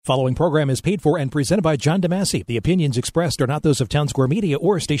Following program is paid for and presented by John DeMasi. The opinions expressed are not those of Town Square Media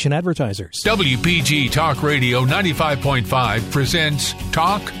or station advertisers. WPG Talk Radio 95.5 presents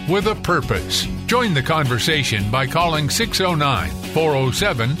Talk with a Purpose. Join the conversation by calling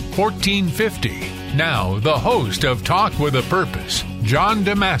 609-407-1450. Now, the host of Talk with a Purpose, John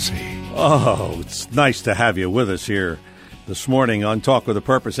DeMasi. Oh, it's nice to have you with us here this morning on Talk with a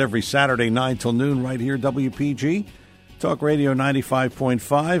Purpose every Saturday, 9 till noon, right here, WPG. Talk Radio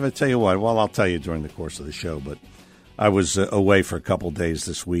 95.5. I tell you what, well, I'll tell you during the course of the show, but I was away for a couple days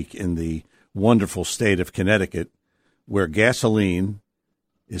this week in the wonderful state of Connecticut, where gasoline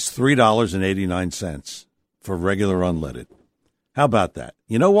is $3.89 for regular unleaded. How about that?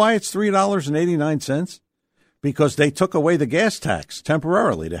 You know why it's $3.89? Because they took away the gas tax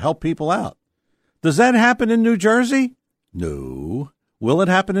temporarily to help people out. Does that happen in New Jersey? No. Will it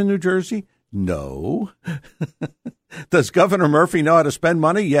happen in New Jersey? No. Does Governor Murphy know how to spend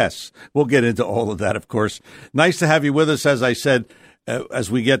money? Yes. We'll get into all of that, of course. Nice to have you with us, as I said,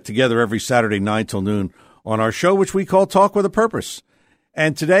 as we get together every Saturday, 9 till noon, on our show, which we call Talk with a Purpose.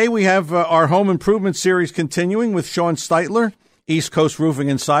 And today we have our home improvement series continuing with Sean Steitler, East Coast Roofing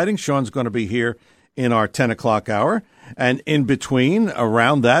and Siding. Sean's going to be here in our 10 o'clock hour. And in between,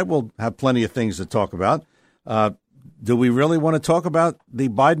 around that, we'll have plenty of things to talk about. Do we really want to talk about the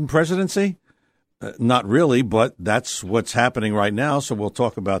Biden presidency? Not really, but that's what's happening right now, so we'll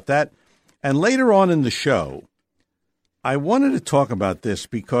talk about that. And later on in the show, I wanted to talk about this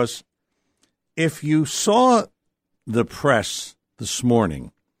because if you saw the press this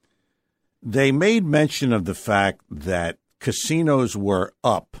morning, they made mention of the fact that casinos were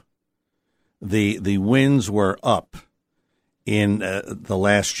up. The wins were up in the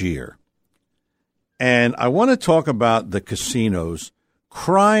last year. And I want to talk about the casinos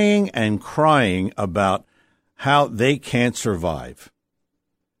crying and crying about how they can't survive.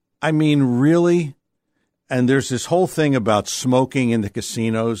 I mean, really? And there's this whole thing about smoking in the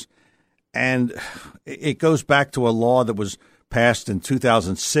casinos, and it goes back to a law that was passed in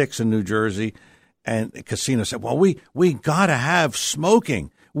 2006 in New Jersey, and the casino said, well, we got to have smoking.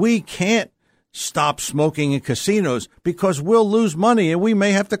 We can't stop smoking in casinos because we'll lose money and we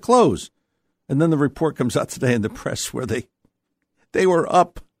may have to close. And then the report comes out today in the press where they were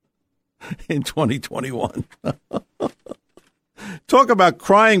up in 2021. Talk about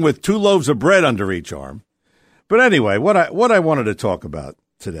crying with 2 loaves of bread under each arm. But anyway, what I wanted to talk about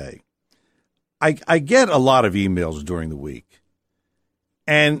today, I get a lot of emails during the week.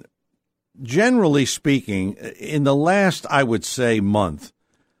 And generally speaking, in the last, I would say, month,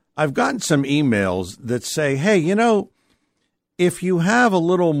 I've gotten some emails that say, hey, you know, if you have a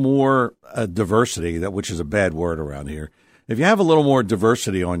little more diversity, which is a bad word around here, if you have a little more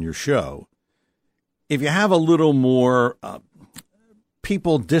diversity on your show, if you have a little more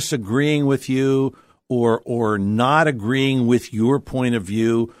people disagreeing with you or not agreeing with your point of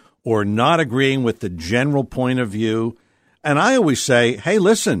view or not agreeing with the general point of view, and I always say, hey,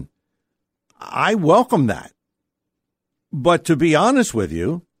 listen, I welcome that. But to be honest with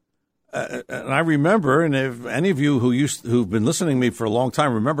you, and I remember, and if any of you who've been listening to me for a long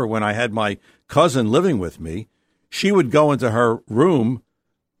time remember when I had my cousin living with me, she would go into her room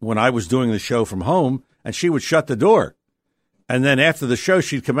when I was doing the show from home, and she would shut the door. And then after the show,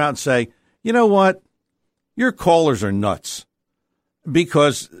 she'd come out and say, you know what? Your callers are nuts.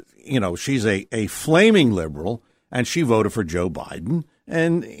 Because, you know, she's a flaming liberal, and she voted for Joe Biden,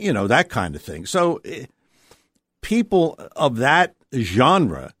 and, you know, that kind of thing. So people of that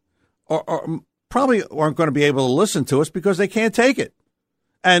genre probably aren't going to be able to listen to us because they can't take it.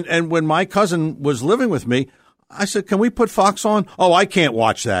 And when my cousin was living with me, I said, can we put Fox on? Oh, I can't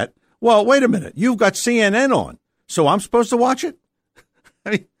watch that. Well, wait a minute. You've got CNN on, so I'm supposed to watch it? I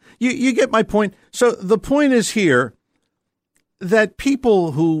mean, you get my point. So the point is here that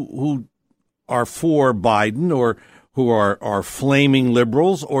people who are for Biden or who are flaming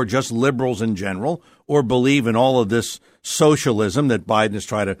liberals or just liberals in general or believe in all of this socialism that Biden is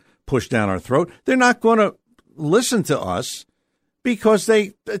trying to push down our throat, they're not going to listen to us because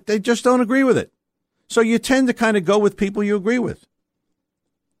they just don't agree with it. So you tend to kind of go with people you agree with.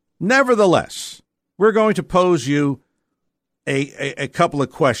 Nevertheless, we're going to pose you a couple of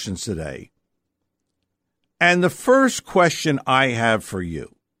questions today. And the first question I have for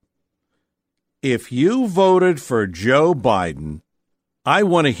you, if you voted for Joe Biden, I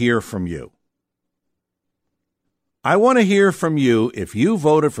want to hear from you. I want to hear from you if you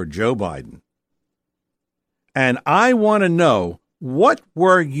voted for Joe Biden. And I want to know, what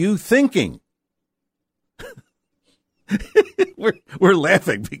were you thinking? we're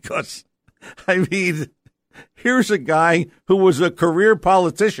laughing because, I mean, Here's a guy who was a career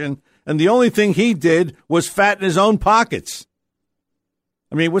politician, and the only thing he did was fatten his own pockets.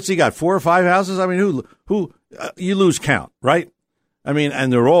 I mean, what's he got, 4 or 5 houses? I mean, who you lose count, right? I mean,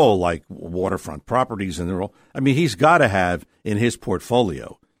 and they're all like waterfront properties, and they're all, I mean, he's got to have in his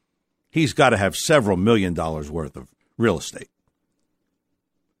portfolio, he's got to have several $1 million worth of real estate.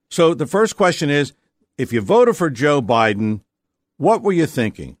 So the first question is, if you voted for Joe Biden, what were you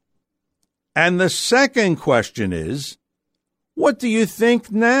thinking? And the second question is, what do you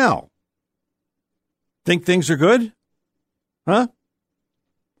think now? Think things are good? Huh?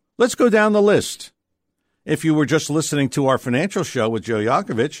 Let's go down the list. If you were just listening to our financial show with Joe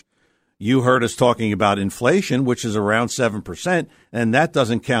Yakovich, you heard us talking about inflation, which is around 7%, and that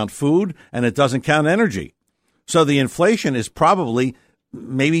doesn't count food, and it doesn't count energy. So the inflation is probably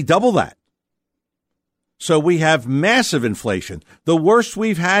maybe double that. So we have massive inflation, the worst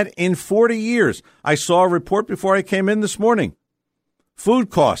we've had in 40 years. I saw a report before I came in this morning. Food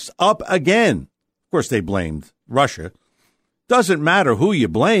costs up again. Of course, they blamed Russia. Doesn't matter who you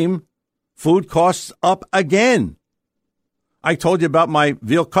blame. Food costs up again. I told you about my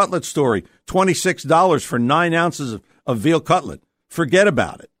veal cutlet story, $26 for 9 ounces of veal cutlet. Forget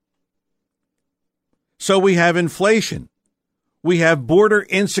about it. So we have inflation. We have border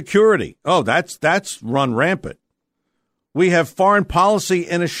insecurity. Oh, that's run rampant. We have foreign policy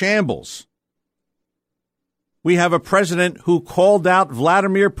in a shambles. We have a president who called out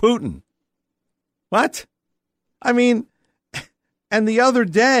Vladimir Putin. What? I mean, and the other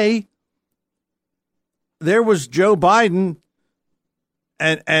day, there was Joe Biden,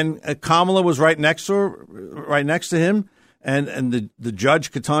 and Kamala was right next to him, and the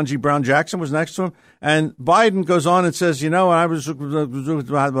judge, Ketanji Brown Jackson, was next to him. And Biden goes on and says, I was,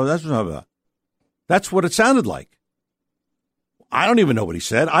 that's what it sounded like. I don't even know what he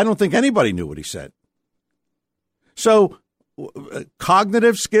said. I don't think anybody knew what he said. So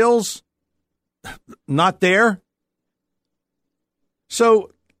cognitive skills, not there.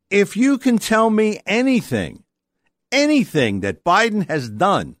 So if you can tell me anything that Biden has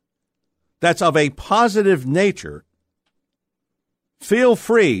done that's of a positive nature, feel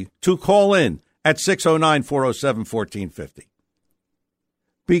free to call in at 609-407-1450.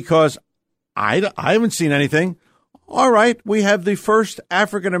 Because I haven't seen anything. All right, we have the first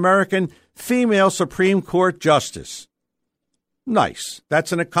African-American female Supreme Court justice. Nice.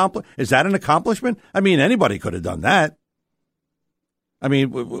 That's an accomplishment. Is that an accomplishment? I mean, anybody could have done that. I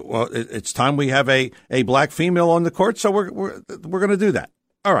mean, well, it's time we have a black female on the court, so we're going to do that.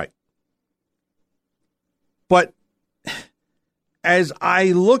 All right. But as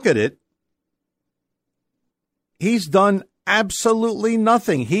I look at it, he's done absolutely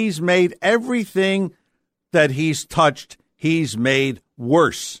nothing. He's made everything that he's touched, he's made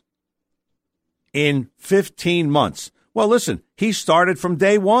worse in 15 months. Well, listen, he started from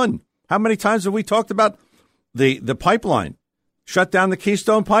day one. How many times have we talked about the pipeline? Shut down the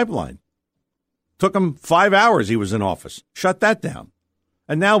Keystone Pipeline. Took him 5 hours he was in office. Shut that down.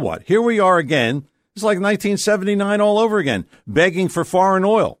 And now what? Here we are again. It's like 1979 all over again, begging for foreign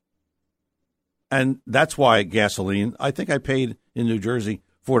oil. And that's why gasoline, I think I paid in New Jersey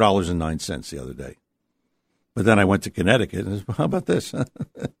 $4.09 the other day. But then I went to Connecticut, and how about this?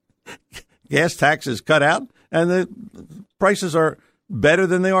 Gas taxes cut out, and the prices are better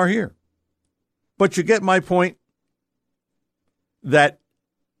than they are here. But you get my point that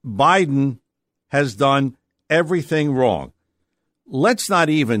Biden has done everything wrong. Let's not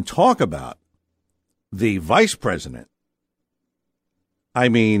even talk about the vice president. I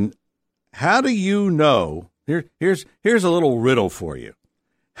mean, how do you know? Here's a little riddle for you.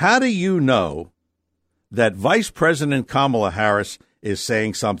 How do you know that Vice President Kamala Harris is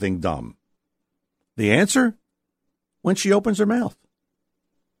saying something dumb? The answer? When she opens her mouth.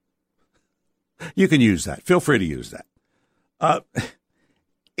 You can use that. Feel free to use that.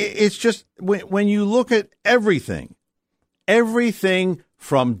 It's just when you look at everything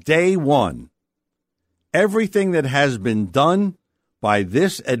from day one, everything that has been done by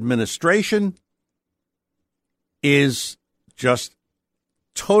this administration is just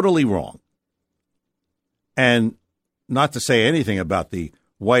totally wrong. And not to say anything about the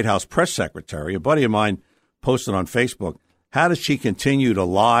White House press secretary, a buddy of mine posted on Facebook, how does she continue to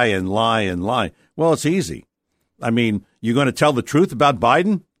lie and lie and lie? Well, it's easy. I mean, you're going to tell the truth about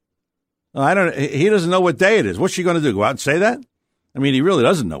Biden? He doesn't know what day it is. What's she going to do? Go out and say that? I mean, he really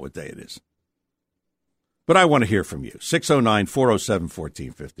doesn't know what day it is. But I want to hear from you.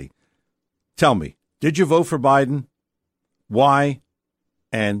 609-407-1450. Tell me, did you vote for Biden? Why?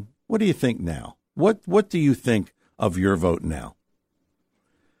 And what do you think now? What do you think of your vote now?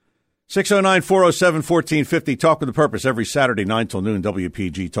 609-407-1450. Talk with a Purpose every Saturday, 9 till noon,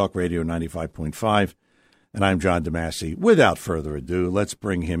 WPG Talk Radio 95.5. And I'm John DeMasi. Without further ado, let's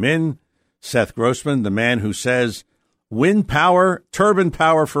bring him in. Seth Grossman, the man who says, wind power, turbine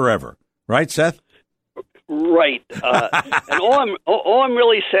power forever. Right, Seth? Right. And all I'm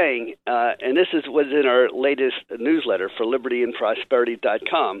really saying, and this was in our latest newsletter for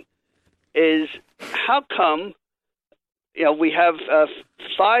libertyandprosperity.com, is how come we have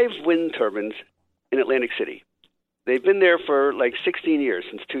 5 wind turbines in Atlantic City. They've been there for like 16 years,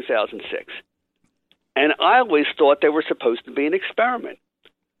 since 2006. And I always thought they were supposed to be an experiment.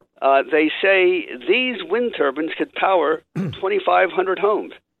 They say these wind turbines could power 2,500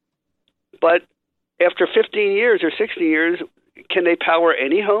 homes. But after 15 years or 16 years, can they power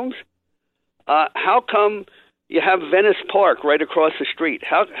any homes? How come you have Venice Park right across the street?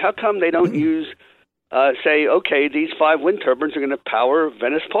 How come they don't use say, okay, these 5 wind turbines are going to power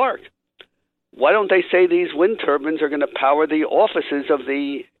Venice Park? Why don't they say these wind turbines are going to power the offices of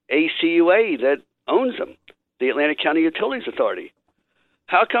the ACUA that owns them, the Atlantic County Utilities Authority?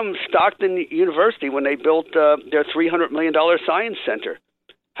 How come Stockton University, when they built their $300 million science center,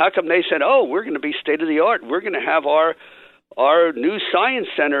 how come they said, oh, we're going to be state-of-the-art. We're going to have our new science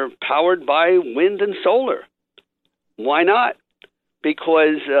center powered by wind and solar? Why not?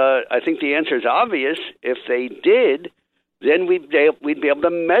 Because I think the answer is obvious. If they did, then we'd be able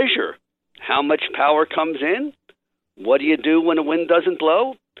to measure how much power comes in. What do you do when the wind doesn't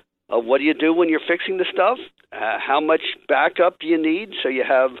blow? What do you do when you're fixing the stuff? How much backup do you need so you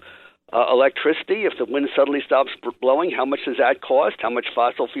have electricity if the wind suddenly stops blowing? How much does that cost? How much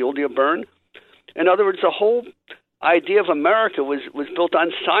fossil fuel do you burn? In other words, the whole idea of America was built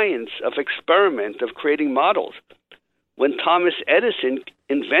on science, of experiment, of creating models. When Thomas Edison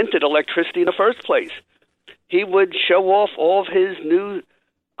invented electricity in the first place, he would show off all of his new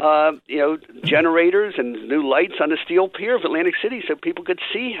generators and new lights on the steel pier of Atlantic City so people could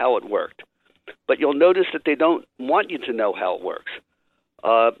see how it worked. But you'll notice that they don't want you to know how it works.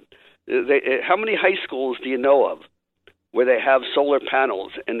 How many high schools do you know of where they have solar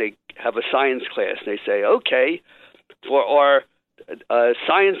panels and they have a science class and they say, okay, for our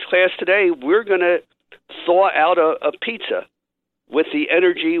science class today, we're going to thaw out a pizza with the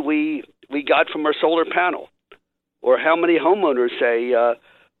energy we got from our solar panel? Or how many homeowners say,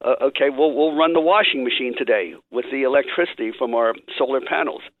 okay, we'll run the washing machine today with the electricity from our solar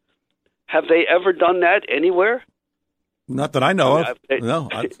panels? Have they ever done that anywhere? Not that I know of. No.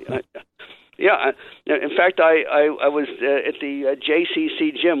 Yeah. In fact, I was at the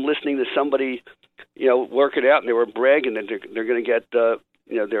JCC gym listening to somebody, work it out, and they were bragging that they're going to get their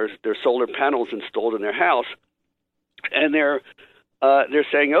solar panels installed in their house, and they're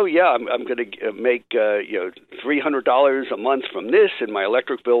saying, oh yeah, I'm going to make $300 a month from this, and my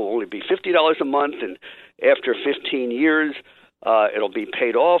electric bill will only be $50 a month, and after 15 years, it'll be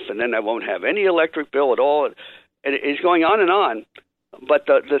paid off, and then I won't have any electric bill at all. And it's going on and on. But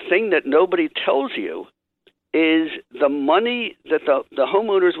the thing that nobody tells you is the money that the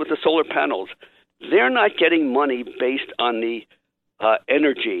homeowners with the solar panels, they're not getting money based on the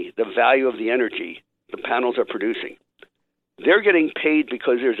energy, the value of the energy the panels are producing. They're getting paid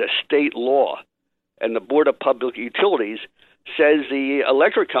because there's a state law, and the Board of Public Utilities says the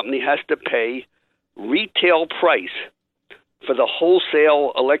electric company has to pay retail price for the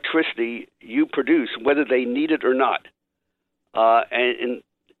wholesale electricity you produce, whether they need it or not. And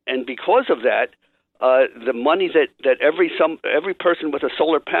because of that, the money that every person with a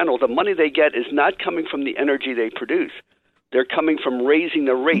solar panel, the money they get is not coming from the energy they produce. They're coming from raising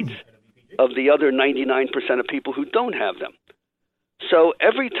the rates of the other 99% of people who don't have them. So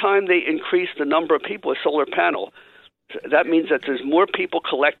every time they increase the number of people with solar panel, that means that there's more people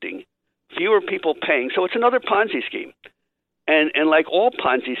collecting, fewer people paying. So it's another Ponzi scheme. And like all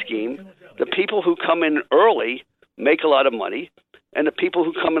Ponzi scheme, the people who come in early make a lot of money, and the people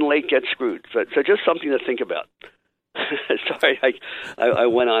who come in late get screwed. So just something to think about. Sorry, I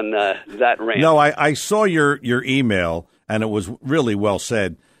went on that rant. No, I saw your email, and it was really well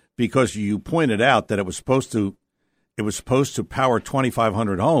said, because you pointed out that it was supposed to power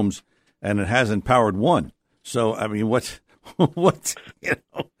 2,500 homes, and it hasn't powered one. So I mean, what's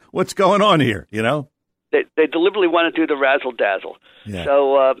going on here? They deliberately want to do the razzle-dazzle. Yeah.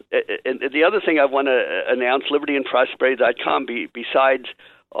 So and the other thing I want to announce, libertyandprosperity.com, besides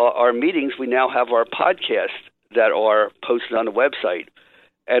our meetings, we now have our podcasts that are posted on the website.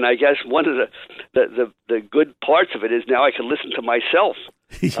 And I guess one of the good parts of it is now I can listen to myself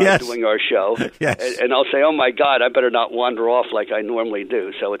doing our show. Yes. And I'll say, oh, my God, I better not wander off like I normally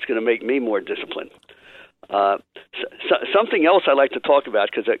do. So it's going to make me more disciplined. Something else I like to talk about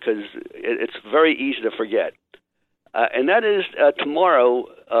because it's very easy to forget, and that is tomorrow,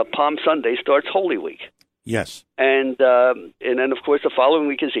 Palm Sunday, starts Holy Week. Yes. And then, of course, the following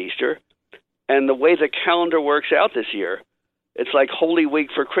week is Easter. And the way the calendar works out this year, it's like Holy Week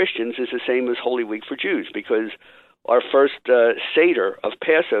for Christians is the same as Holy Week for Jews, because our first Seder of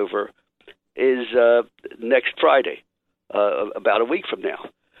Passover is next Friday, about a week from now.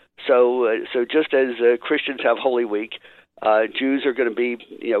 So just as Christians have Holy Week, Jews are going to be,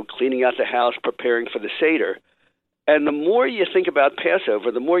 cleaning out the house, preparing for the Seder. And the more you think about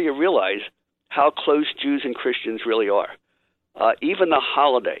Passover, the more you realize how close Jews and Christians really are. Even the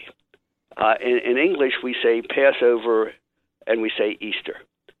holiday. In English, we say Passover and we say Easter.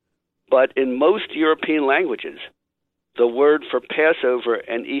 But in most European languages, the word for Passover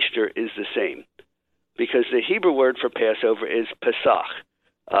and Easter is the same, because the Hebrew word for Passover is Pesach,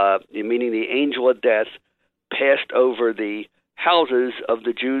 meaning the angel of death passed over the houses of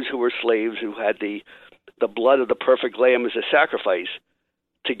the Jews who were slaves, who had the blood of the perfect lamb as a sacrifice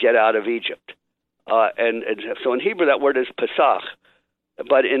to get out of Egypt. And so in Hebrew, that word is Pesach.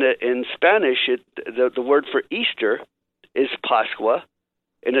 But in Spanish, the word for Easter is Pascua.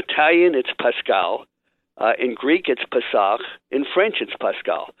 In Italian, it's Pascal. In Greek, it's Pesach. In French, it's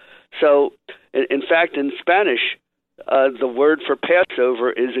Pascal. So, in fact, in Spanish, the word for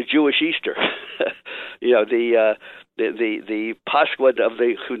Passover is a Jewish Easter. The Pascua of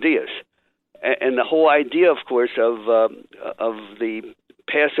the Judeos. And the whole idea, of course, of the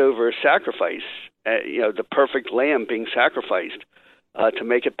Passover sacrifice, the perfect lamb being sacrificed to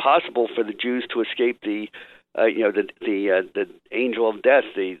make it possible for the Jews to escape the angel of death,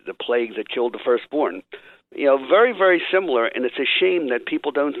 the plague that killed the firstborn. Very, very similar, and it's a shame that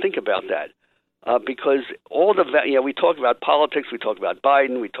people don't think about that, because all we talk about politics, we talk about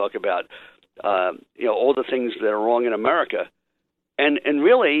Biden, we talk about all the things that are wrong in America, and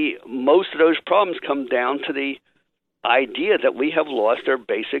really most of those problems come down to the idea that we have lost our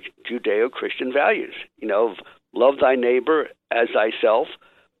basic Judeo-Christian values, of love thy neighbor as thyself.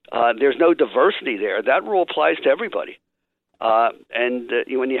 There's no diversity there. That rule applies to everybody.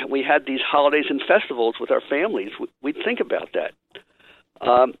 When we had these holidays and festivals with our families, we'd think about that.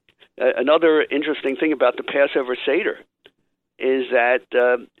 Another interesting thing about the Passover Seder is that,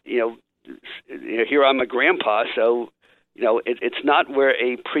 here I'm a grandpa, so it's not where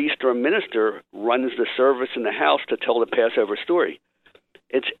a priest or a minister runs the service in the house to tell the Passover story.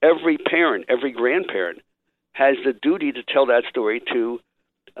 It's every parent, every grandparent has the duty to tell that story to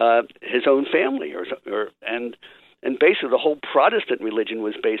his own family, and basically the whole Protestant religion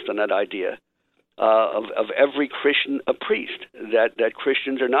was based on that idea of every Christian a priest. That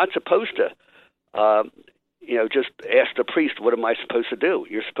Christians are not supposed to, just ask the priest, "What am I supposed to do?"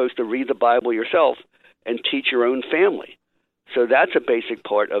 You're supposed to read the Bible yourself and teach your own family. So that's a basic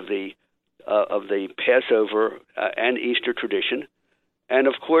part of the Passover and Easter tradition. And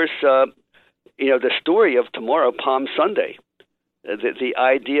of course, the story of tomorrow, Palm Sunday, the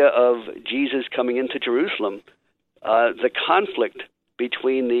idea of Jesus coming into Jerusalem, the conflict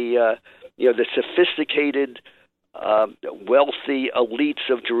between the sophisticated, wealthy elites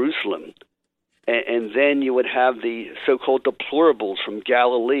of Jerusalem, and then you would have the so-called deplorables from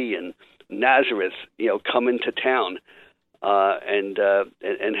Galilee and Nazareth, come into town, and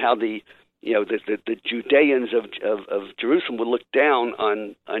how the Judeans of Jerusalem would look down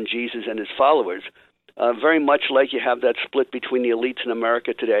on Jesus and his followers, very much like you have that split between the elites in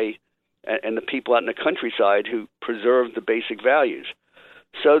America today and the people out in the countryside who preserve the basic values.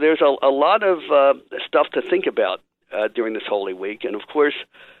 So there's a lot of stuff to think about during this Holy Week. And of course,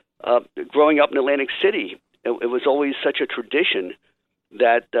 growing up in Atlantic City, it was always such a tradition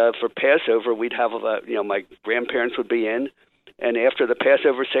that for Passover, we'd have, my grandparents would be in, and after the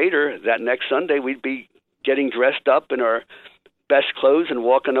Passover Seder, that next Sunday, we'd be getting dressed up in our best clothes and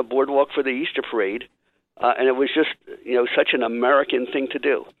walk on a boardwalk for the Easter parade. And it was just, such an American thing to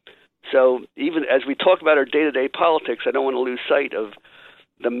do. So even as we talk about our day-to-day politics, I don't want to lose sight of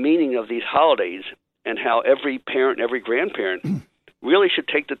the meaning of these holidays and how every parent, every grandparent really should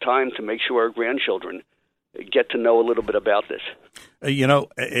take the time to make sure our grandchildren get to know a little bit about this.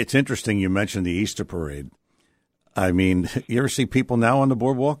 It's interesting you mentioned the Easter parade. I mean, you ever see people now on the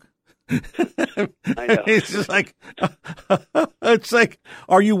boardwalk? I know. It's like,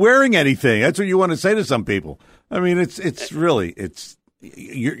 are you wearing anything? That's what you want to say to some people. I mean, it's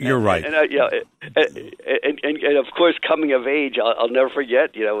You're right. And of course, coming of age, I'll never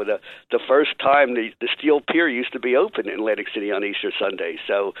forget. The first time the Steel Pier used to be open in Atlantic City on Easter Sunday.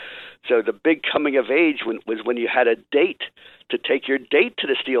 So the big coming of age was when you had a date to take your date to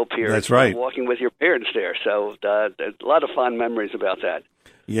the Steel Pier. That's right. Walking with your parents there. So a lot of fond memories about that.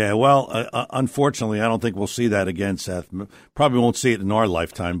 Yeah, well, unfortunately, I don't think we'll see that again, Seth. Probably won't see it in our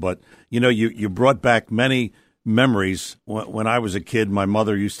lifetime. But you brought back many memories. When I was a kid, my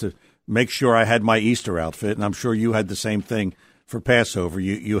mother used to make sure I had my Easter outfit, and I'm sure you had the same thing for Passover.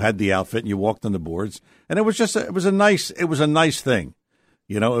 You had the outfit and you walked on the boards, and it was a nice thing.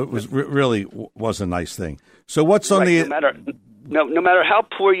 It was really was a nice thing. So what's on the no matter how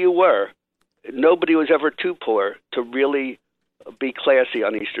poor you were, nobody was ever too poor to really be classy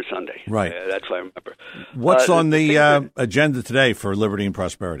on Easter Sunday. Right. That's what I remember. What's on the agenda today for Liberty and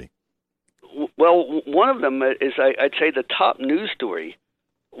Prosperity? Well, one of them is, I'd say, the top news story,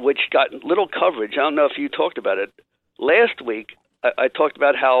 which got little coverage. I don't know if you talked about it. Last week, I talked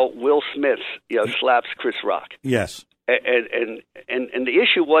about how Will Smith, slaps Chris Rock. Yes. And the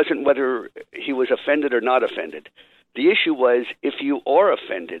issue wasn't whether he was offended or not offended. The issue was, if you are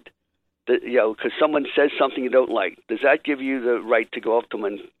offended, because someone says something you don't like, does that give you the right to go up to him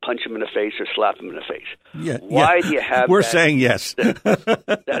and punch him in the face or slap him in the face? Yeah. Why do you have We're that? saying yes.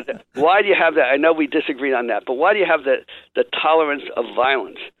 Why do you have that? I know we disagreed on that, but why do you have the tolerance of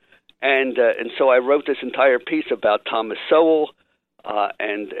violence? And so I wrote this entire piece about Thomas Sowell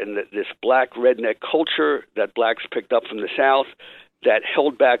and this black redneck culture that blacks picked up from the South that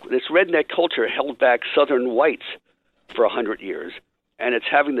held back, this redneck culture held back Southern whites for 100 years. And it's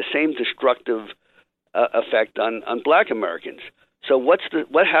having the same destructive effect on black Americans. So what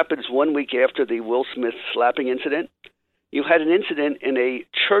happens 1 week after the Will Smith slapping incident? You had an incident in a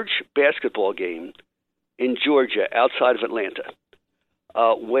church basketball game in Georgia, outside of Atlanta,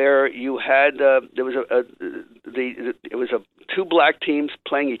 where you had there was two black teams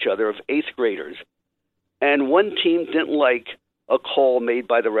playing each other of eighth graders, and one team didn't like a call made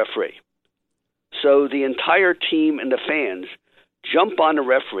by the referee. So the entire team and the fans jump on the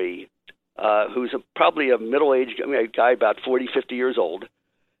referee, who's probably a middle-aged guy, about 40, 50 years old,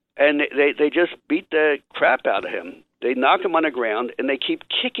 and they just beat the crap out of him. They knock him on the ground, and they keep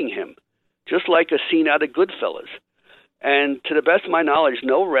kicking him, just like a scene out of Goodfellas. And to the best of my knowledge,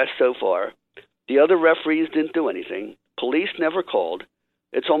 no arrests so far. The other referees didn't do anything. Police never called.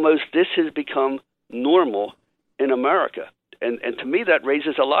 It's almost, this has become normal in America. And to me, that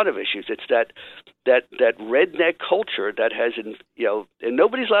raises a lot of issues. It's that redneck culture that has, and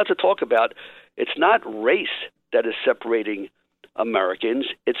nobody's allowed to talk about. It's not race that is separating Americans.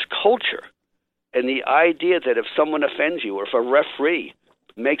 It's culture, and the idea that if someone offends you, or if a referee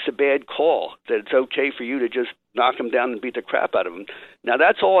makes a bad call, that it's okay for you to just knock him down and beat the crap out of him. Now,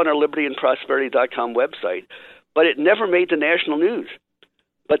 that's all on our libertyandprosperity.com website, but it never made the national news.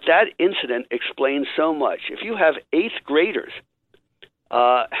 But that incident explains so much. If you have eighth graders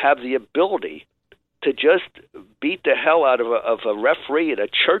have the ability to just beat the hell out of a referee at a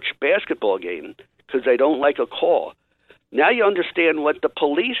church basketball game because they don't like a call, now you understand what the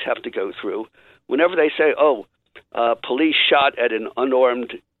police have to go through whenever they say, police shot at an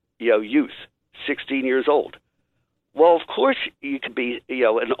unarmed youth, 16 years old. Well, of course you could be,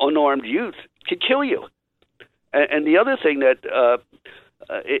 an unarmed youth could kill you. And the other thing that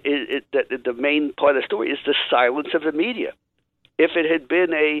the main part of the story is the silence of the media. If it had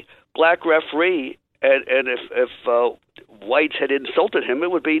been a black referee and if whites had insulted him,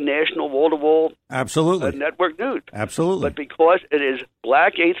 it would be national wall-to-wall network news. Absolutely. But because it is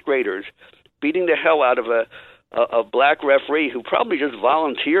black eighth graders beating the hell out of a black referee who probably just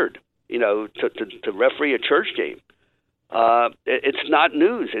volunteered, to referee a church game, it's not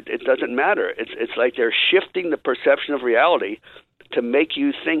news. It doesn't matter. It's like they're shifting the perception of reality to make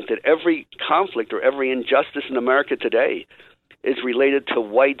you think that every conflict or every injustice in America today is related to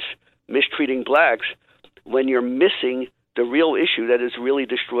whites mistreating blacks, when you're missing the real issue that is really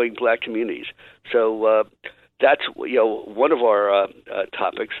destroying black communities. So that's one of our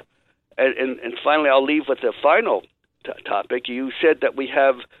topics. And finally, I'll leave with the final topic. You said that we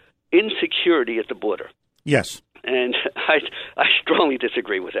have insecurity at the border. Yes. And I strongly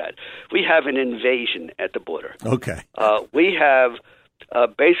disagree with that. We have an invasion at the border. Okay. We have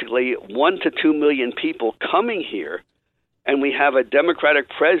basically 1 to 2 million people coming here, and we have a Democratic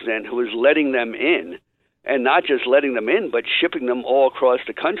president who is letting them in, and not just letting them in, but shipping them all across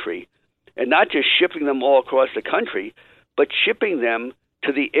the country. And not just shipping them all across the country, but shipping them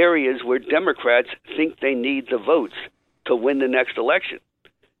to the areas where Democrats think they need the votes to win the next election.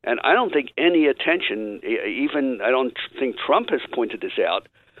 And I don't think any attention, even I don't think Trump has pointed this out,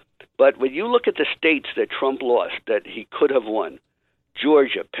 but when you look at the states that Trump lost, that he could have won,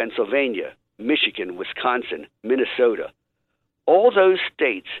 Georgia, Pennsylvania, Michigan, Wisconsin, Minnesota, all those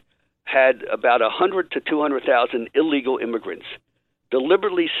states had about 100 to 200,000 illegal immigrants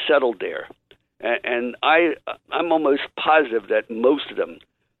deliberately settled there. And I'm almost positive that most of them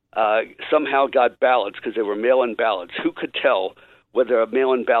somehow got ballots because they were mail-in ballots. Who could tell whether a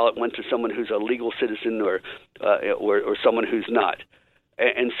mail-in ballot went to someone who's a legal citizen or someone who's not?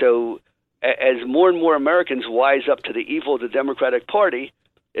 And so as more and more Americans wise up to the evil of the Democratic Party,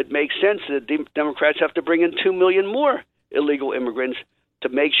 it makes sense that the Democrats have to bring in 2 million more illegal immigrants to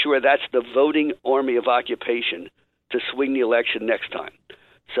make sure that's the voting army of occupation to swing the election next time.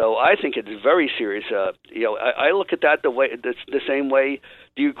 So I think it's very serious. I look at that the same way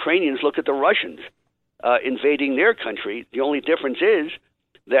the Ukrainians look at the Russians invading their country. The only difference is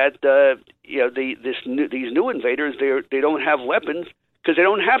that these new invaders, they don't have weapons because they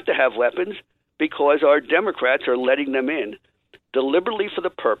don't have to have weapons because our Democrats are letting them in deliberately for the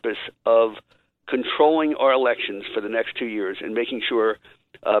purpose of controlling our elections for the next 2 years and making sure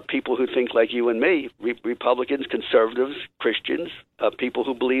people who think like you and me, Republicans, conservatives, Christians, people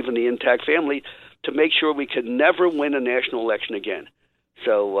who believe in the intact family, to make sure we can never win a national election again.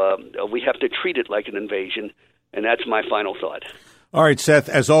 So we have to treat it like an invasion, and that's my final thought. All right, Seth,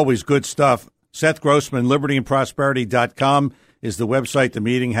 as always, good stuff. Seth Grossman, libertyandprosperity.com is the website. The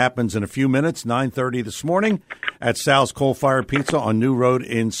meeting happens in a few minutes, 9:30 this morning at Sal's Coal Fired Pizza on New Road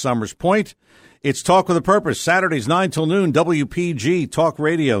in Summers Point. It's Talk with a Purpose, Saturdays 9 till noon, WPG, Talk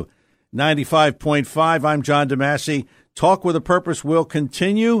Radio 95.5. I'm John DeMasi. Talk with a Purpose will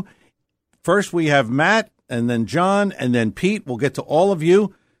continue. First, we have Matt, and then John, and then Pete. We'll get to all of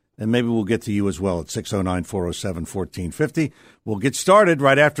you, and maybe we'll get to you as well at 609-407-1450. We'll get started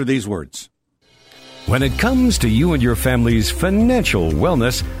right after these words. When it comes to you and your family's financial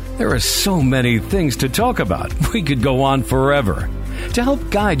wellness, there are so many things to talk about. We could go on forever. To help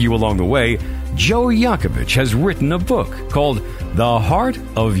guide you along the way, Joe Yakovich has written a book called The Heart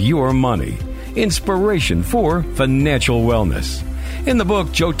of Your Money, Inspiration for Financial Wellness. In the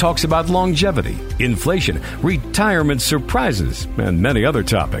book, Joe talks about longevity, inflation, retirement surprises, and many other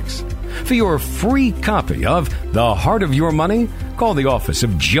topics. For your free copy of The Heart of Your Money, call the office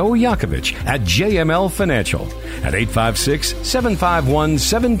of Joe Yakovich at JML Financial at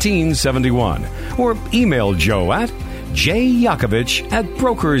 856-751-1771 or email Joe at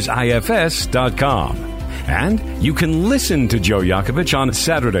jyakovich@brokersifs.com. And you can listen to Joe Yakovich on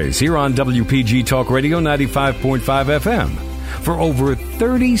Saturdays here on WPG Talk Radio 95.5 FM. For over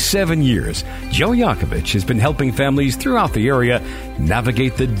 37 years, Joe Yakovich has been helping families throughout the area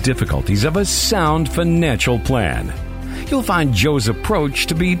navigate the difficulties of a sound financial plan. You'll find Joe's approach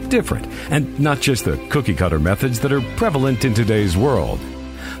to be different and not just the cookie-cutter methods that are prevalent in today's world.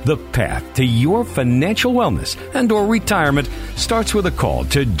 The path to your financial wellness and or retirement starts with a call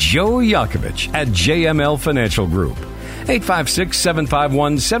to Joe Yakovich at JML Financial Group.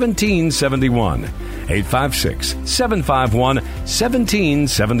 856-751-1771.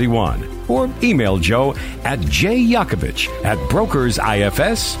 856-751-1771. Or email Joe at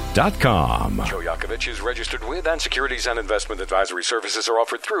jyakovich@brokersifs.com. Joe Yakovich is registered with, and securities and investment advisory services are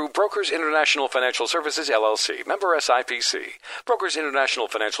offered through Brokers International Financial Services, LLC, member SIPC. Brokers International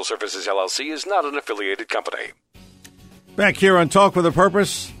Financial Services, LLC is not an affiliated company. Back here on Talk with a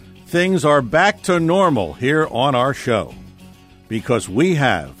Purpose, things are back to normal here on our show because we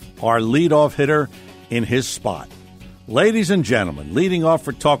have our leadoff hitter in his spot. Ladies and gentlemen, leading off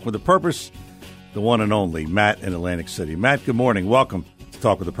for Talk with a Purpose, the one and only Matt in Atlantic City. Matt, good morning. Welcome to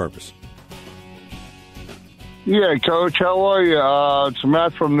Talk with a Purpose. Yeah, Coach, how are you? It's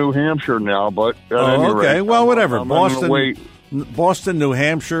Matt from New Hampshire now, but okay. Well, whatever. I'm Boston, New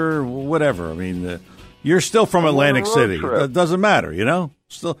Hampshire, whatever. I mean, you're still from Atlantic City. It doesn't matter, you know.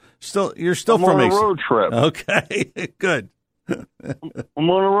 You're still I'm from on a road trip. Okay, good. I'm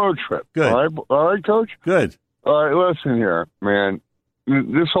on a road trip. Good. All right, Coach. Good. All right, listen here, man.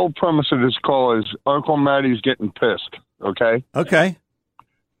 This whole premise of this call is Uncle Matty's getting pissed. Okay. Okay.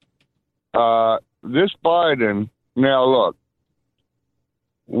 This Biden. Now look,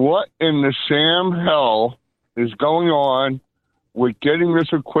 what in the Sam hell is going on with getting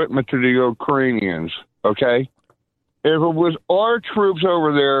this equipment to the Ukrainians? Okay. If it was our troops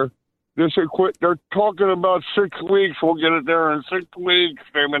over there, they're talking about 6 weeks. We'll get it there in 6 weeks.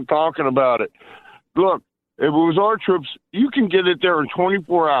 They've been talking about it. Look, if it was our troops, you can get it there in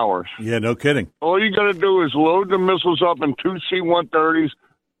 24 hours. Yeah, no kidding. All you got to do is load the missiles up in 2 C-130s,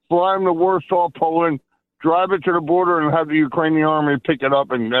 fly them to Warsaw, Poland, drive it to the border and have the Ukrainian army pick it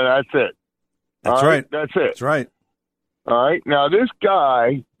up, and that's it. That's right. That's it. That's right. All right. Now, this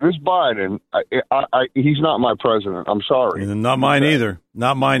guy, this Biden, he's not my president. I'm sorry. Not mine either.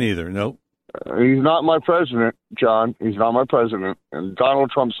 Not mine either. Nope. He's not my president, John. He's not my president. And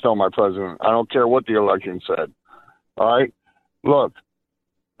Donald Trump's still my president. I don't care what the election said. All right? Look,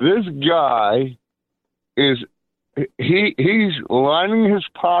 this guy he's lining his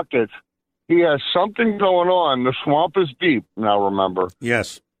pockets. He has something going on. The swamp is deep, now remember.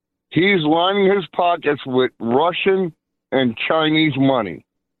 Yes. He's lining his pockets with Russian and Chinese money.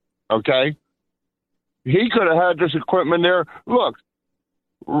 Okay? He could have had this equipment there. Look,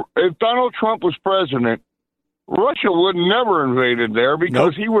 if Donald Trump was president, Russia would never invaded there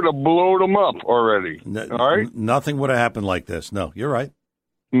because he would have blown them up already. All right? Nothing would have happened like this. No, you're right.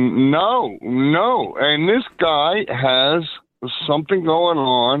 No. And this guy has something going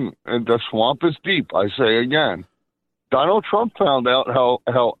on, and the swamp is deep, I say again. Donald Trump found out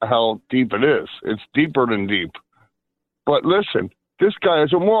how deep it is. It's deeper than deep. But listen, this guy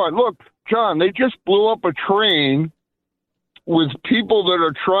is a moron. Look, John, they just blew up a train with people that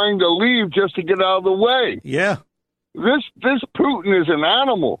are trying to leave just to get out of the way. Yeah. This Putin is an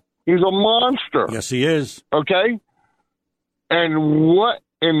animal. He's a monster. Yes, he is. Okay? And what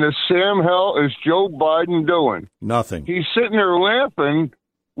in the Sam hell is Joe Biden doing? Nothing. He's sitting there laughing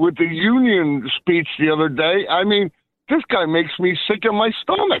with the union speech the other day. I mean, this guy makes me sick in my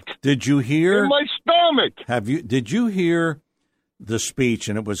stomach. Did you hear? In my stomach. Did you hear the speech?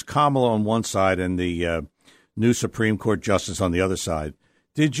 And it was Kamala on one side and the new Supreme Court justice on the other side.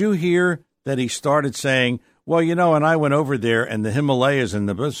 Did you hear that he started saying, well, and I went over there and the Himalayas and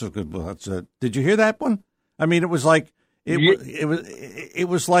the did you hear that one? I mean, it was like it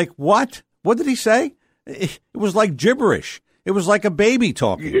was like what? What did he say? It was like gibberish. It was like a baby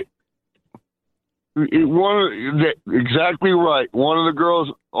talking. Exactly right. One of the girls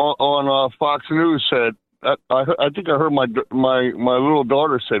on Fox News said, I think I heard my little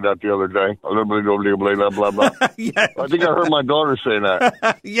daughter say that the other day. Blah, blah, blah. Yes. I think I heard my daughter say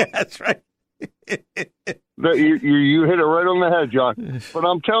that. Yeah, that's right. You hit it right on the head, John. But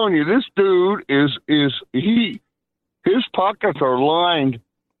I'm telling you, this dude his pockets are lined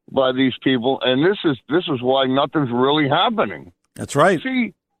by these people, and this is why nothing's really happening. That's right.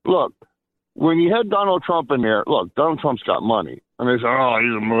 See, look, when you had Donald Trump in there, look, Donald Trump's got money. And they say, oh,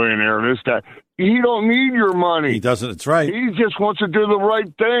 he's a millionaire, this, that. He don't need your money. He doesn't. That's right. He just wants to do the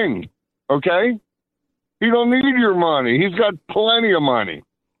right thing, okay? He don't need your money. He's got plenty of money.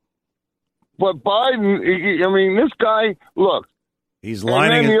 But Biden, this guy, look. He's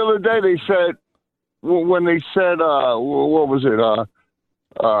lining. And then the other day they said, when they said, what was it?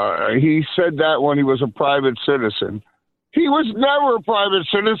 He said that when he was a private citizen. He was never a private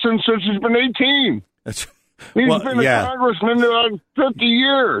citizen since he's been 18. He's been a congressman for 50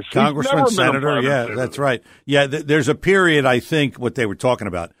 years. Congressman, senator, citizen. That's right. Yeah, there's a period, I think, what they were talking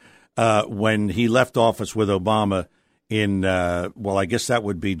about, when he left office with Obama in, I guess that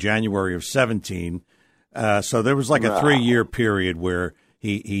would be January of 17. So there was like a 3-year period where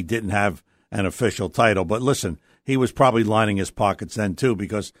he didn't have an official title. But listen, he was probably lining his pockets then, too,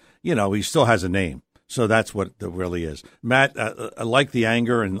 because, he still has a name. So that's what it really is. Matt, I like the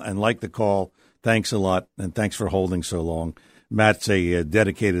anger and like the call. Thanks a lot, and thanks for holding so long. Matt's a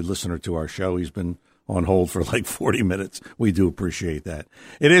dedicated listener to our show. He's been on hold for like 40 minutes. We do appreciate that.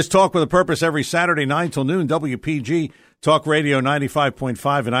 It is Talk with a Purpose every Saturday, 9 till noon, WPG, Talk Radio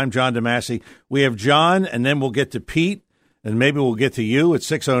 95.5, and I'm John DeMasi. We have John, and then we'll get to Pete, and maybe we'll get to you at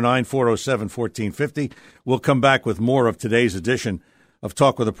 609-407-1450. We'll come back with more of today's edition of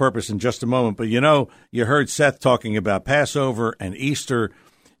Talk with a Purpose in just a moment. But, you heard Seth talking about Passover and Easter.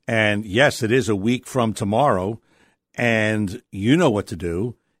 And yes, it is a week from tomorrow, and you know what to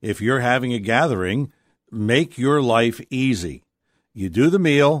do. If you're having a gathering, make your life easy. You do the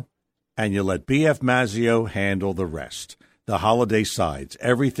meal, and you let BF Mazzeo handle the rest. The holiday sides,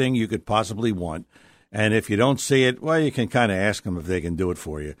 everything you could possibly want. And if you don't see it, well, you can kind of ask them if they can do it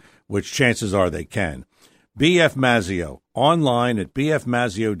for you, which chances are they can. BF Mazzeo, online at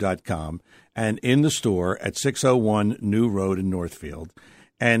bfmazzeo.com and in the store at 601 New Road in Northfield.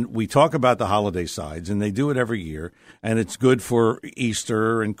 And we talk about the holiday sides, and they do it every year, and it's good for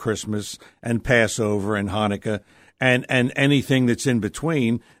Easter and Christmas and Passover and Hanukkah and anything that's in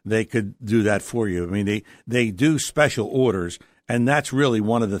between. They could do that for you. I mean, they do special orders, and that's really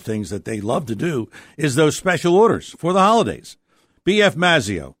one of the things that they love to do is those special orders for the holidays. BF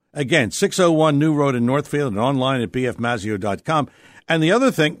Mazzeo, again, 601 New Road in Northfield and online at bfmazzeo.com. And the other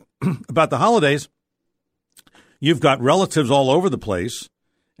thing about the holidays, you've got relatives all over the place.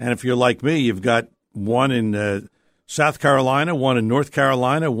 And if you're like me, you've got one in South Carolina, one in North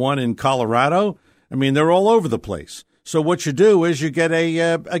Carolina, one in Colorado. I mean, they're all over the place. So what you do is you get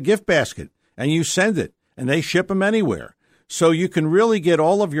a gift basket and you send it, and they ship them anywhere. So you can really get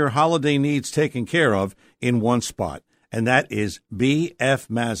all of your holiday needs taken care of in one spot, and that is B.F.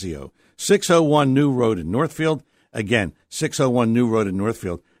 Mazzeo, 601 New Road in Northfield. Again, 601 New Road in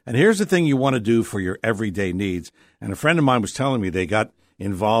Northfield. And here's the thing you want to do for your everyday needs. And a friend of mine was telling me they got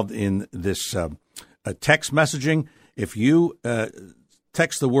involved in this text messaging. If you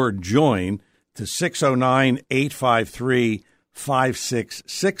text the word join to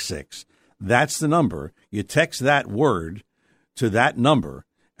 609-853-5666, that's the number. You text that word to that number,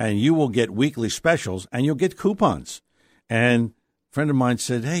 and you will get weekly specials, and you'll get coupons. And a friend of mine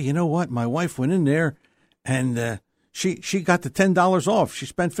said, hey, you know what? My wife went in there, and she got the $10 off. She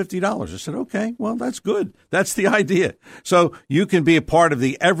spent $50. I said, okay, well, that's good. That's the idea. So you can be a part of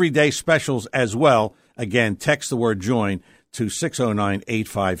the everyday specials as well. Again, text the word join to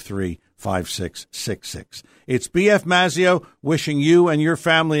 609-853-5666. It's B.F. Mazzeo wishing you and your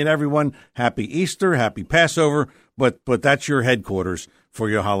family and everyone happy Easter, happy Passover, but that's your headquarters for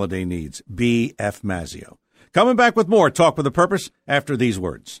your holiday needs. B.F. Mazzeo. Coming back with more Talk with a Purpose after these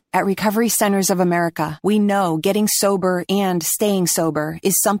words. At Recovery Centers of America, we know getting sober and staying sober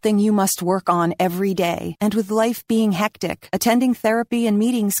is something you must work on every day. And with life being hectic, attending therapy and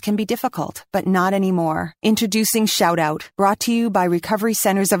meetings can be difficult, but not anymore. Introducing Shout Out, brought to you by Recovery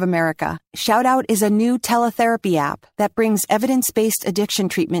Centers of America. Shout Out is a new teletherapy app that brings evidence-based addiction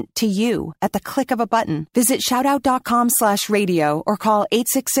treatment to you at the click of a button. Visit shoutout.com/radio or call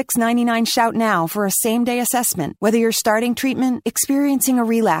 866-99-SHOUT now for a same-day assessment. Whether you're starting treatment, experiencing a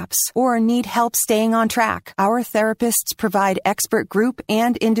relapse, or need help staying on track, our therapists provide expert group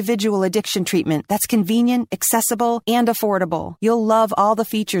and individual addiction treatment that's convenient, accessible, and affordable. You'll love all the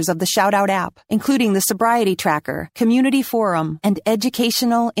features of the Shout Out app, including the sobriety tracker, community forum, and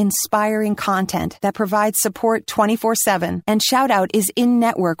educational, inspiring content that provides support 24/7. And Shout Out is in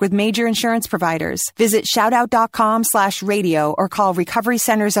network with major insurance providers. Visit shoutout.com/radio or call Recovery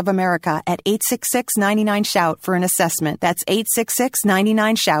Centers of America at 866-99-SHOUT for an assessment. That's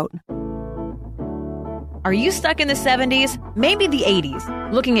 866-99-SHOUT. Are you stuck in the 70s? Maybe the 80s.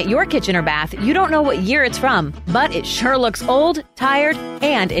 Looking at your kitchen or bath, you don't know what year it's from, but it sure looks old, tired,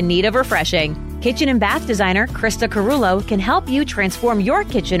 and in need of refreshing. Kitchen and bath designer Krista Carullo can help you transform your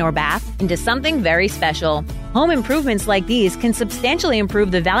kitchen or bath into something very special. Home improvements like these can substantially improve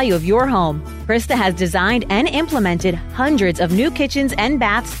the value of your home. Krista has designed and implemented hundreds of new kitchens and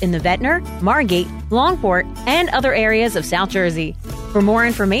baths in the Ventnor, Margate, Longport, and other areas of South Jersey. For more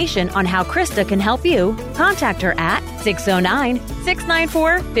information on how Krista can help you, contact her at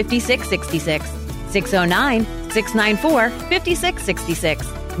 609-694-5666.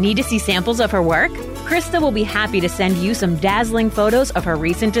 609-694-5666. Need to see samples of her work? Krista will be happy to send you some dazzling photos of her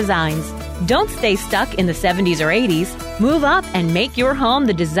recent designs. Don't stay stuck in the 70s or 80s. Move up and make your home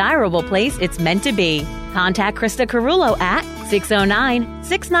the desirable place it's meant to be. Contact Krista Carullo at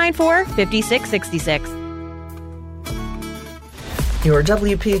 609-694-5666. Your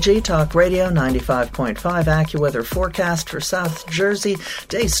WPG Talk Radio 95.5 AccuWeather forecast for South Jersey.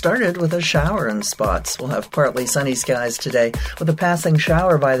 Day started with a shower in spots. We'll have partly sunny skies today with a passing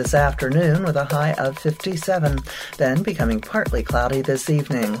shower by this afternoon with a high of 57. Then becoming partly cloudy this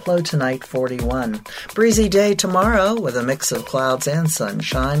evening. Low tonight 41. Breezy day tomorrow with a mix of clouds and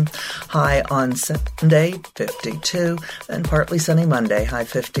sunshine. High on Sunday 52. Then partly sunny Monday, high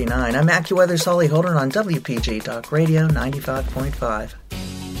 59. I'm AccuWeather's Holly Holden on WPG Talk Radio 95.5.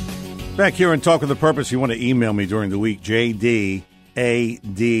 Back here on Talk with a Purpose, you want to email me during the week, JDADV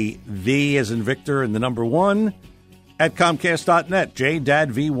as in Victor and the number 1 at Comcast.net,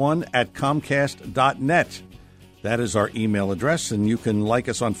 JDADV1 at Comcast.net. That is our email address, and you can like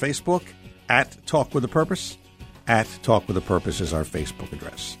us on Facebook at Talk with a Purpose. At Talk with a Purpose is our Facebook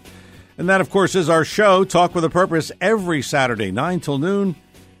address. And that, of course, is our show, Talk with a Purpose, every Saturday, 9 till noon,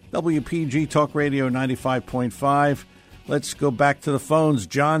 WPG Talk Radio 95.5. Let's go back to the phones.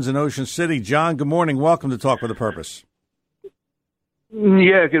 John's in Ocean City. John, good morning. Welcome to Talk with a Purpose.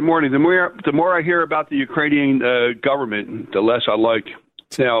 Yeah, good morning. The more I hear about the Ukrainian government, the less I like.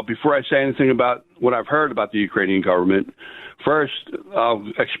 Now, before I say anything about what I've heard about the Ukrainian government, first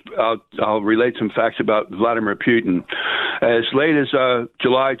I'll relate some facts about Vladimir Putin. As late as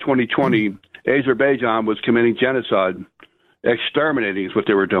July 2020, Azerbaijan was committing genocide. Exterminating is what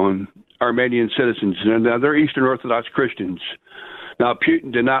they were doing. Armenian citizens, and they're Eastern Orthodox Christians. Now,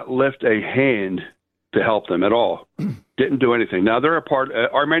 Putin did not lift a hand to help them at all. Didn't do anything. Now they're a part.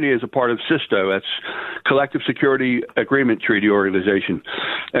 Armenia is a part of SISTO. That's Collective Security Agreement Treaty Organization,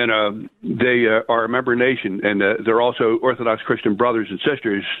 and they are a member nation, and they're also Orthodox Christian brothers and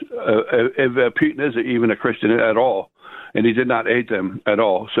sisters. If Putin is even a Christian at all, and he did not aid them at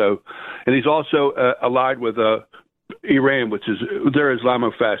all. So, and he's also allied with Iran, which is they're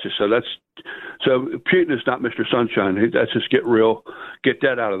Islamofascist. So Putin is not Mr. Sunshine. Let's just get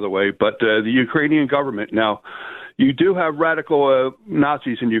that out of the way. But the Ukrainian government now, you do have radical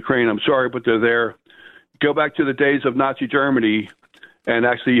Nazis in Ukraine. I'm sorry, but they're there. Go back to the days of Nazi Germany, and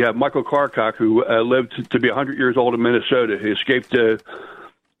actually you have Michael Karkak, who lived to be 100 years old in Minnesota. He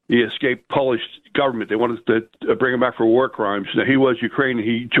escaped Polish government. They wanted to bring him back for war crimes. Now, he was Ukrainian.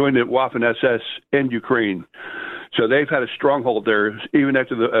 He joined the Waffen-SS in Ukraine. So they've had a stronghold there even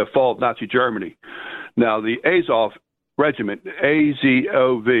after the fall of Nazi Germany. Now, the Azov Regiment,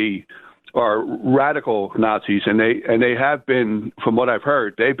 AZOV, are radical Nazis, and they have been, from what I've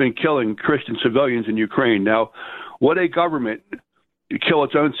heard, they've been killing Christian civilians in Ukraine. Now, what a government kill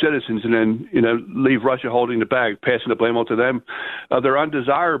its own citizens and then leave Russia holding the bag, passing the blame on to them. They're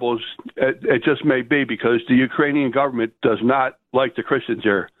undesirables. It just may be because the Ukrainian government does not like the Christians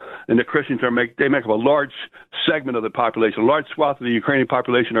there, and the Christians make up a large segment of the population. A large swath of the Ukrainian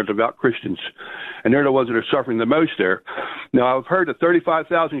population are devout Christians, and they're the ones that are suffering the most there. Now, I've heard that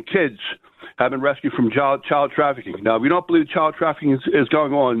 35,000 kids have been rescued from child trafficking. Now, if you don't believe child trafficking is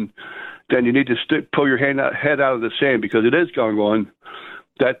going on, then you need to pull your head out of the sand, because it is going on.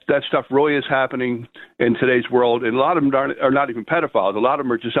 That stuff really is happening in today's world, and a lot of them are not even pedophiles. A lot of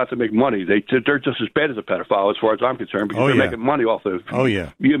them are just out to make money. They're just as bad as a pedophile, as far as I'm concerned, because they're making money off of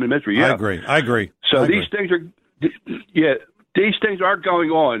human misery. Yeah. I agree. So these things are going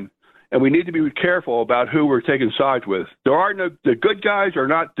on, and we need to be careful about who we're taking sides with. There are the good guys are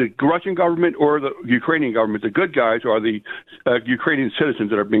not the Russian government or the Ukrainian government. The good guys are the Ukrainian citizens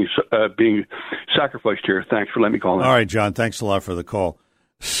that are being sacrificed here. Thanks for letting me call in. All right, John, thanks a lot for the call.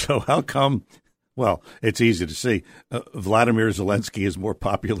 So how come, well, it's easy to see, Vladimir Zelensky is more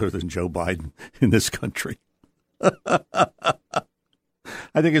popular than Joe Biden in this country. I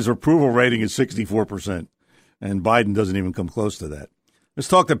think his approval rating is 64%, and Biden doesn't even come close to that. Let's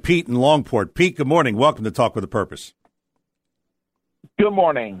talk to Pete in Longport. Pete, good morning. Welcome to Talk with a Purpose. Good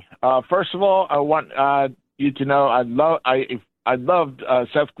morning. First of all, I want you to know I loved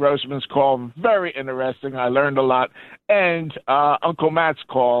Seth Grossman's call. Very interesting. I learned a lot. And Uncle Matt's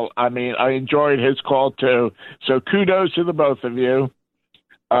call. I mean, I enjoyed his call too. So kudos to the both of you.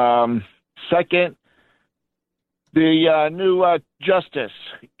 Second, the new justice.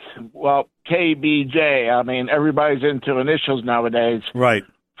 Well, KBJ. I mean, everybody's into initials nowadays. Right.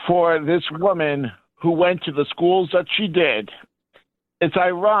 For this woman who went to the schools that she did, it's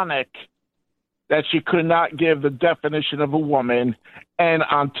ironic that she could not give the definition of a woman. And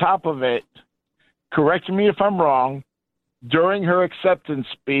on top of it, correct me if I'm wrong, during her acceptance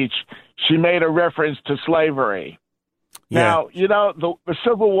speech, she made a reference to slavery. Yeah. Now, the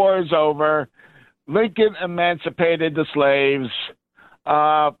Civil War is over. Lincoln emancipated the slaves.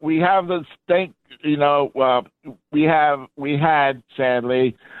 We have the we had,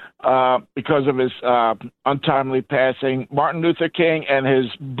 sadly, because of his untimely passing, Martin Luther King and his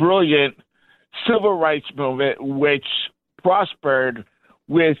brilliant civil rights movement, which prospered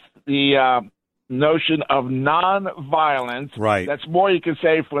with the notion of nonviolence. Right. That's more you can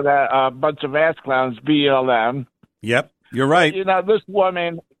say for that bunch of ass clowns, BLM. Yep, you're right. But, this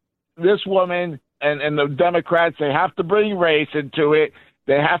woman, and the Democrats, they have to bring race into it.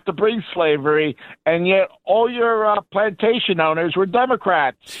 They have to bring slavery, and yet all your plantation owners were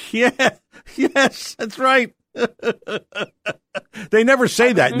Democrats. Yeah, yes, that's right. They never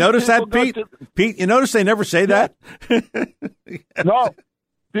say that. Notice that, Pete? Pete, you notice they never say that? No.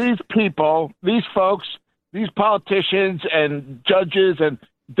 These people, these folks, these politicians and judges and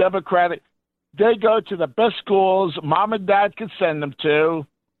Democratic, they go to the best schools mom and dad can send them to,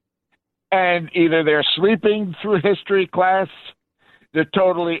 and either they're sleeping through history class, they're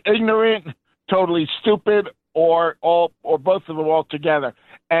totally ignorant, totally stupid, or both of them all together.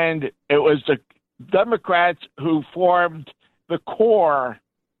 And it was the Democrats who formed the core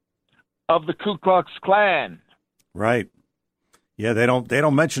of the Ku Klux Klan. Right. Yeah, they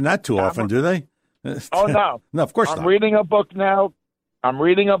don't mention that too often, do they? Oh, no. No, of course not. I'm reading a book now.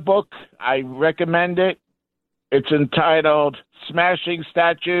 I recommend it. It's entitled Smashing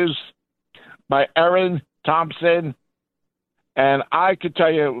Statues by Erin Thompson. And I could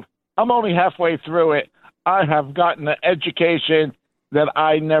tell you, I'm only halfway through it. I have gotten an education that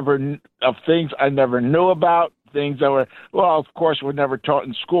things I never knew about, things that were, well, of course, were never taught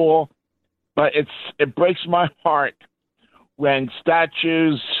in school. but it breaks my heart when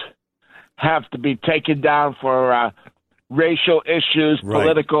statues have to be taken down for racial issues,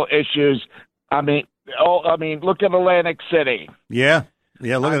 political issues. I mean, look at Atlantic City. Yeah,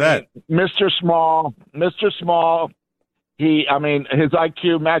 look at that. Mr. Small, his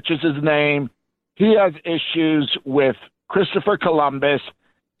IQ matches his name. He has issues with Christopher Columbus.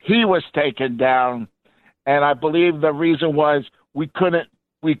 He was taken down, and I believe the reason was we couldn't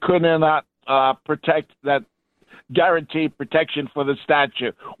protect that, guarantee protection for the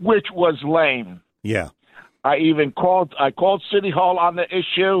statue, which was lame. Yeah. I called City Hall on the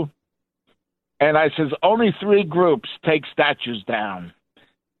issue, and I says only 3 groups take statues down: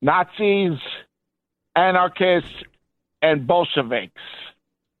 Nazis, anarchists, and Bolsheviks.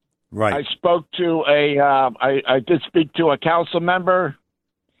 Right. I spoke to I did speak to a council member,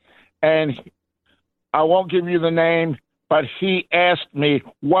 and I won't give you the name, but he asked me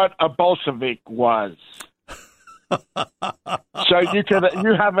what a Bolshevik was. So you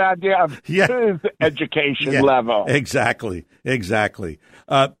have an idea of his education level. Exactly.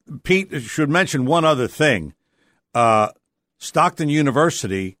 Pete should mention one other thing. Stockton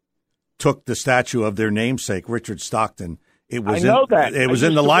University took the statue of their namesake, Richard Stockton. It was that. It was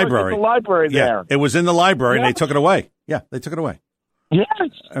in the library. The library there. It was in the library, and they took it away. Yeah, they took it away. Yes.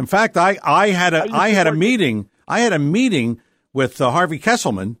 In fact, I had a meeting. I had a meeting with Harvey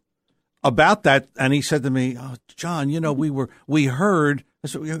Kesselman about that, and he said to me, "Oh, John, we heard." I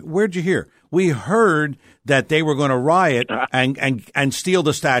said, "Where'd you hear?" We heard that they were going to riot and steal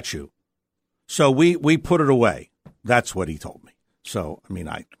the statue, so we put it away. That's what he told me. So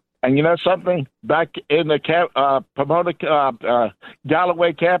And you know something? Back in the Pomona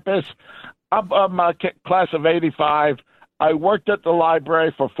Galloway campus, I'm my class of '85. I worked at the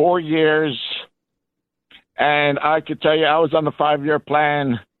library for 4 years, and I could tell you I was on the 5-year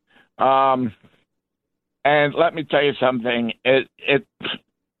plan. And let me tell you something. It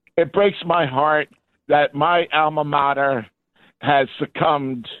breaks my heart that my alma mater has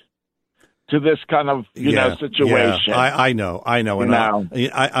succumbed to this kind of situation. Yeah. I know. I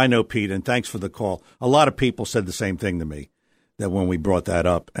know, Pete, and thanks for the call. A lot of people said the same thing to me that when we brought that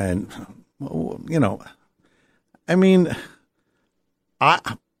up, and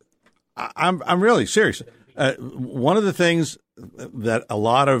I'm really serious. One of the things that a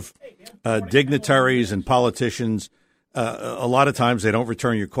lot of dignitaries and politicians, a lot of times they don't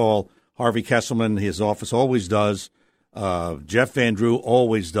return your call. Harvey Kesselman, his office always does. Jeff Van Drew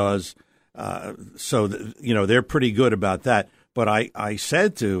always does. So they're pretty good about that. But I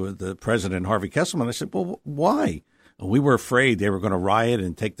said to the president, Harvey Kesselman, I said, well, why? We were afraid they were going to riot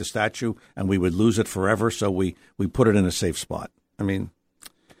and take the statue and we would lose it forever. So we put it in a safe spot.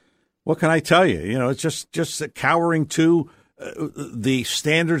 What can I tell you? It's just cowering to the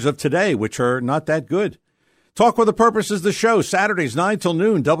standards of today, which are not that good. Talk with a Purpose is the show. Saturdays, 9 till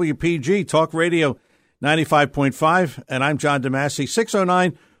noon, WPG, Talk Radio 95.5. And I'm John DeMasi,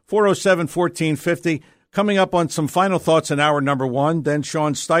 609-407-1450. Coming up on some final thoughts in hour number 1. Then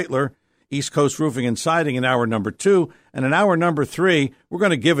Sean Steitler, East Coast Roofing and Siding, in hour number 2. And in hour number 3, we're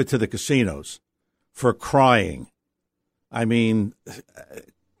going to give it to the casinos for crying.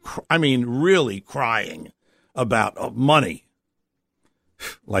 Really crying about money.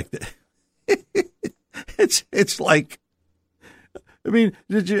 Like it's like,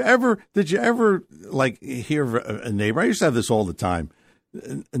 did you ever hear a neighbor? I used to have this all the time.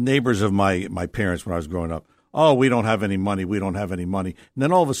 Neighbors of my parents when I was growing up. Oh, we don't have any money. We don't have any money. And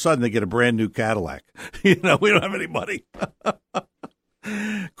then all of a sudden they get a brand new Cadillac. We don't have any money.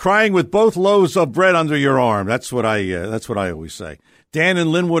 Crying with both loaves of bread under your arm. That's what I always say. Dan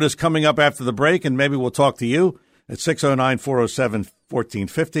in Linwood is coming up after the break, and maybe we'll talk to you at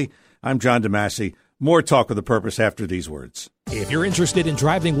 609-407-1450. I'm John DeMasi. More Talk with a Purpose after these words. If you're interested in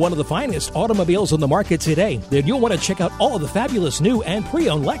driving one of the finest automobiles on the market today, then you'll want to check out all of the fabulous new and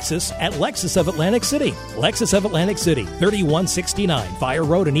pre-owned Lexus at Lexus of Atlantic City. Lexus of Atlantic City, 3169 Fire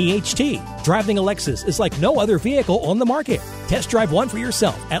Road in EHT. Driving a Lexus is like no other vehicle on the market. Test drive one for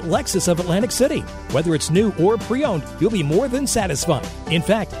yourself at Lexus of Atlantic City. Whether it's new or pre-owned, you'll be more than satisfied. In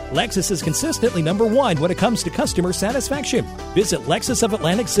fact, Lexus is consistently #1 when it comes to customer satisfaction. Visit Lexus of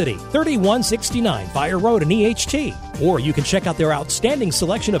Atlantic City, 3169 Fire Road in EHT. Or you can check out their outstanding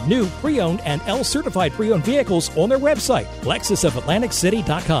selection of new, pre-owned, and L-certified pre-owned vehicles on their website,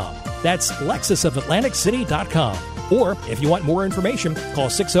 LexusofAtlanticCity.com. That's LexusofAtlanticCity.com. Or, if you want more information, call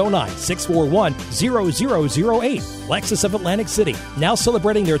 609-641-0008. Lexus of Atlantic City, now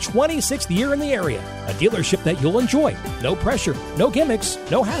celebrating their 26th year in the area. A dealership that you'll enjoy. No pressure, no gimmicks,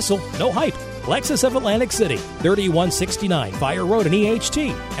 no hassle, no hype. Lexus of Atlantic City, 3169 Fire Road in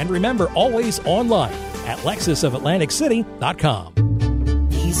EHT. And remember, always online at lexusofatlanticcity.com.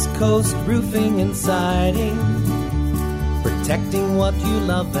 East Coast Roofing and Siding, protecting what you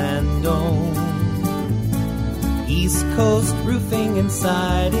love and own. East Coast Roofing and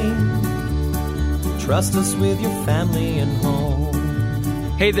Siding, trust us with your family and home.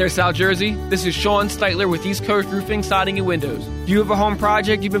 Hey there, South Jersey. This is Sean Steitler with East Coast Roofing, Siding, and Windows. Do you have a home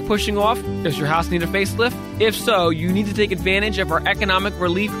project you've been pushing off? Does your house need a facelift? If so, you need to take advantage of our Economic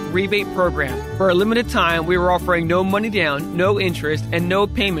Relief Rebate Program. For a limited time, we are offering no money down, no interest, and no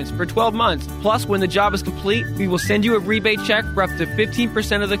payments for 12 months. Plus, when the job is complete, we will send you a rebate check for up to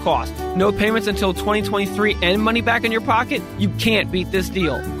 15% of the cost. No payments until 2023 and money back in your pocket? You can't beat this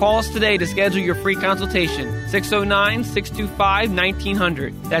deal. Call us today to schedule your free consultation.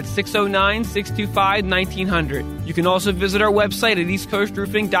 609-625-1900. That's 609-625-1900. You can also visit our website at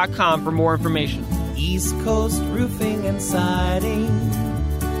eastcoastroofing.com for more information. East Coast Roofing and Siding,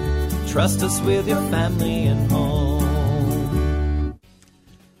 trust us with your family and home.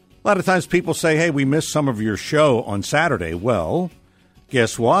 A lot of times people say, hey, we missed some of your show on Saturday. Well,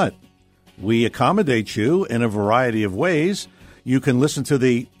 guess what? We accommodate you in a variety of ways. You can listen to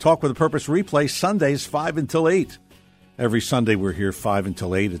the Talk with a Purpose replay Sundays 5 until 8. Every Sunday we're here 5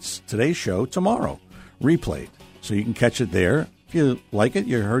 until 8. It's today's show tomorrow, replayed. So you can catch it there. If you like it,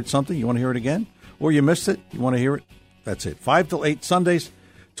 you heard something, you want to hear it again, or you missed it, you want to hear it, that's it. 5 till 8 Sundays,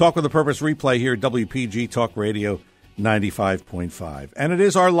 Talk with a Purpose replay here at WPG Talk Radio 95.5. And it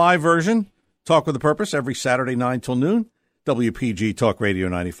is our live version, Talk with a Purpose, every Saturday 9 till noon, WPG Talk Radio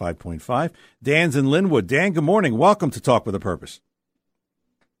 95.5. Dan's in Linwood. Dan, good morning. Welcome to Talk with a Purpose.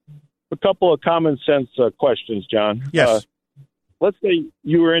 A couple of common sense questions, John. Yes. Let's say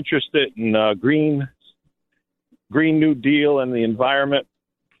you were interested in Green New Deal and the environment.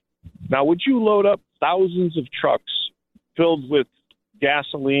 Now, would you load up thousands of trucks filled with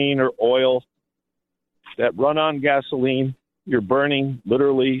gasoline or oil that run on gasoline? You're burning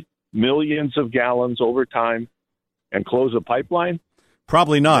literally millions of gallons over time and close a pipeline?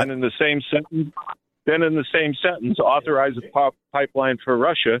 Probably not. And in the same sentence, authorize a pipeline for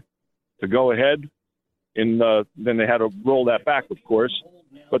Russia to go ahead. Then they had to roll that back, of course.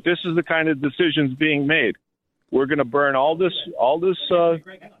 But this is the kind of decisions being made. We're going to burn all this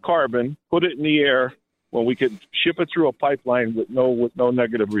carbon, put it in the air, when we could ship it through a pipeline with no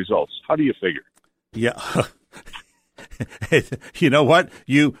negative results. How do you figure? Yeah. You know what?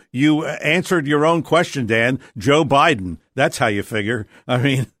 You answered your own question, Dan. Joe Biden. That's how you figure. I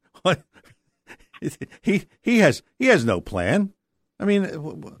mean, what? He has no plan. I mean,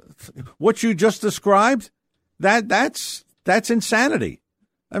 what you just described, that's insanity.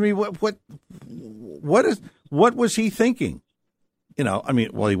 I mean, what was he thinking? You know, I mean,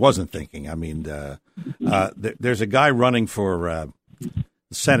 well, he wasn't thinking. I mean, there's a guy running for the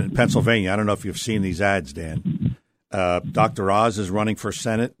Senate in Pennsylvania. I don't know if you've seen these ads, Dan. Dr. Oz is running for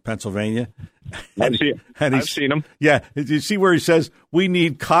Senate, Pennsylvania. I've seen him. Yeah. Did you see where he says, we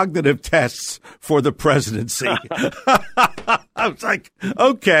need cognitive tests for the presidency? I was like,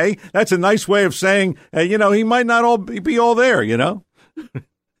 okay, that's a nice way of saying, he might not be all there, you know?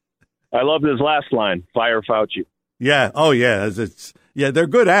 I loved his last line, fire Fauci. Yeah. Oh, yeah. They're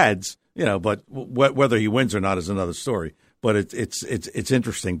good ads, but whether he wins or not is another story. But it's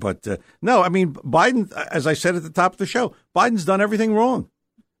interesting. But no, I mean, Biden, as I said at the top of the show, Biden's done everything wrong.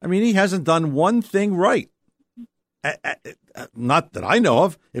 I mean, he hasn't done one thing right. Not that I know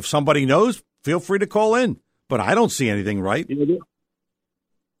of. If somebody knows, feel free to call in. But I don't see anything right. They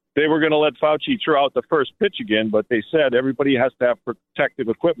were going to let Fauci throw out the first pitch again, but they said everybody has to have protective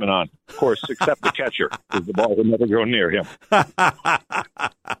equipment on, of course, except the catcher, because the ball will never go near him.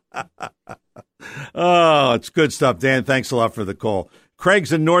 Oh, it's good stuff, Dan. Thanks a lot for the call.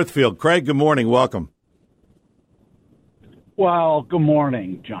 Craig's in Northfield. Craig, good morning. Welcome. Well, good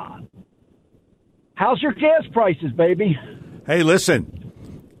morning, John. How's your gas prices, baby? Hey, listen.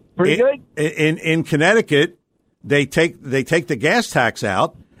 Pretty good? In Connecticut, they take the gas tax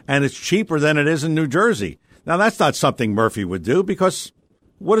out, and it's cheaper than it is in New Jersey. Now, that's not something Murphy would do, because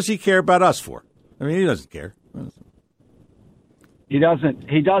what does he care about us for? I mean, he doesn't care. He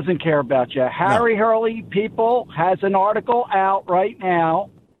doesn't care about you. Harry Hurley, people, has an article out right now,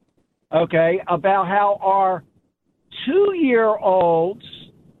 okay, about how our 2-year-olds,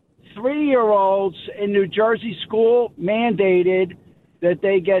 3-year-olds in New Jersey school mandated that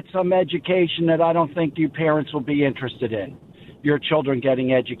they get some education that I don't think you parents will be interested in. Your children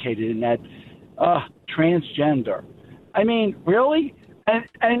getting educated in that transgender. I mean, really?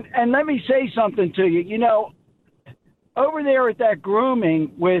 And let me say something to you. You know, over there at that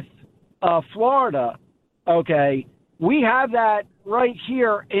grooming with Florida, okay, we have that right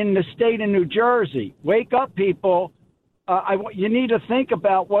here in the state of New Jersey. Wake up, people. You need to think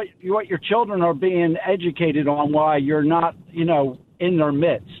about what your children are being educated on while you're not, in their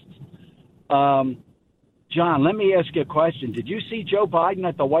midst. John, let me ask you a question. Did you see Joe Biden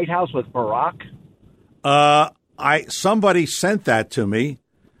at the White House with Barack? Somebody sent that to me,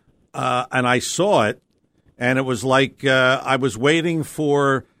 and I saw it, and it was like I was waiting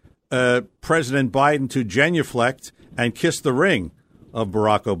for President Biden to genuflect and kiss the ring of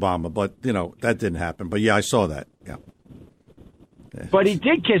Barack Obama, but that didn't happen. But yeah, I saw that. Yeah. But he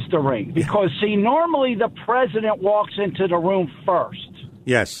did kiss the ring because, see, normally the president walks into the room first.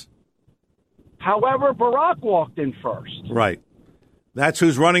 Yes. However, Barack walked in first. Right. That's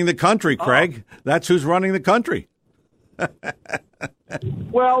who's running the country, Craig. That's who's running the country.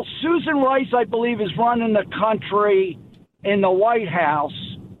 Well, Susan Rice, I believe, is running the country in the White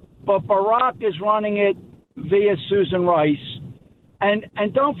House, but Barack is running it via Susan Rice. And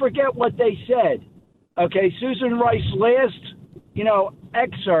don't forget what they said. Okay, Susan Rice's last,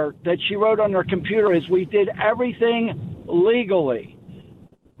 excerpt that she wrote on her computer is, we did everything legally.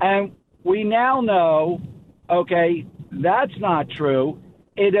 And we now know, okay, that's not true.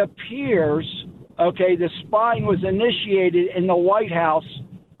 It appears, okay, the spying was initiated in the White House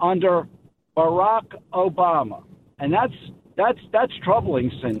under Barack Obama. And that's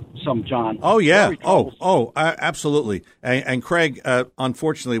troubling, some John. Oh, yeah. Absolutely. And Craig,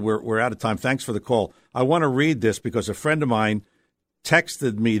 unfortunately, we're out of time. Thanks for the call. I want to read this because a friend of mine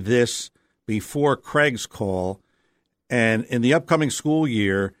texted me this before Craig's call. And in the upcoming school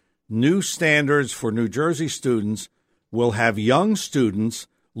year, new standards for New Jersey students will have young students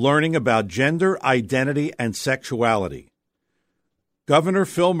learning about gender identity and sexuality. Governor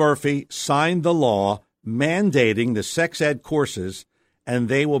Phil Murphy signed the law mandating the sex ed courses, and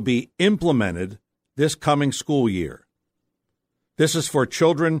they will be implemented this coming school year. This is for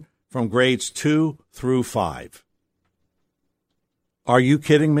children from grades 2 through 5. Are you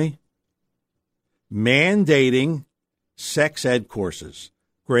kidding me? Mandating sex ed courses,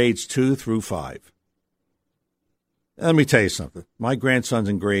 grades 2 through 5. Let me tell you something. My grandson's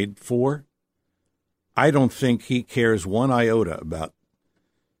in grade 4. I don't think he cares one iota about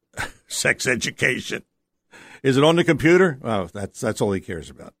sex education. Is it on the computer? Oh, that's all he cares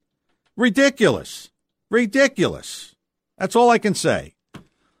about. Ridiculous. That's all I can say.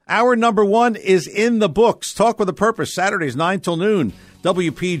 Hour number 1 is in the books. Talk with a Purpose, Saturdays 9 till noon.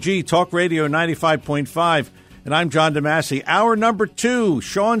 WPG Talk Radio 95.5. And I'm John DeMasi. Hour number 2,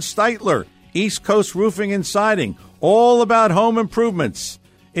 Sean Steitler, East Coast Roofing and Siding. All about home improvements.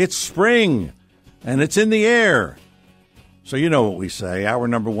 It's spring, and it's in the air. So you know what we say. Hour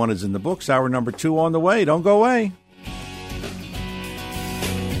number 1 is in the books. Hour number 2 on the way. Don't go away.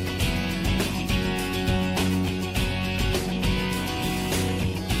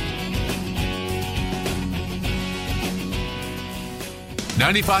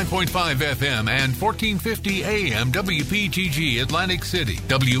 .95.5 FM and 1450 AM WPGG Atlantic City.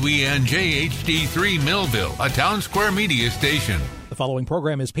 WENJ HD3 Millville, a Town Square Media station. The following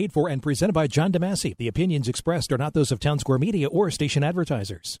program is paid for and presented by John DeMasi. The opinions expressed are not those of Town Square Media or station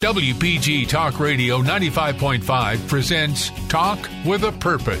advertisers. WPG Talk Radio 95.5 presents Talk with a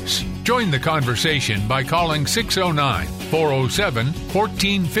Purpose. Join the conversation by calling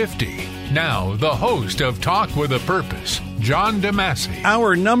 609-407-1450. Now, the host of Talk with a Purpose, John DeMasi.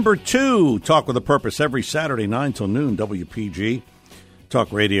 Hour number 2, Talk with a Purpose, every Saturday, 9 till noon, WPG, Talk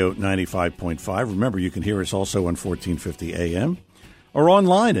Radio 95.5. Remember, you can hear us also on 1450 AM or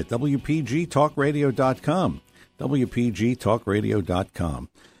online at WPGTalkRadio.com, WPGTalkRadio.com.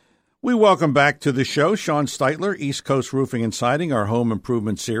 We welcome back to the show Sean Steitler, East Coast Roofing and Siding, our home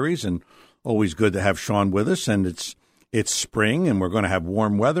improvement series, and always good to have Sean with us, and it's spring, and we're going to have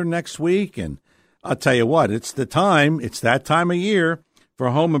warm weather next week. And I'll tell you what, it's that time of year for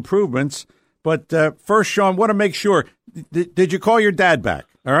home improvements. But first, Sean, want to make sure, did you call your dad back?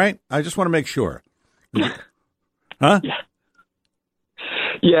 All right? I just want to make sure. Huh? Yeah.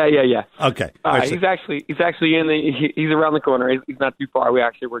 Okay. He's actually he's around the corner. He's not too far. We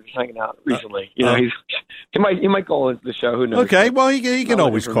actually were just hanging out recently. He might call into the show. Who knows? Okay. Well, he can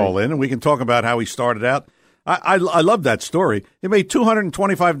always call in, and we can talk about how he started out. I love that story. He made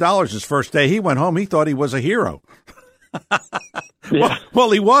 $225 his first day. He went home. He thought he was a hero. Yeah.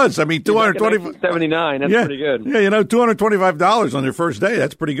 Well, he was. I mean, $225. 79. That's pretty good. Yeah, $225 on your first day.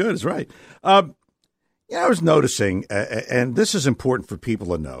 That's pretty good. That's right. I was noticing, and this is important for people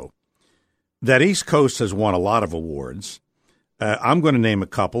to know, that East Coast has won a lot of awards. I'm going to name a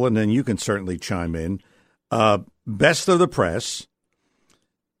couple, and then you can certainly chime in. Best of the Press,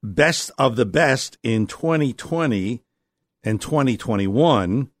 Best of the Best in 2020 and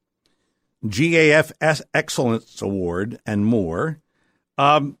 2021, GAF Excellence Award, and more.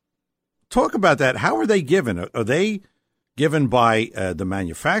 Talk about that. How are they given? Are they given by the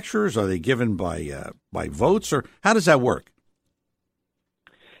manufacturers? Are they given by votes? Or how does that work?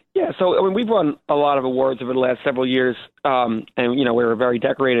 Yeah, so I mean, we've won a lot of awards over the last several years, and we're a very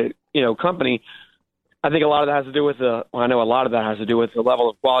decorated company. I think a lot of that has to do with the level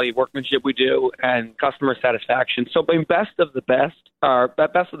of quality of workmanship we do and customer satisfaction. So, I mean, best of the best,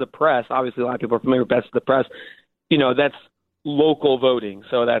 best of the press. Obviously, a lot of people are familiar with best of the press. That's local voting.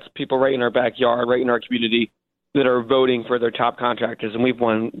 So that's people right in our backyard, right in our community, that are voting for their top contractors, and we've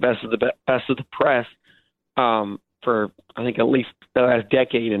won best of the press for I think at least the last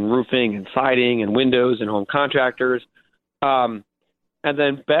decade in roofing and siding and windows and home contractors. And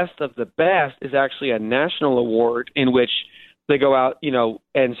then best of the best is actually a national award in which they go out,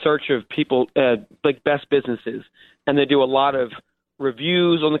 and search of people like best businesses, and they do a lot of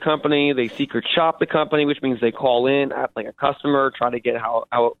reviews on the company. They secret shop the company, which means they call in, act like a customer, try to get how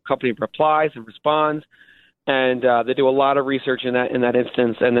a company replies and responds. And they do a lot of research in that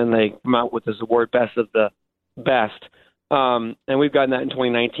instance, and then they come out with this award, best of the best. And we've gotten that in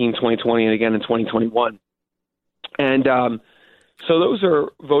 2019, 2020, and again in 2021. And so those are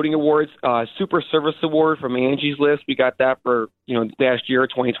voting awards. Super Service Award from Angie's List. We got that for last year,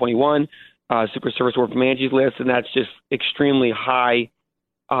 2021. Super Service Award from Angie's List, and that's just extremely high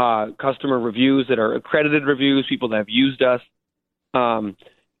customer reviews that are accredited reviews, people that have used us.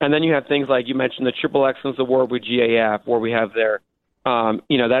 And then you have things like you mentioned the Triple Excellence Award with GAF, where we have their,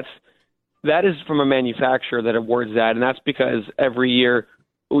 that is from a manufacturer that awards that, and that's because every year,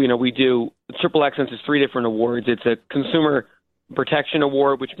 we do Triple Excellence is 3 different awards. It's a Consumer Protection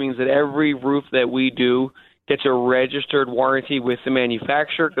Award, which means that every roof that we do gets a registered warranty with the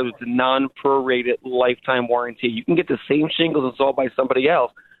manufacturer because it's a non-prorated lifetime warranty. You can get the same shingles installed by somebody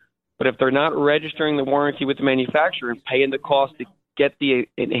else, but if they're not registering the warranty with the manufacturer and paying the cost to get the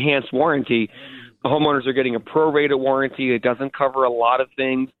enhanced warranty, the homeowners are getting a prorated warranty. It doesn't cover a lot of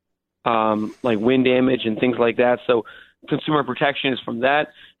things like wind damage and things like that. So consumer protection is from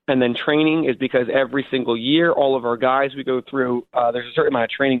that. And then training is because every single year, all of our guys we go through, there's a certain amount of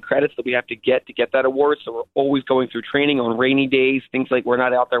training credits that we have to get that award. So we're always going through training on rainy days, things like we're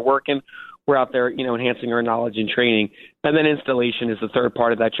not out there working. We're out there, enhancing our knowledge and training. And then installation is the third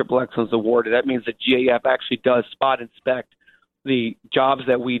part of that Triple Excellence Award. That means that GAF actually does spot inspect the jobs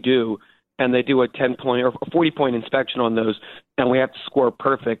that we do, and they do a 10-point or 40-point inspection on those, and we have to score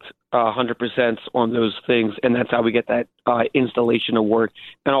perfect 100% on those things, and that's how we get that installation award.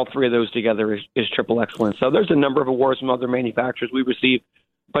 And all 3 of those together is Triple Excellence. So there's a number of awards from other manufacturers we receive,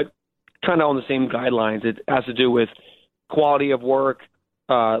 but kind of on the same guidelines. It has to do with quality of work,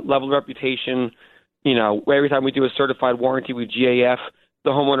 level of reputation. Every time we do a certified warranty with GAF,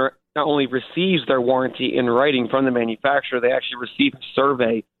 the homeowner not only receives their warranty in writing from the manufacturer, they actually receive a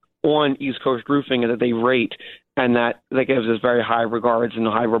survey on East Coast Roofing that they rate, and that gives us very high regards and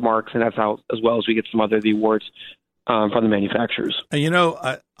high remarks, and that's how, as well as we get some other of the awards from the manufacturers. And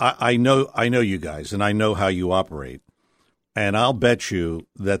I know you guys, and I know how you operate, and I'll bet you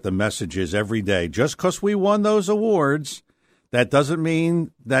that the message is every day. Just because we won those awards, that doesn't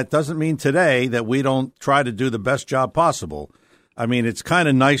mean today that we don't try to do the best job possible. I mean, it's kind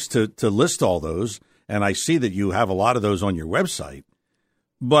of nice to list all those, and I see that you have a lot of those on your website,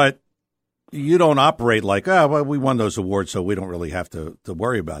 but you don't operate like, we won those awards, so we don't really have to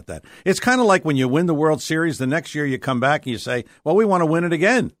worry about that. It's kind of like when you win the World Series, the next year you come back and you say, well, we want to win it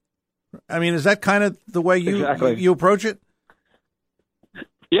again. I mean, is that kind of the way you approach it?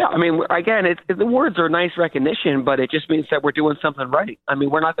 Yeah, I mean, again, the words are nice recognition, but it just means that we're doing something right. I mean,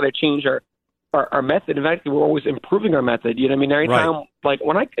 we're not going to change our method. In fact, we're always improving our method. You know what I mean? Every time, like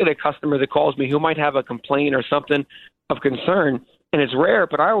when I get a customer that calls me who might have a complaint or something of concern, and it's rare,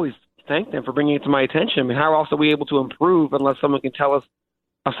 but I always thank them for bringing it to my attention. I mean, how else are we able to improve unless someone can tell us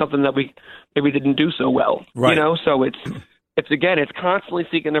of something that we maybe didn't do so well? Right. So it's constantly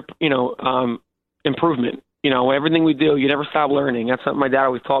seeking, improvement. Everything we do, you never stop learning. That's something my dad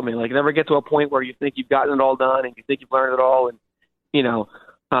always taught me. Like, never get to a point where you think you've gotten it all done and you think you've learned it all,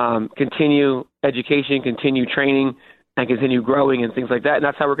 and continue education, continue training, and continue growing and things like that. And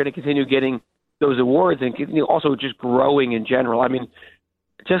that's how we're going to continue getting those awards and continue also just growing in general. I mean,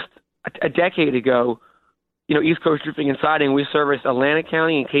 just a decade ago, East Coast Roofing and Siding, we serviced Atlantic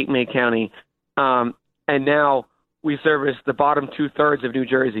County and Cape May County, and now we service the bottom 2/3 of New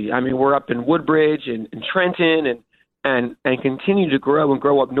Jersey. I mean, we're up in Woodbridge and Trenton and continue to grow and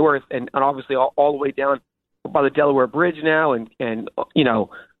grow up north and obviously all the way down by the Delaware Bridge now and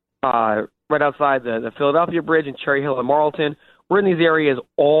right outside the Philadelphia Bridge in Cherry Hill and Marlton. We're in these areas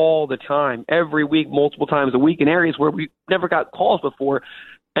all the time, every week, multiple times a week, in areas where we never got calls before.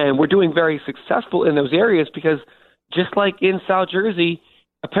 And we're doing very successful in those areas because just like in South Jersey,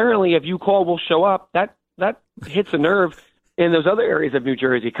 apparently if you call, we'll show up. That hits a nerve in those other areas of New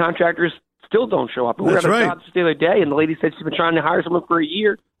Jersey. Contractors still don't show up. We were at a job just the other day, and the lady said she's been trying to hire someone for a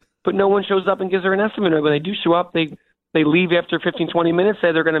year, but no one shows up and gives her an estimate. When they do show up, they leave after 15, 20 minutes,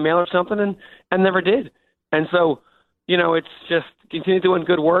 say they're going to mail her something, and never did. And so, it's just continue doing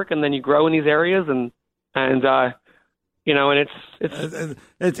good work, and then you grow in these areas, and it's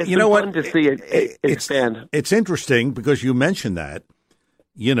fun to see it expand. It's interesting because you mentioned that,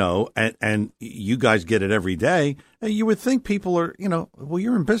 and you guys get it every day. And you would think people are,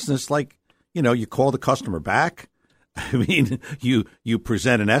 you're in business, like, you call the customer back. I mean, you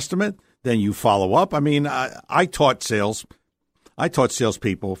present an estimate, then you follow up. I mean, I taught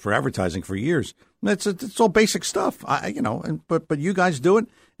salespeople for advertising for years. It's all basic stuff, but you guys do it,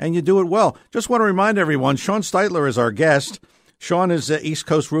 and you do it well. Just want to remind everyone, Sean Steitler is our guest. Sean is East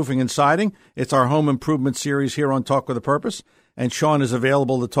Coast Roofing and Siding. It's our home improvement series here on Talk with a Purpose, and Sean is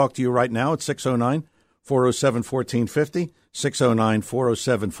available to talk to you right now at 609-407-1450,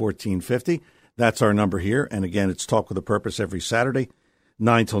 609-407-1450. That's our number here, and again, it's Talk with a Purpose every Saturday,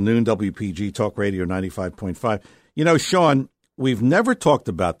 9 till noon, WPG Talk Radio 95.5. Sean, we've never talked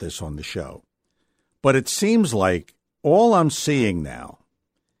about this on the show, but it seems like all I'm seeing now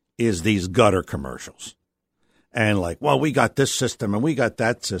is these gutter commercials. And like, well, we got this system and we got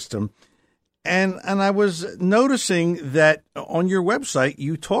that system. And I was noticing that on your website,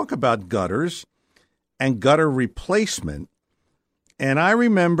 you talk about gutters and gutter replacement. And I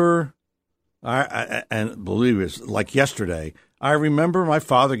remember, and believe it was like yesterday, I remember my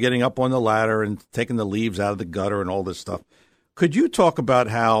father getting up on the ladder and taking the leaves out of the gutter and all this stuff. Could you talk about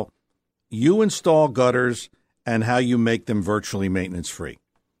how you install gutters and how you make them virtually maintenance-free?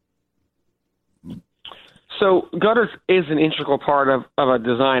 So gutters is an integral part of a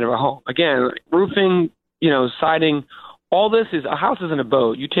design of a home. Again, roofing, siding, all this is, a house isn't a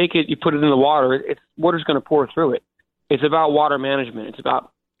boat. You take it, you put it in the water, water's going to pour through it. It's about water management. It's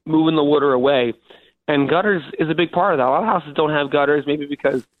about moving the water away. And gutters is a big part of that. A lot of houses don't have gutters, maybe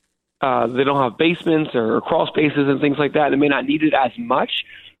because they don't have basements or crawl spaces and things like that. They may not need it as much,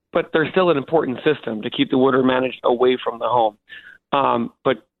 but they're still an important system to keep the water managed away from the home.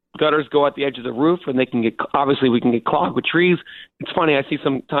 But gutters go at the edge of the roof, and we can get clogged with trees. It's funny. I think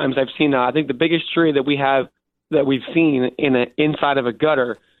the biggest tree that we've seen inside of a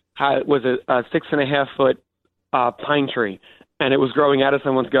gutter was a 6.5 foot pine tree, and it was growing out of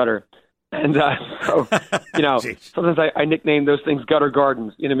someone's gutter. And sometimes I nickname those things gutter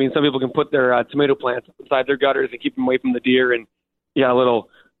gardens. Some people can put their tomato plants inside their gutters and keep them away from the deer, and a little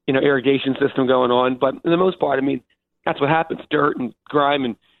irrigation system going on. But for the most part, that's what happens. Dirt and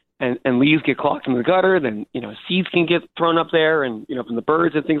grime and leaves get clogged in the gutter. Then, seeds can get thrown up there and, from the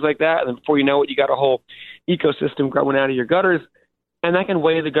birds and things like that. And then before you know it, you got a whole ecosystem growing out of your gutters. And that can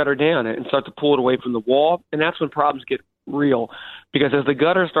weigh the gutter down and start to pull it away from the wall. And that's when problems get real. Because as the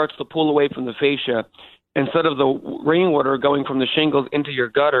gutter starts to pull away from the fascia, instead of the rainwater going from the shingles into your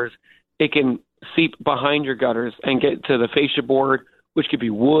gutters, it can seep behind your gutters and get to the fascia board, which could be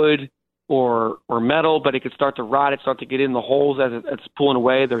wood or metal, but it could start to rot. It start to get in the holes as it's pulling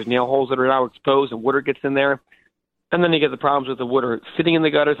away. There's nail holes that are now exposed, and water gets in there. And then you get the problems with the water sitting in the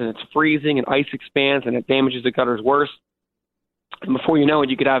gutters, and it's freezing, and ice expands, and it damages the gutters worse. And before you know it,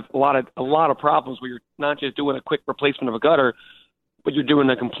 you could have a lot of problems where you're not just doing a quick replacement of a gutter, but you're doing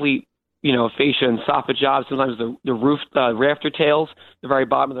a complete, fascia and soffit job. Sometimes the roof rafter tails, the very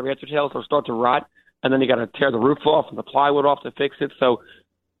bottom of the rafter tails, will start to rot, and then you got to tear the roof off and the plywood off to fix it. So,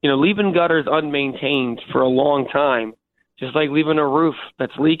 leaving gutters unmaintained for a long time, just like leaving a roof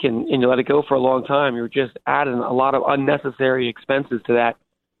that's leaking and you let it go for a long time, you're just adding a lot of unnecessary expenses to that.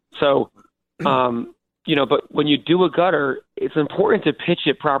 So, but when you do a gutter, it's important to pitch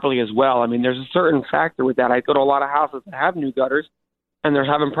it properly as well. There's a certain factor with that. I go to a lot of houses that have new gutters, and they're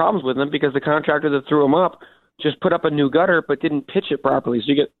having problems with them because the contractor that threw them up just put up a new gutter but didn't pitch it properly. So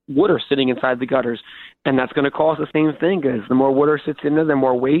you get water sitting inside the gutters, and that's going to cause the same thing because the more water sits in there, the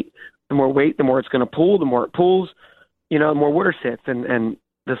more weight, the more it's going to pool. The more it pools, the more water sits, and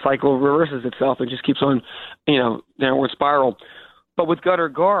the cycle reverses itself. It just keeps on, downward spiral. But with gutter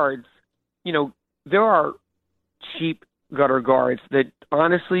guards, there are cheap gutter guards that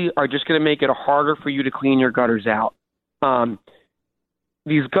honestly are just going to make it harder for you to clean your gutters out.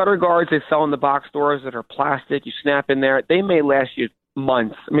 These gutter guards they sell in the box stores that are plastic, you snap in there, they may last you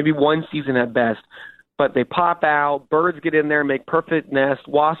months, maybe one season at best. but they pop out. Birds get in there, make perfect nests.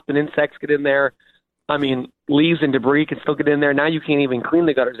 Wasps and insects get in there. I mean, leaves and debris can still get in there. Now you can't even clean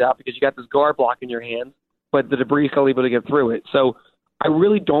the gutters out because you got this guard block in your hands, but the debris is still able to get through it. So I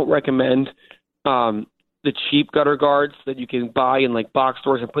really don't recommend the cheap gutter guards that you can buy in like box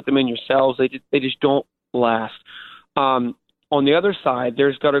stores and put them in yourselves. They just don't last. On the other side,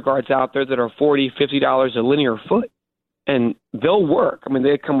 there's gutter guards out there that are $40, $50 a linear foot, and they'll work. I mean,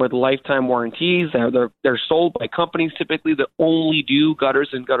 they come with lifetime warranties. They're sold by companies typically that only do gutters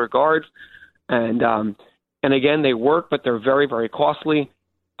and gutter guards. And again, they work, but they're very, very costly.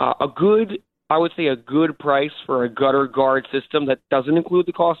 I would say a good price for a gutter guard system that doesn't include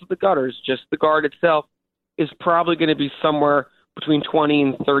the cost of the gutters, just the guard itself, is probably going to be somewhere between $20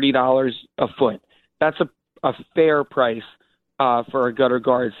 and $30 a foot. That's a fair price for a gutter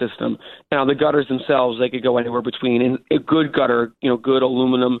guard system. Now, the gutters themselves, they could go anywhere between. A good gutter, good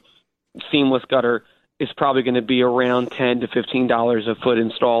aluminum seamless gutter is probably going to be around $10 to $15 a foot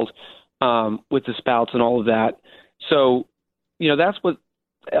installed. With the spouts and all of that. So, that's what,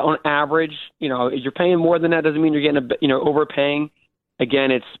 on average, you're paying more than that doesn't mean you're getting, overpaying.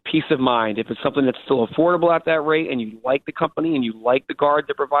 Again, it's peace of mind. If it's something that's still affordable at that rate and you like the company and you like the guard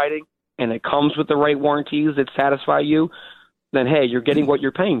they're providing and it comes with the right warranties that satisfy you, then, hey, you're getting what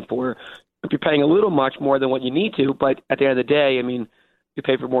you're paying for. If you're paying a little much more than what you need to, but at the end of the day, I mean, you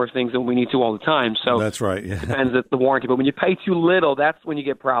pay for more things than we need to all the time. So that's right. Yeah. It depends on the warranty. But when you pay too little, that's when you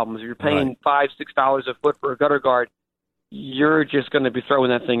get problems. If you're paying $5, $6 a foot for a gutter guard, you're just going to be throwing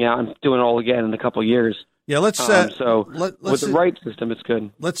that thing out and doing it all again in a couple of years. Yeah, let's with the right system, it's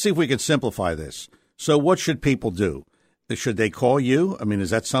good. Let's see if we can simplify this. So what should people do? Should they call you? I mean,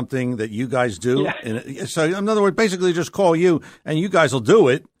 is that something that you guys do? Yeah. So in other words, basically just call you and you guys will do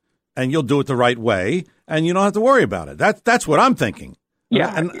it and you'll do it the right way and you don't have to worry about it. That's what I'm thinking.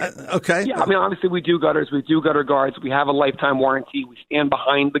 Yeah. Okay. Yeah. I mean, obviously, we do gutters. We do gutter guards. We have a lifetime warranty. We stand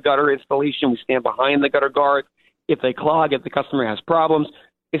behind the gutter installation. We stand behind the gutter guards. If they clog, if the customer has problems,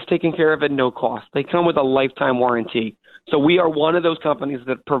 it's taken care of at no cost. They come with a lifetime warranty. So we are one of those companies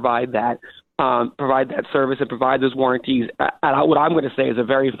that provide that service and provide those warranties at what I'm going to say is a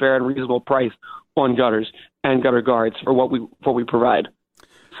very fair and reasonable price on gutters and gutter guards for what we provide.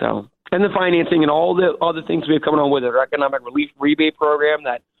 So. And the financing and all the other things we have coming on with our economic relief rebate program,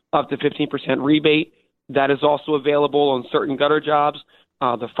 that up to 15% rebate, that is also available on certain gutter jobs.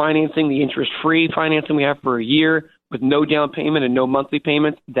 The financing, the interest-free financing we have for a year with no down payment and no monthly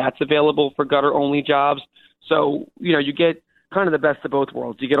payments, that's available for gutter-only jobs. So, you get kind of the best of both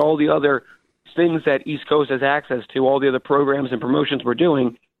worlds. You get all the other things that East Coast has access to, all the other programs and promotions we're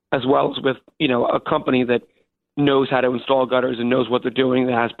doing, as well as with, a company that knows how to install gutters and knows what they're doing,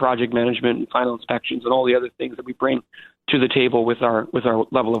 that has project management and final inspections and all the other things that we bring to the table with our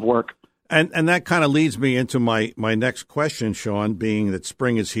level of work. And that kind of leads me into my next question, Sean, being that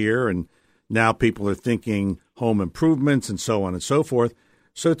spring is here and now people are thinking home improvements and so on and so forth.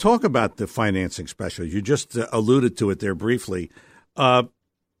 So talk about the financing special. You just alluded to it there briefly.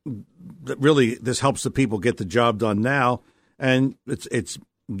 Really, this helps the people get the job done now, and it's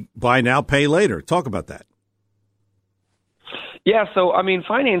buy now, pay later. Talk about that. Yeah, so, I mean,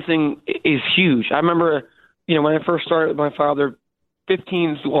 financing is huge. I remember, when I first started with my father,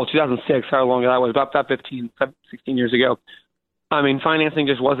 2006, how long that was, about 15, 16 years ago. I mean, financing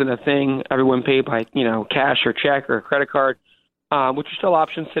just wasn't a thing. Everyone paid by, cash or check or a credit card, which are still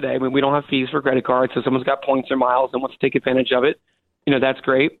options today. I mean, we don't have fees for credit cards, so someone's got points or miles and wants to take advantage of it. That's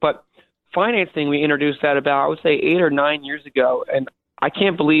great. But financing, we introduced that about, I would say, 8 or 9 years ago, and I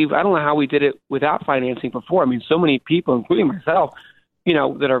don't know how we did it without financing before. I mean, so many people, including myself,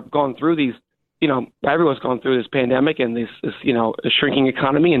 that have gone through these, everyone's gone through this pandemic and this a shrinking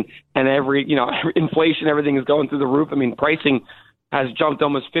economy and every, inflation, everything is going through the roof. I mean, pricing has jumped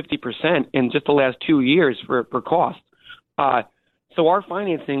almost 50% in just the last 2 years for cost. So our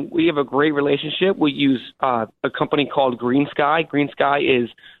financing, we have a great relationship. We use a company called Green Sky. Green Sky is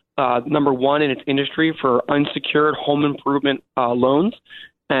number one in its industry for unsecured home improvement loans.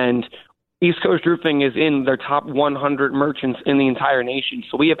 And East Coast Roofing is in their top 100 merchants in the entire nation.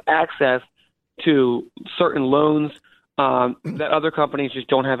 So we have access to certain loans that other companies just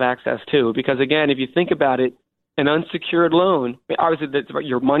don't have access to. Because, again, if you think about it, an unsecured loan, obviously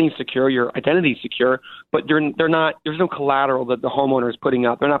your money's secure, your identity's secure, but there's no collateral that the homeowner is putting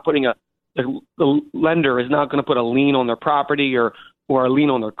up. They're not putting the lender is not going to put a lien on their property or a lien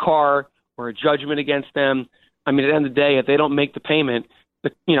on their car or a judgment against them. I mean, at the end of the day, if they don't make the payment,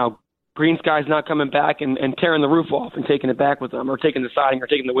 Green Sky's not coming back and tearing the roof off and taking it back with them or taking the siding or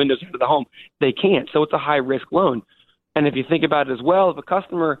taking the windows out of the home. They can't. So it's a high-risk loan. And if you think about it as well, if a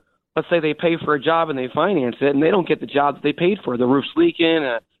customer let's say they pay for a job and they finance it, and they don't get the job that they paid for. The roof's leaking,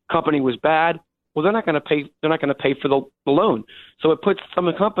 a company was bad. Well, they're not going to pay. They're not going to pay for the loan. So it puts some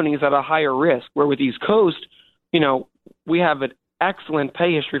companies at a higher risk. Where with East Coast, we have an excellent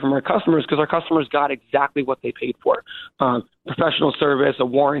pay history from our customers because our customers got exactly what they paid for. Professional service, a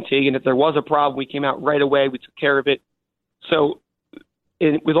warranty, and if there was a problem, we came out right away. We took care of it. So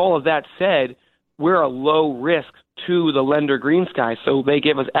with all of that said, we're a low risk to the lender GreenSky, so they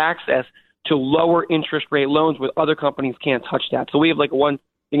give us access to lower interest rate loans where other companies can't touch that. So we have like one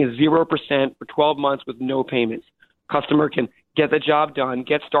thing is 0% for 12 months with no payments. Customer can get the job done,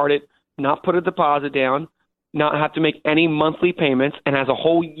 get started, not put a deposit down, not have to make any monthly payments, and has a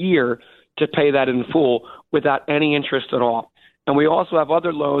whole year to pay that in full without any interest at all. And we also have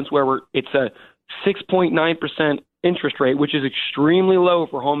other loans where it's a 6.9% interest rate, which is extremely low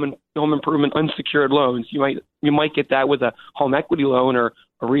for home improvement unsecured loans. You might get that with a home equity loan or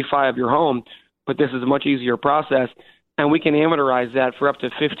a refi of your home, but this is a much easier process. And we can amortize that for up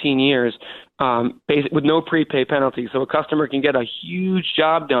to 15 years with no prepay penalty. So a customer can get a huge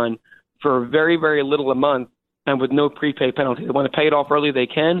job done for very, very little a month and with no prepay penalty. They want to pay it off early, they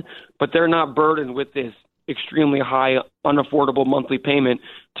can, but they're not burdened with this extremely high, unaffordable monthly payment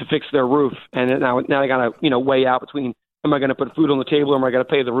to fix their roof. And now they got to weigh out between, am I going to put food on the table or am I going to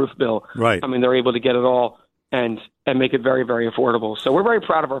pay the roof bill? Right. I mean, they're able to get it all and make it very, very affordable. So we're very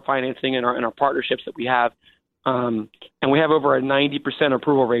proud of our financing and our partnerships that we have. And we have over a 90%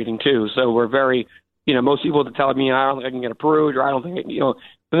 approval rating too. So we're very, most people that tell me I don't think I can get approved or I don't think,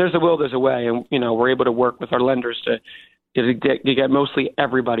 when there's a will, there's a way. And, we're able to work with our lenders to get mostly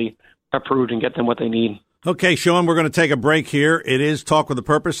everybody approved and get them what they need. Okay, Sean, we're going to take a break here. It is Talk with a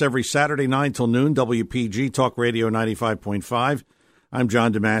Purpose every Saturday, 9 till noon, WPG Talk Radio 95.5. I'm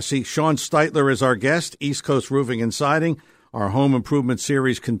John DeMasi. Sean Steitler is our guest, East Coast Roofing and Siding. Our home improvement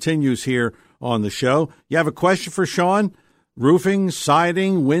series continues here on the show. You have a question for Sean? Roofing,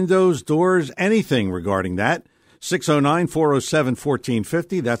 siding, windows, doors, anything regarding that.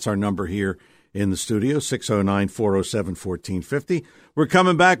 609-407-1450. That's our number here in the studio, 609-407-1450. We're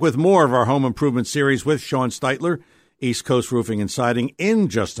coming back with more of our home improvement series with Sean Steitler, East Coast Roofing and Siding, in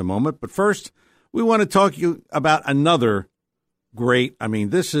just a moment. But first, we want to talk to you about another great, I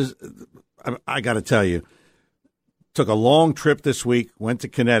got to tell you, took a long trip this week, went to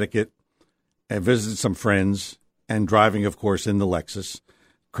Connecticut and visited some friends, and driving, of course, in the Lexus,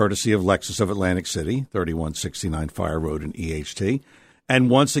 courtesy of Lexus of Atlantic City, 3169 Fire Road in EHT. And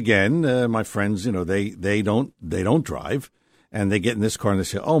once again, my friends, they don't drive, and they get in this car and they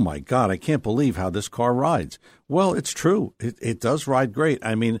say, "Oh my God, I can't believe how this car rides." Well, it's true; it does ride great.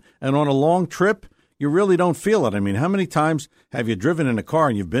 And on a long trip, you really don't feel it. How many times have you driven in a car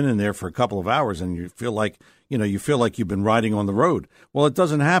and you've been in there for a couple of hours and you feel like you've been riding on the road? Well, it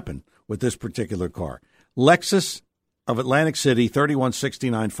doesn't happen with this particular car. Lexus of Atlantic City,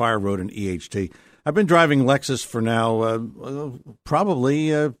 3169 Fire Road in EHT. I've been driving Lexus for now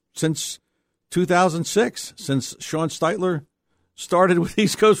probably since 2006, since Sean Steitler started with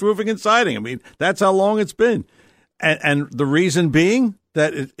East Coast Roofing and Siding. That's how long it's been. And the reason being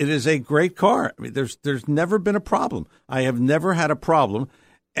that it is a great car. There's never been a problem. I have never had a problem.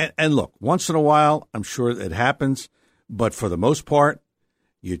 And look, once in a while, I'm sure it happens. But for the most part,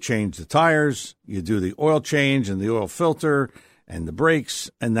 you change the tires, you do the oil change and the oil filter and the brakes,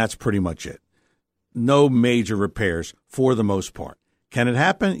 and that's pretty much it. No major repairs for the most part. Can it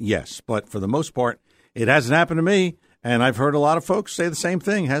happen? Yes. But for the most part, it hasn't happened to me. And I've heard a lot of folks say the same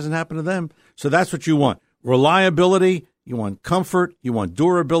thing. It hasn't happened to them. So that's what you want. Reliability. You want comfort. You want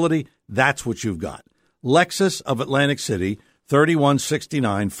durability. That's what you've got. Lexus of Atlantic City,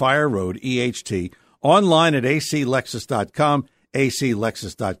 3169 Fire Road, EHT. Online at aclexus.com,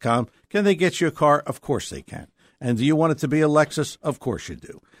 aclexus.com. Can they get you a car? Of course they can. And do you want it to be a Lexus? Of course you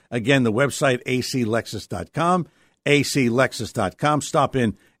do. Again, the website, aclexus.com, aclexus.com. Stop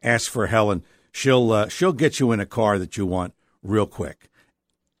in, ask for Helen. She'll get you in a car that you want real quick.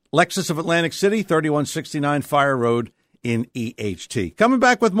 Lexus of Atlantic City, 3169 Fire Road in EHT. Coming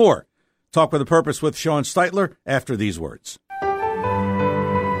back with more Talk with a Purpose with Sean Steitler after these words.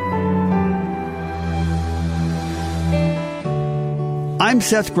 I'm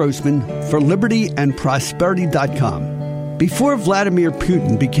Seth Grossman for LibertyAndProsperity.com. Before Vladimir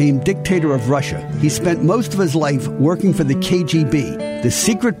Putin became dictator of Russia, he spent most of his life working for the KGB, the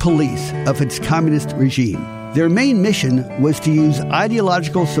secret police of its communist regime. Their main mission was to use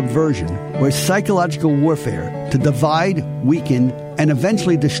ideological subversion or psychological warfare to divide, weaken, and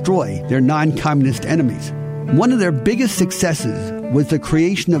eventually destroy their non-communist enemies. One of their biggest successes was the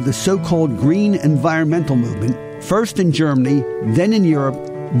creation of the so-called Green Environmental Movement, first in Germany, then in Europe,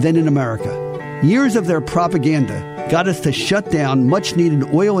 than in America. Years of their propaganda got us to shut down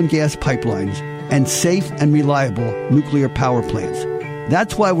much-needed oil and gas pipelines and safe and reliable nuclear power plants.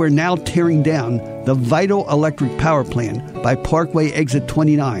 That's why we're now tearing down the Vital Electric Power Plant by Parkway Exit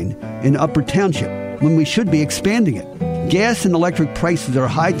 29 in Upper Township, when we should be expanding it. Gas and electric prices are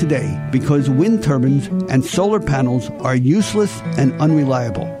high today because wind turbines and solar panels are useless and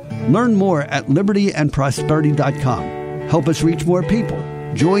unreliable. Learn more at libertyandprosperity.com. Help us reach more people.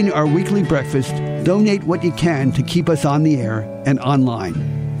 Join our weekly breakfast. Donate what you can to keep us on the air and online.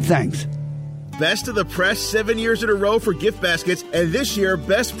 Thanks. Best of the Press 7 years in a row for gift baskets, and this year,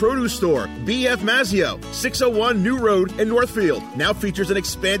 Best Produce Store, B.F. Mazzio, 601 New Road in Northfield. Now features an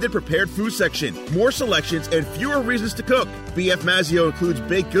expanded prepared food section, more selections, and fewer reasons to cook. B.F. Mazzio includes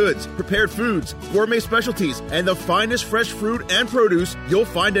baked goods, prepared foods, gourmet specialties, and the finest fresh fruit and produce you'll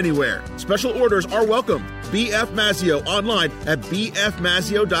find anywhere. Special orders are welcome. B.F. Mazzio online at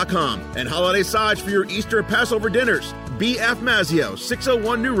bfmazzio.com. And holiday sides for your Easter and Passover dinners. B.F. Mazzio,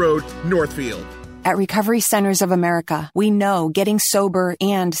 601 New Road, Northfield. At Recovery Centers of America, we know getting sober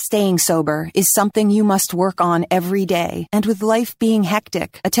and staying sober is something you must work on every day. And with life being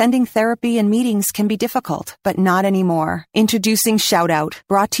hectic, attending therapy and meetings can be difficult, but not anymore. Introducing Shout Out,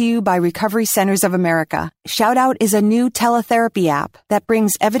 brought to you by Recovery Centers of America. Shout Out is a new teletherapy app that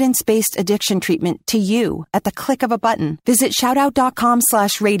brings evidence-based addiction treatment to you at the click of a button. Visit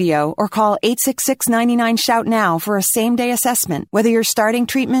shoutout.com/radio or call 866-99-SHOUT now for a same-day assessment. Whether you're starting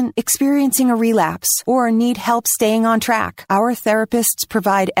treatment, experiencing a relapse, or need help staying on track, our therapists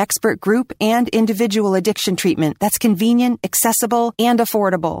provide expert group and individual addiction treatment that's convenient, accessible, and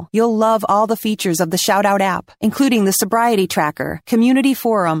affordable. You'll love all the features of the Shout Out app, including the sobriety tracker, community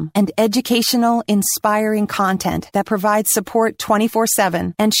forum, and educational, inspiring content that provides support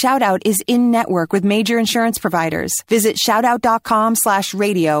 24/7. And Shout Out is in network with major insurance providers. Visit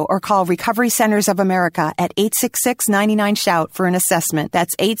shoutout.com/radio or call Recovery Centers of America at 866-99-SHOUT for an assessment.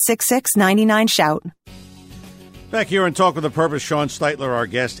 That's 866-99-SHOUT. Back here on Talk with a Purpose, Sean Steitler, our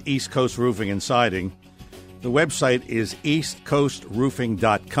guest, East Coast Roofing and Siding. The website is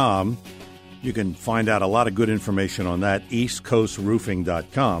eastcoastroofing.com. You can find out a lot of good information on that,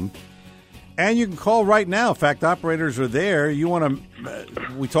 eastcoastroofing.com. And you can call right now. In fact, operators are there. You want to?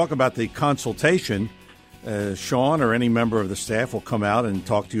 We talk about the consultation. Sean or any member of the staff will come out and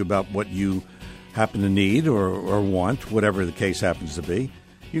talk to you about what you happen to need or want, whatever the case happens to be.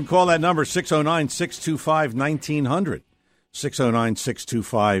 You can call that number, 609-625-1900.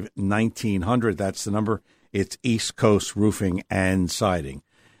 609-625-1900. That's the number. It's East Coast Roofing and Siding.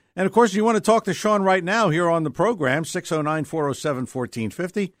 And, of course, you want to talk to Sean right now here on the program,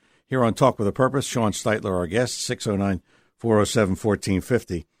 609-407-1450. Here on Talk with a Purpose, Sean Steitler, our guest,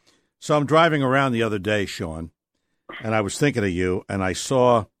 609-407-1450. So I'm driving around the other day, Sean, and I was thinking of you, and I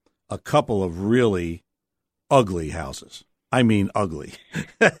saw a couple of really ugly houses. I mean ugly.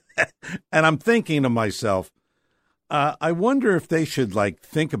 And I'm thinking to myself, I wonder if they should,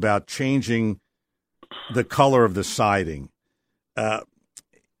 think about changing the color of the siding.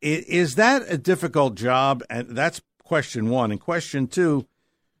 Is that a difficult job? And that's question one. And question two,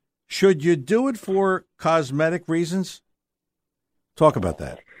 should you do it for cosmetic reasons? Talk about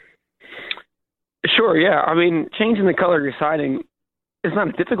that. Sure, yeah. I mean, changing the color of your siding is not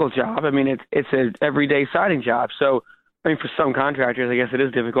a difficult job. I mean, it's an everyday siding job. So, I mean, for some contractors, I guess it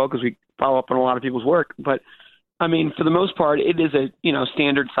is difficult because we follow up on a lot of people's work. But, I mean, for the most part, it is a,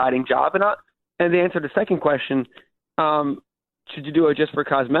 standard siding job. And the answer to the second question, should you do it just for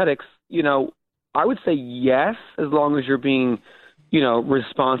cosmetics? I would say yes, as long as you're being,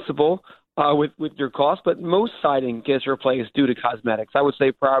 responsible with your cost. But most siding gets replaced due to cosmetics. I would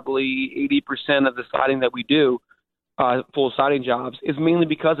say probably 80% of the siding that we do, full siding jobs, is mainly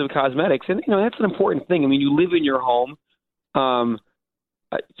because of cosmetics. And, that's an important thing. I mean, you live in your home.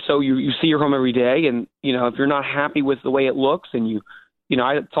 So you see your home every day, and if you're not happy with the way it looks, and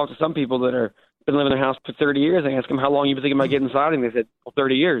I talk to some people that are been living in their house for 30 years. I ask them, how long you been thinking about getting siding? They said,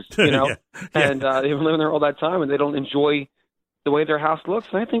 30 years. And they've been living there all that time, and they don't enjoy the way their house looks.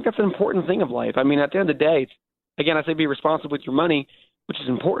 And I think that's an important thing of life. I mean, at the end of the day, again, I say be responsible with your money, which is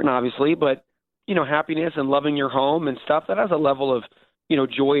important, obviously, but happiness and loving your home and stuff, that has a level of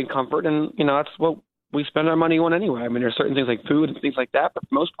joy and comfort, and that's what we spend our money on anyway. I mean, there's certain things like food and things like that, but for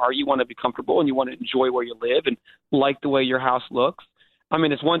the most part, you want to be comfortable and you want to enjoy where you live and like the way your house looks. I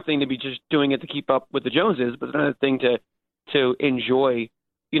mean, it's one thing to be just doing it to keep up with the Joneses, but it's another thing to enjoy,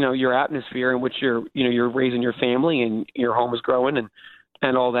 your atmosphere in which you're raising your family and your home is growing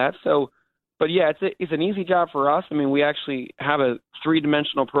and all that. So, but yeah, it's an easy job for us. I mean, we actually have a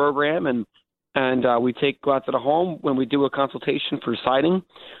 3-dimensional program, and And we go out to the home when we do a consultation for siding.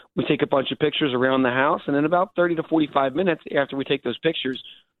 We take a bunch of pictures around the house, and in about 30 to 45 minutes after we take those pictures,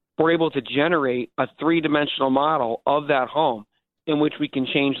 we're able to generate a three-dimensional model of that home in which we can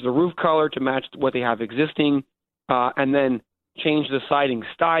change the roof color to match what they have existing, and then change the siding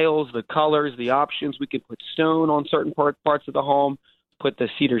styles, the colors, the options. We could put stone on certain parts of the home, put the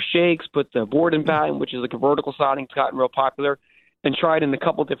cedar shakes, put the board and batten, which is like a vertical siding. It's gotten real popular, and try it in a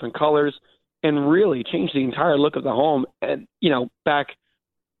couple different colors and really change the entire look of the home. And, back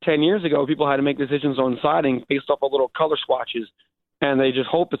 10 years ago, people had to make decisions on siding based off of little color swatches, and they just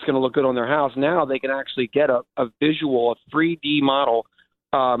hope it's going to look good on their house. Now they can actually get a visual, a 3D model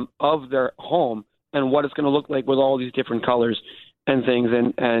of their home and what it's going to look like with all these different colors and things.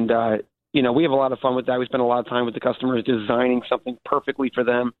 And we have a lot of fun with that. We spend a lot of time with the customers designing something perfectly for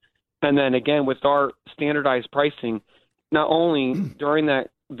them. And then, again, with our standardized pricing, not only during that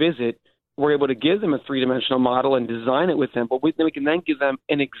visit, we're able to give them a three-dimensional model and design it with them, but we can then give them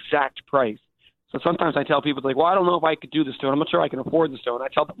an exact price. So sometimes I tell people, I don't know if I could do the stone. I'm not sure I can afford the stone. I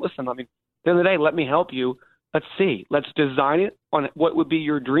tell them, listen, at the end of the day, let me help you. Let's see. Let's design it on what would be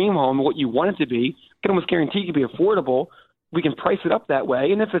your dream home, what you want it to be. I can almost guarantee it can be affordable. We can price it up that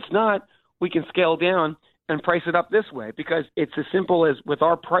way. And if it's not, we can scale down and price it up this way, because it's as simple as, with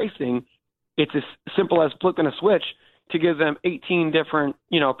our pricing, it's as simple as flipping a switch to give them 18 different,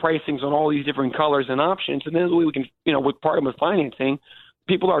 pricings on all these different colors and options. And then we can, with part of the financing,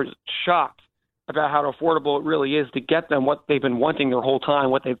 people are shocked about how affordable it really is to get them what they've been wanting their whole time,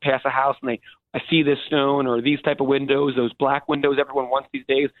 what they've passed a house and I see this stone or these type of windows, those black windows everyone wants these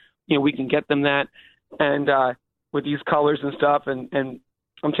days. We can get them that. And with these colors and stuff. And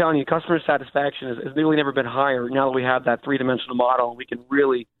I'm telling you, customer satisfaction has really never been higher now that we have that three-dimensional model, and we can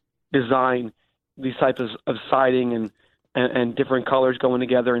really design these types of siding and different colors going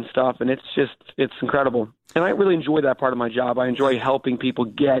together and stuff. And it's incredible. And I really enjoy that part of my job. I enjoy helping people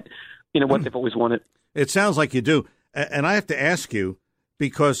get, what they've always wanted. It sounds like you do. And I have to ask you,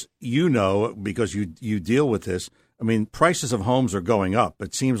 because because you deal with this, prices of homes are going up.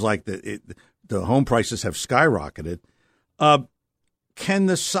 It seems like the home prices have skyrocketed. Can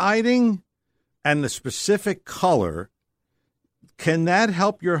the siding and the specific color, can that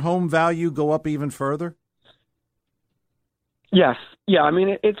help your home value go up even further? Yes. Yeah.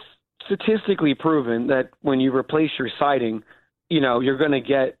 It's statistically proven that when you replace your siding, you're going to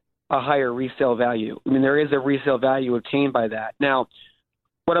get a higher resale value. There is a resale value obtained by that. Now,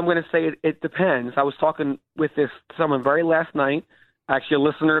 what I'm going to say, it depends. I was talking with someone very last night, actually a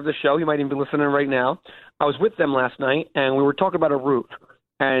listener of the show. He might even be listening right now. I was with them last night, and we were talking about a roof.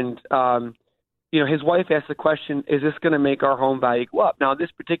 And, his wife asked the question, is this going to make our home value go up? Now, in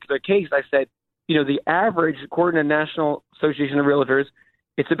this particular case, I said, the average, according to National Association of Realtors,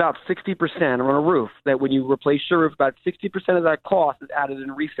 it's about 60% on a roof, that when you replace your roof, about 60% of that cost is added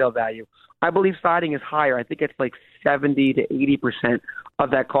in resale value. I believe siding is higher. I think it's like 70 to 80%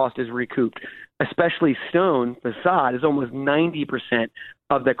 of that cost is recouped. Especially stone, facade, is almost 90%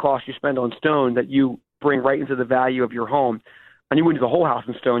 of the cost you spend on stone that you bring right into the value of your home. And you wouldn't do the whole house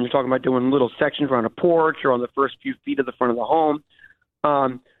in stone. You're talking about doing little sections around a porch or on the first few feet of the front of the home.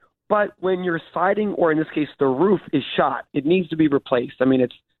 But when your siding, or in this case, the roof is shot, it needs to be replaced.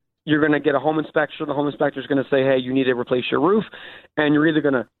 You're going to get a home inspection. The home inspector is going to say, hey, you need to replace your roof. And you're either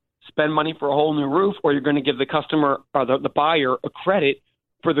going to spend money for a whole new roof, or you're going to give the customer or the buyer a credit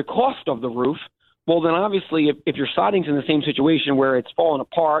for the cost of the roof. Well, then obviously, if your siding's in the same situation where it's falling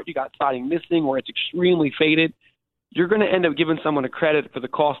apart, you got siding missing, or it's extremely faded, you're going to end up giving someone a credit for the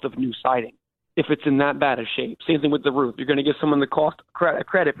cost of new siding if it's in that bad a shape. Same thing with the roof. You're going to give someone a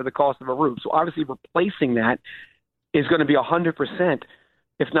credit for the cost of a roof. So obviously replacing that is going to be 100%,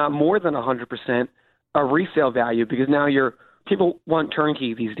 if not more than 100%, a resale value, because now people want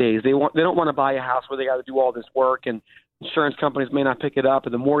turnkey these days. They don't want to buy a house where they got to do all this work, and insurance companies may not pick it up,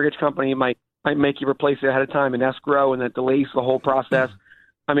 and the mortgage company might make you replace it ahead of time in escrow, and that delays the whole process.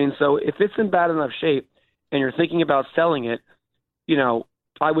 So if it's in bad enough shape and you're thinking about selling it,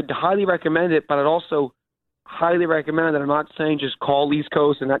 I would highly recommend it, but I'd also highly recommend that I'm not saying just call East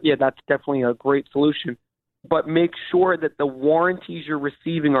Coast, and that's definitely a great solution, but make sure that the warranties you're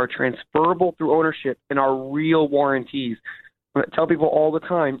receiving are transferable through ownership and are real warranties. I tell people all the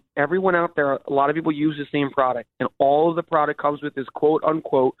time, everyone out there, a lot of people use the same product, and all of the product comes with this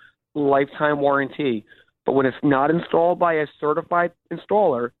quote-unquote lifetime warranty. But when it's not installed by a certified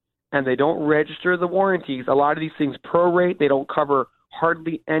installer and they don't register the warranties, a lot of these things prorate. They don't cover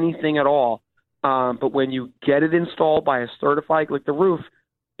hardly anything at all. But when you get it installed by a certified, like the roof,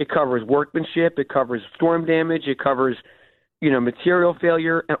 it covers workmanship, it covers storm damage, it covers material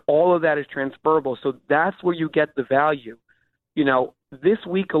failure, and all of that is transferable. So that's where you get the value. This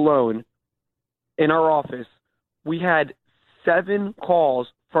week alone in our office, we had 7 calls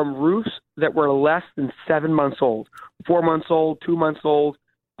from roofs that were less than 7 months old, 4 months old, 2 months old,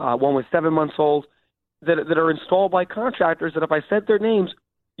 one was 7 months old, that are installed by contractors that if I said their names,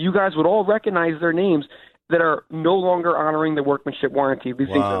 you guys would all recognize their names, that are no longer honoring the workmanship warranty. These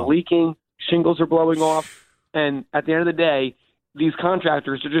things are leaking, shingles are blowing off, and at the end of the day, these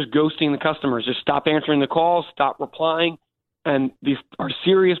contractors are just ghosting the customers. Just stop answering the calls, stop replying, and these are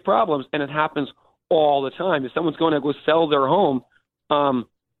serious problems, and it happens all the time. If someone's going to go sell their home,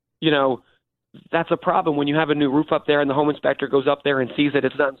 that's a problem when you have a new roof up there and the home inspector goes up there and sees that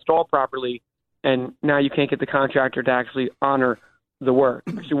it's not installed properly, and now you can't get the contractor to actually honor the work.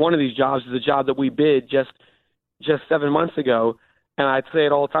 Actually, one of these jobs is a job that we bid just 7 months ago, and I'd say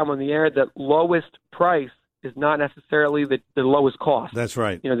it all the time on the air that lowest price is not necessarily the lowest cost. That's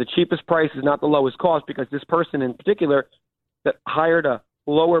right. The cheapest price is not the lowest cost, because this person in particular that hired a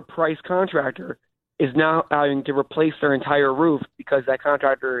lower price contractor is now having to replace their entire roof because that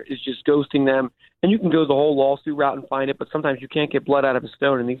contractor is just ghosting them. And you can go the whole lawsuit route and find it, but sometimes you can't get blood out of a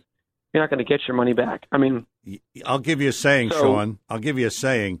stone, and you're not going to get your money back. I mean, I'll give you a saying, Sean. I'll give you a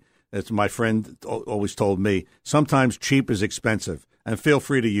saying that my friend always told me. Sometimes cheap is expensive, and feel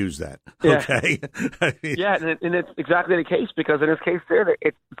free to use that. Yeah. Okay? Yeah, and it's exactly the case, because in this case there,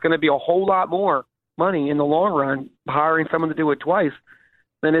 it's going to be a whole lot more money in the long run hiring someone to do it twice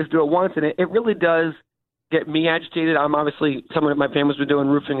than is do it once. And it really does get me agitated. I'm obviously, someone in my family's been doing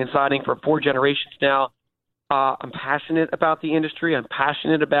roofing and siding for 4 generations now. I'm passionate about the industry. I'm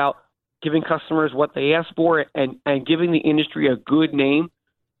passionate about giving customers what they ask for and giving the industry a good name.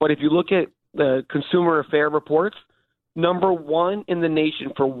 But if you look at the Consumer Affairs reports, number 1 in the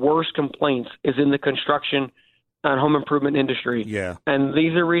nation for worst complaints is in the construction and home improvement industry. Yeah. And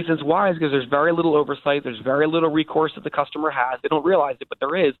these are reasons why, is because there's very little oversight. There's very little recourse that the customer has. They don't realize it, but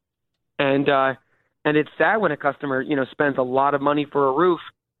there is. And it's sad when a customer, spends a lot of money for a roof.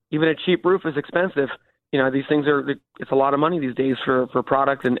 Even a cheap roof is expensive. These things it's a lot of money these days for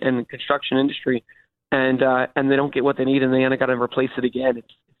product and construction industry. And they don't get what they need, and they end up got to replace it again.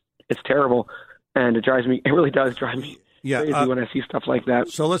 It's terrible. And it really does drive me crazy when I see stuff like that.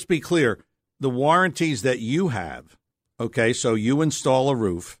 So let's be clear. The warranties that you have, okay, so you install a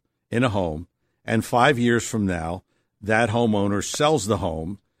roof in a home, and 5 years from now, that homeowner sells the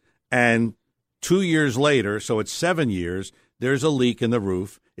home, and 2 years later, so it's 7 years, there's a leak in the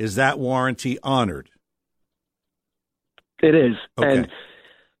roof. Is that warranty honored? It is. Okay. And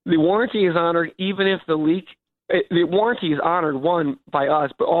the warranty is honored even if the warranty is honored, one, by us,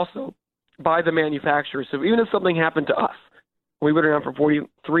 but also by the manufacturer. So even if something happened to us, we've been around for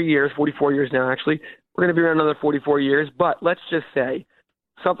 44 years now, actually. We're going to be around another 44 years. But let's just say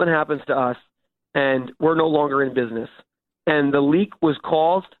something happens to us and we're no longer in business. And the leak was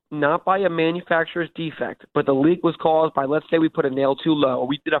caused not by a manufacturer's defect, but the leak was caused by, let's say we put a nail too low or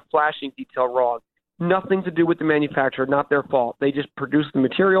we did a flashing detail wrong. Nothing to do with the manufacturer, not their fault. They just produced the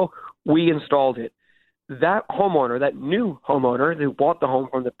material. We installed it. That homeowner, that new homeowner who bought the home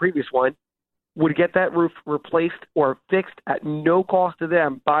from the previous one, would get that roof replaced or fixed at no cost to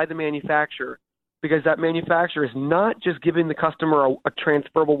them by the manufacturer, because that manufacturer is not just giving the customer a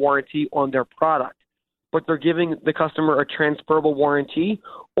transferable warranty on their product, but they're giving the customer a transferable warranty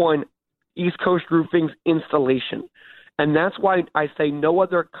on East Coast Roofing's installation. And that's why I say no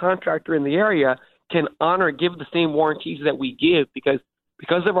other contractor in the area can give the same warranties that we give, because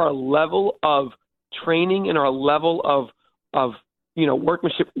of our level of training and our level of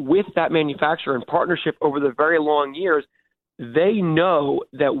workmanship with that manufacturer and partnership over the very long years. They know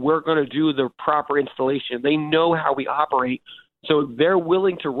that we're going to do the proper installation. They know how we operate. So they're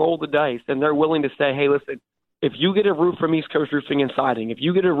willing to roll the dice, and they're willing to say, hey, listen, if you get a roof from East Coast Roofing and Siding, if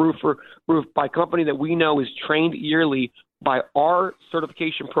you get a roof by a company that we know is trained yearly by our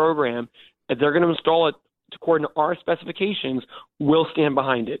certification program, and they're going to install it according to our specifications, we'll stand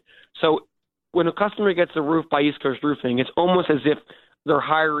behind it. So when a customer gets a roof by East Coast Roofing, it's almost as if they're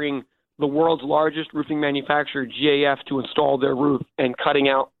hiring the world's largest roofing manufacturer, GAF, to install their roof and cutting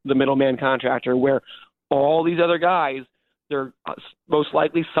out the middleman contractor, where all these other guys, they're most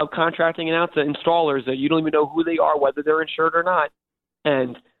likely subcontracting it out to installers that you don't even know who they are, whether they're insured or not.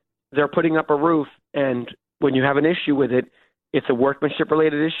 And they're putting up a roof, and when you have an issue with it, it's a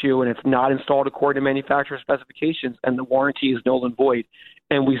workmanship-related issue, and it's not installed according to manufacturer specifications, and the warranty is null and void.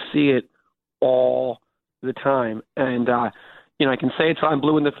 And we see it all the time. And, I can say it till I'm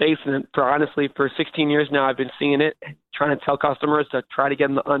blue in the face, and honestly, for 16 years now, I've been seeing it, trying to tell customers to try to get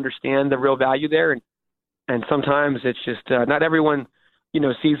them to understand the real value there. And sometimes it's just not everyone,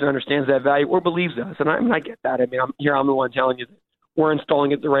 sees and understands that value or believes us. And I get that. I mean, I'm the one telling you that we're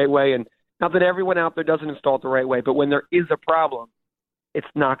installing it the right way. And not that everyone out there doesn't install it the right way, but when there is a problem, it's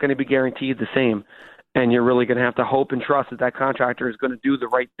not going to be guaranteed the same. And you're really going to have to hope and trust that contractor is going to do the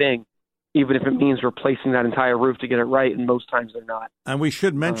right thing, even if it means replacing that entire roof to get it right. And most times they're not. And we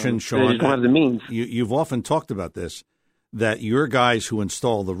should mention, Sean, they just don't have the means. You've often talked about this, that your guys who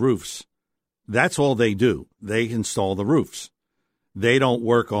install the roofs, that's all they do. They install the roofs. They don't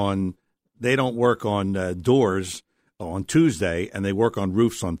work on doors on Tuesday, and they work on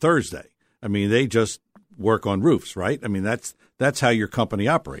roofs on Thursday. I mean, they just work on roofs, right? I mean, that's how your company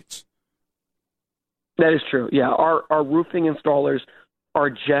operates. That is true. Yeah, our roofing installers are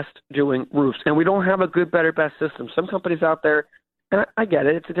just doing roofs, and we don't have a good, better, best system. Some companies out there, and I get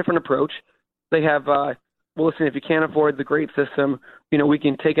it, it's a different approach. They have, listen, if you can't afford the great system, we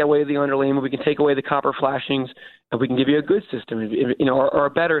can take away the underlayment, we can take away the copper flashings, and we can give you a good system, or a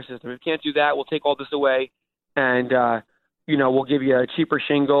better system. If you can't do that, we'll take all this away, and we'll give you a cheaper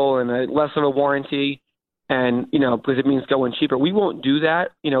shingle and less of a warranty, and because it means going cheaper. We won't do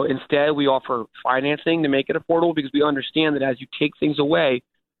that. Instead, we offer financing to make it affordable, because we understand that as you take things away,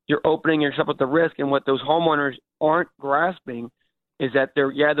 you're opening yourself up to risk. And what those homeowners aren't grasping is that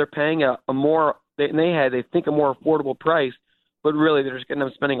they're paying a more they think a more affordable price, but really they're just getting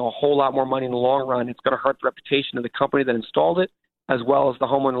them spending a whole lot more money in the long run. It's going to hurt the reputation of the company that installed it, as well as the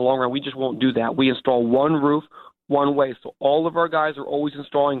homeowner in the long run. We just won't do that. We install one roof, one way. So all of our guys are always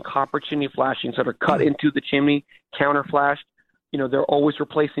installing copper chimney flashings that are cut into the chimney, counter flashed. They're always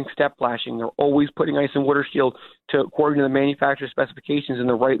replacing step flashing. They're always putting ice and water shield according to the manufacturer specifications in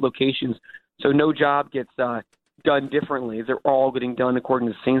the right locations. So no job gets done differently. They're all getting done according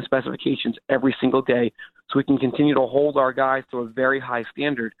to the same specifications every single day, so we can continue to hold our guys to a very high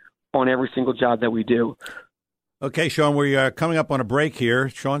standard on every single job that we do. Okay, Sean, we're coming up on a break here.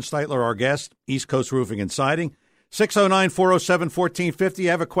 Sean Steitler, our guest, East Coast Roofing and Siding. 609-407-1450. You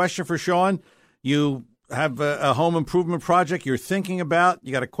have a question for Sean? You have a home improvement project you're thinking about?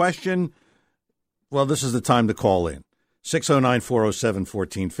 You got a question? Well, this is the time to call in.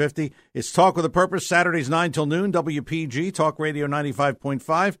 609-407-1450. It's Talk with a Purpose, Saturdays 9 till noon, WPG, Talk Radio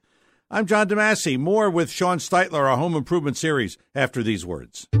 95.5. I'm John DeMasi. More with Sean Steitler, our home improvement series, after these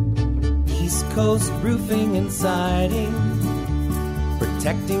words. East Coast Roofing and Siding,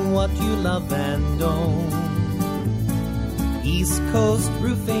 protecting what you love and own. East Coast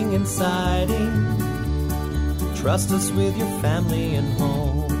Roofing and Siding, trust us with your family and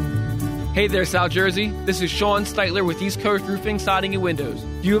home. Hey there, South Jersey. This is Sean Steitler with East Coast Roofing, Siding, and Windows.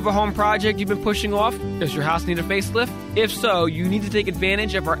 Do you have a home project you've been pushing off? Does your house need a facelift? If so, you need to take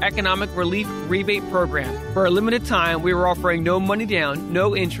advantage of our Economic Relief Rebate Program. For a limited time, we are offering no money down,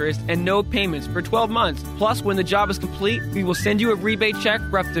 no interest, and no payments for 12 months. Plus, when the job is complete, we will send you a rebate check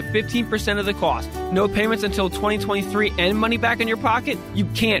for up to 15% of the cost. No payments until 2023 and money back in your pocket? You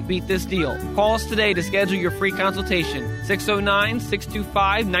can't beat this deal. Call us today to schedule your free consultation.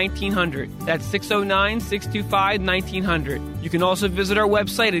 609-625-1900. That's 609-625-1900. You can also visit our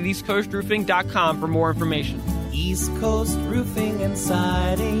website at eastcoastroofing.com for more information. East Coast Roofing and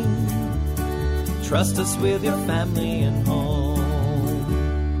Siding, trust us with your family and home.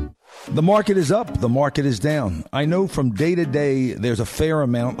 The market is up, the market is down. I know from day to day there's a fair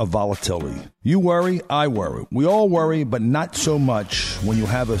amount of volatility. You worry, I worry. We all worry, but not so much when you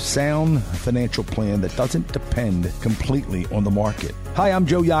have a sound financial plan that doesn't depend completely on the market. Hi, I'm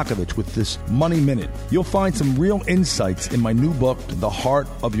Joe Yakovich with this Money Minute. You'll find some real insights in my new book, The Heart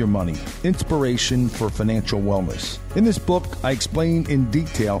of Your Money, Inspiration for Financial Wellness. In this book, I explain in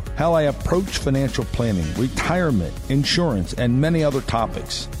detail how I approach financial planning, retirement, insurance, and many other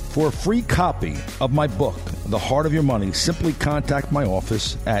topics. For a free copy of my book, The Heart of Your Money, simply contact my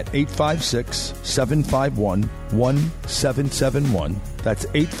office at 856-751-1771. That's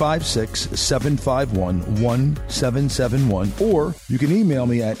 856-751-1771. Or you can email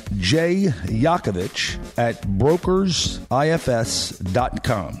me at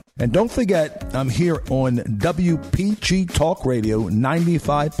jyakovich@brokersifs.com. And don't forget, I'm here on WPG Talk Radio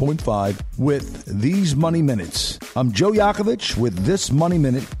 95.5 with these Money Minutes. I'm Joe Yakovich with this Money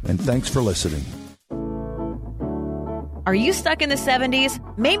Minute, and thanks for listening. Are you stuck in the 70s?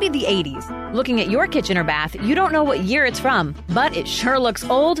 Maybe the 80s. Looking at your kitchen or bath, you don't know what year it's from, but it sure looks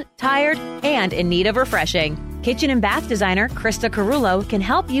old, tired, and in need of refreshing. Kitchen and bath designer Krista Carullo can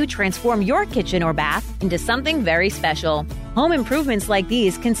help you transform your kitchen or bath into something very special. Home improvements like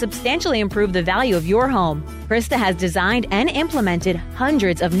these can substantially improve the value of your home. Krista has designed and implemented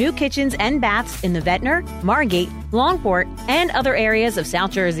hundreds of new kitchens and baths in the Ventnor, Margate, Longport, and other areas of South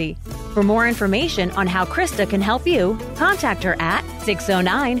Jersey. For more information on how Krista can help you, contact her at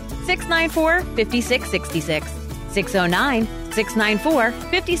 609-694-5666.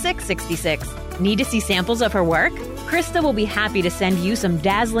 609-694-5666. Need to see samples of her work? Krista will be happy to send you some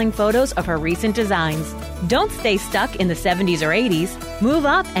dazzling photos of her recent designs. Don't stay stuck in the 70s or 80s. Move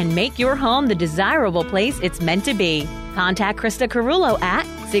up and make your home the desirable place it's meant to be. Contact Krista Carullo at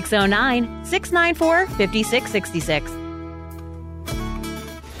 609-694-5666.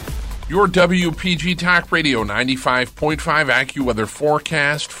 Your WPG Talk Radio 95.5 AccuWeather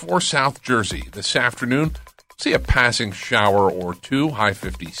forecast for South Jersey. This afternoon, see a passing shower or two, high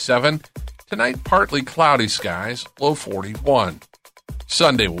 57. Tonight, partly cloudy skies, low 41.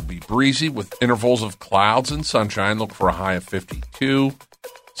 Sunday will be breezy with intervals of clouds and sunshine. Look for a high of 52.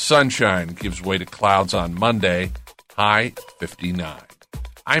 Sunshine gives way to clouds on Monday, high 59.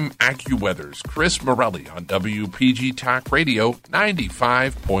 I'm AccuWeather's Chris Morelli on WPG Talk Radio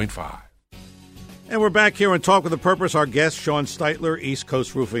 95.5. And we're back here on Talk with a Purpose. Our guest, Sean Steitler, East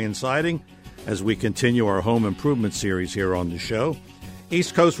Coast Roofing and Siding, as we continue our home improvement series here on the show.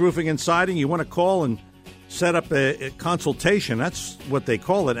 East Coast Roofing and Siding, you want to call and set up a consultation. That's what they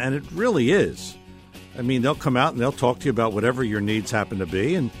call it, and it really is. I mean, they'll come out and they'll talk to you about whatever your needs happen to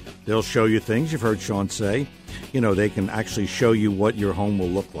be, and they'll show you things. You've heard Sean say, they can actually show you what your home will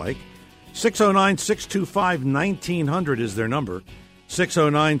look like. 609-625-1900 is their number.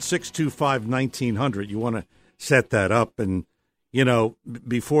 609-625-1900. You want to set that up, and,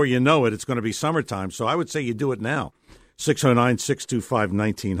 before you know it, it's going to be summertime. So I would say you do it now.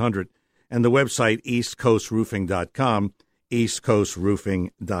 609-625-1900. And the website, eastcoastroofing.com.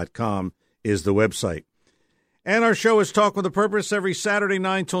 eastcoastroofing.com is the website. And our show is Talk with a Purpose every Saturday,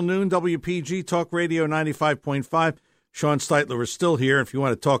 9 till noon, WPG Talk Radio 95.5. Sean Steitler is still here. If you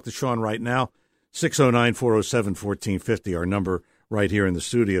want to talk to Sean right now, 609-407-1450, our number right here in the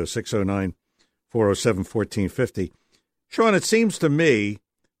studio, 609-407-1450. Sean, it seems to me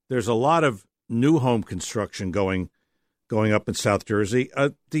there's a lot of new home construction going up in South Jersey.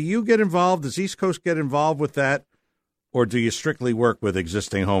 Do you get involved? Does East Coast get involved with that? Or do you strictly work with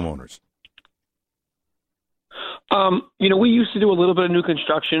existing homeowners? We used to do a little bit of new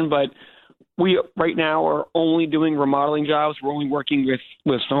construction, but we right now are only doing remodeling jobs. We're only working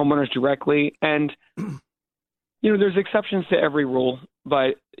with homeowners directly. And, there's exceptions to every rule.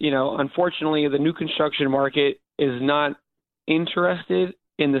 But, unfortunately, the new construction market is not interested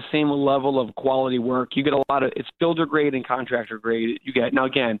in the same level of quality work. You get a lot of, it's builder grade and contractor grade. You get, now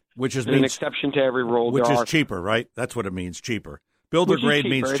again, which is an exception to every rule. Which is cheaper, right? That's what it means, cheaper. Builder grade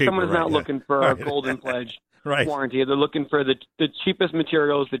means cheaper. Someone's not looking for a golden pledge warranty. They're looking for the cheapest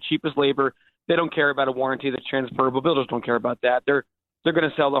materials, the cheapest labor. They don't care about a warranty that's transferable. Builders don't care about that. They're going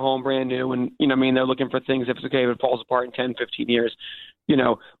to sell the home brand new, and they're looking for things if it's okay if it falls apart in 10, 15 years.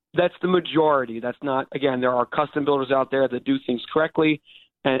 That's the majority. That's not, again, there are custom builders out there that do things correctly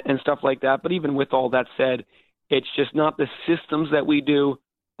and stuff like that. But even with all that said, it's just not the systems that we do.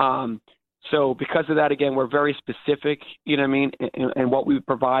 So because of that, again, we're very specific, and what we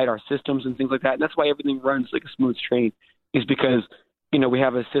provide, our systems and things like that. And that's why everything runs like a smooth train, is because, we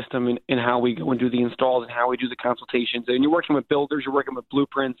have a system in how we go and do the installs and how we do the consultations. And you're working with builders, you're working with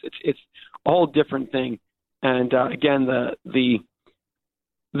blueprints. It's a whole different thing. And again,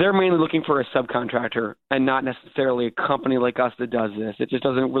 they're mainly looking for a subcontractor and not necessarily a company like us that does this. It just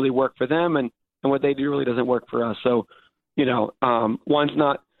doesn't really work for them, and what they do really doesn't work for us. So, one's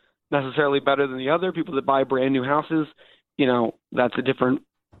not necessarily better than the other. People that buy brand new houses, that's a different,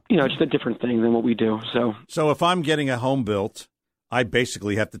 just a different thing than what we do. So if I'm getting a home built, I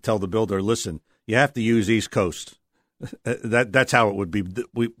basically have to tell the builder, listen, you have to use East Coast. That's how it would be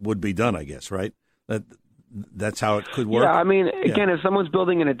done, I guess, right? That's how it could work. Yeah, again, if someone's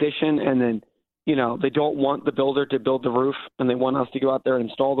building an addition and then, they don't want the builder to build the roof and they want us to go out there and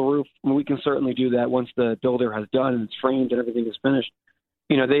install the roof, we can certainly do that once the builder has done and it's framed and everything is finished.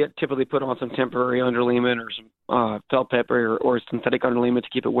 They typically put on some temporary underlayment or some felt pepper or synthetic underlayment to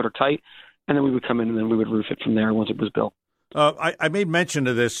keep it watertight, and then we would come in and then we would roof it from there once it was built. I made mention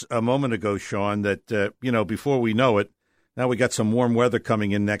of this a moment ago, Sean, that, before we know it, now we got some warm weather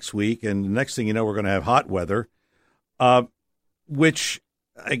coming in next week, and the next thing you know, we're going to have hot weather, which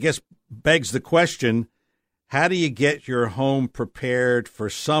I guess begs the question, how do you get your home prepared for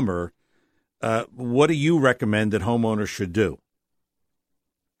summer? What do you recommend that homeowners should do?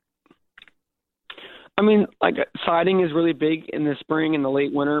 Siding is really big in the spring and the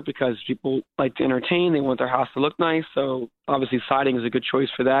late winter because people like to entertain. They want their house to look nice. So obviously siding is a good choice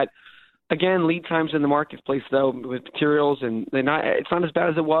for that. Again, lead times in the marketplace, though, with materials, and it's not as bad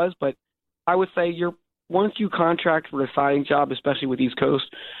as it was, but I would say once you contract for a siding job, especially with East Coast,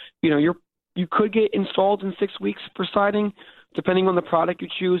 you could get installed in 6 weeks for siding, depending on the product you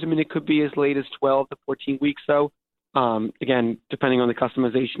choose. I mean, it could be as late as 12 to 14 weeks, though. Again, depending on the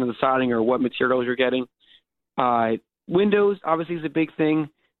customization of the siding or what materials you're getting. Windows, obviously, is a big thing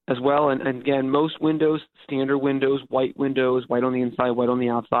as well. And again, most windows, standard windows, white on the inside, white on the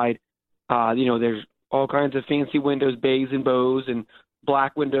outside. There's all kinds of fancy windows, bays and bows, and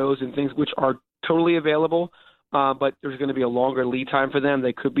black windows and things which are totally available. But there's going to be a longer lead time for them.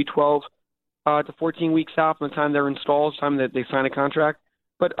 They could be 12 to 14 weeks out from the time they're installed, time that they sign a contract.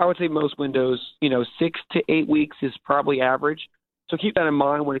 But I would say most windows, 6 to 8 weeks is probably average. So keep that in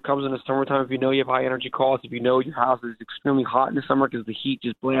mind when it comes in the summertime. If you know you have high energy costs, if you know your house is extremely hot in the summer because the heat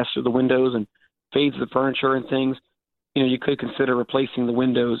just blasts through the windows and fades the furniture and things, you could consider replacing the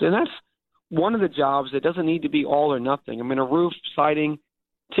windows. And that's one of the jobs that doesn't need to be all or nothing. I mean, a roof, siding,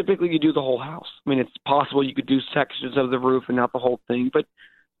 typically you do the whole house. I mean, it's possible you could do sections of the roof and not the whole thing, but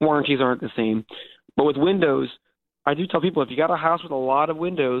warranties aren't the same. But with windows, I do tell people if you got a house with a lot of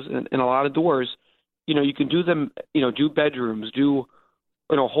windows and a lot of doors, you can do them, do bedrooms, do,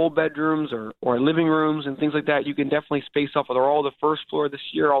 whole bedrooms or living rooms and things like that. You can definitely space off whether all the first floor this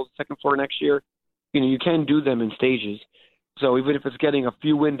year, all the second floor next year. You can do them in stages. So even if it's getting a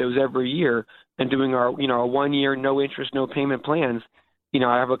few windows every year and doing our 1 year, no interest, no payment plans,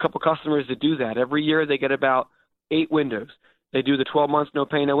 I have a couple customers that do that. Every year they get about 8 windows. They do the 12 months, no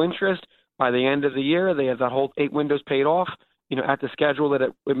pay, no interest. By the end of the year, they have that whole 8 windows paid off, at the schedule that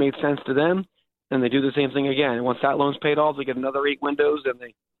it made sense to them. And they do the same thing again. And once that loan's paid off, they get another 8 windows, and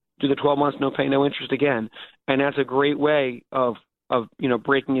they do the 12 months, no pay, no interest again. And that's a great way of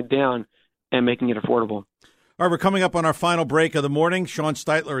breaking it down and making it affordable. All right, we're coming up on our final break of the morning. Sean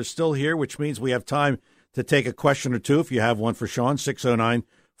Steitler is still here, which means we have time to take a question or two. If you have one for Sean,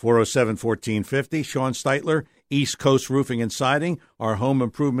 609-407-1450. Sean Steitler, East Coast Roofing and Siding, our home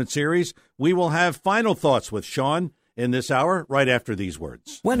improvement series. We will have final thoughts with Sean in this hour, right after these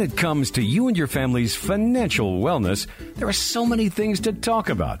words. When it comes to you and your family's financial wellness, there are so many things to talk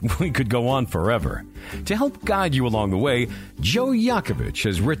about. We could go on forever. To help guide you along the way, Joe Yakovich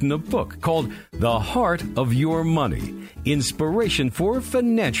has written a book called The Heart of Your Money, Inspiration for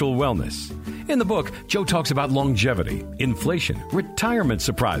Financial Wellness. In the book, Joe talks about longevity, inflation, retirement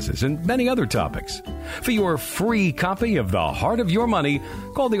surprises, and many other topics. For your free copy of The Heart of Your Money,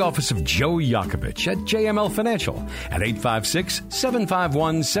 call the office of Joe Yakovich at JML Financial at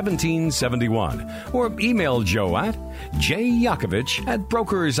 856-751-1771 or email Joe at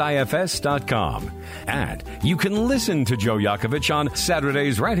jyakovich@brokersifs.com. And you can listen to Joe Yakovich on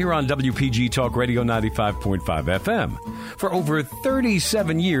Saturdays right here on WPG Talk Radio 95.5 FM. For over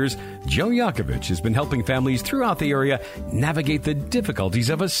 37 years, Joe Yakovich has been helping families throughout the area navigate the difficulties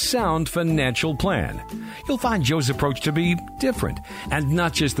of a sound financial plan. You'll find Joe's approach to be different and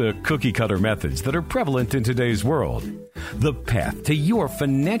not just the cookie-cutter methods that are prevalent in today's world. The path to your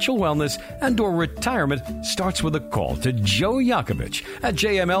financial wellness and or retirement starts with a call to Joe Yakovich at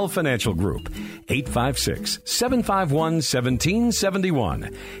JML Financial Group,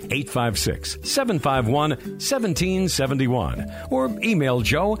 856-751-1771, 856-751-1771, or email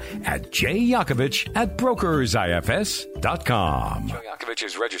Joe at jyakovich@brokersifs.com. Joe Yakovich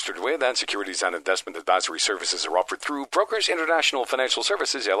is registered with, and securities and investment advisory services are offered through Brokers International Financial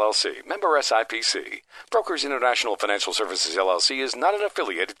Services, LLC, member SIPC. Brokers International Financial Services, LLC is not an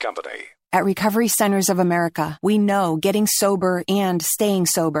affiliated company. At Recovery Centers of America, we know getting sober and staying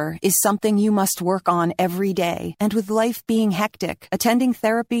sober is something you must work on every day. And with life being hectic, attending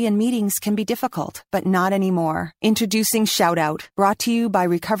therapy and meetings can be difficult, but not anymore. Introducing Shout Out, brought to you by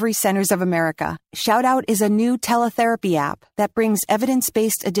Recovery Centers of America. Shout Out is a new teletherapy app that brings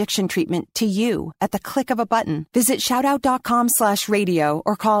evidence-based addiction treatment to you at the click of a button. Visit shoutout.com/radio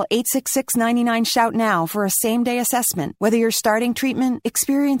or call 866-99-SHOUT now for a same-day assessment. Whether you're starting treatment,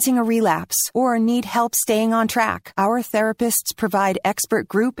 experiencing a relapse, or need help staying on track, our therapists provide expert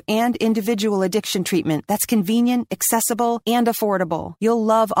group and individual addiction treatment that's convenient, accessible, and affordable. You'll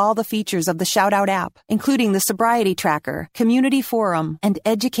love all the features of the Shout Out app, including the sobriety tracker, community forum, and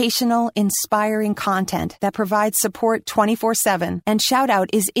educational, inspiring content that provides support 24/7. And Shout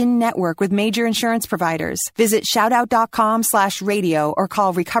Out is in network with major insurance providers. Visit shoutout.com/radio or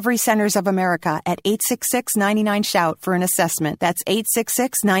call Recovery Centers of America at 866-99-SHOUT for an assessment. That's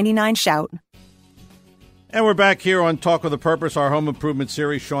 866-99-SHOUT. And we're back here on Talk with a Purpose, our home improvement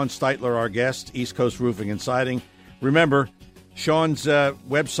series. Sean Steitler, our guest, East Coast Roofing and Siding. Remember, Sean's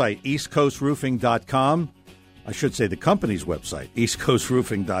website, eastcoastroofing.com. I should say the company's website,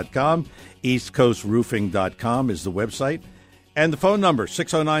 eastcoastroofing.com. Eastcoastroofing.com is the website. And the phone number,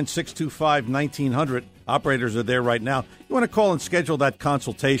 609-625-1900. Operators are there right now. You want to call and schedule that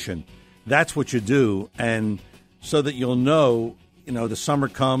consultation. That's what you do. And so that you'll know, the summer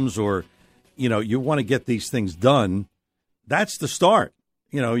comes or, you want to get these things done. That's the start.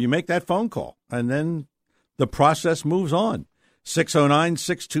 You make that phone call and then the process moves on.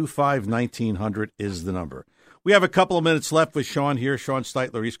 609-625-1900 is the number. We have a couple of minutes left with Sean here, Sean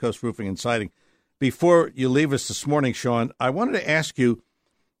Steitler, East Coast Roofing and Siding. Before you leave us this morning, Sean, I wanted to ask you,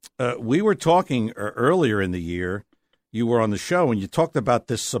 we were talking earlier in the year, you were on the show, and you talked about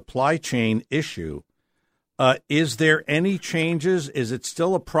this supply chain issue. Is there any changes? Is it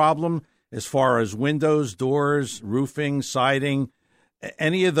still a problem as far as windows, doors, roofing, siding,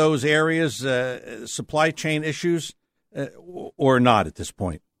 any of those areas, supply chain issues, or not at this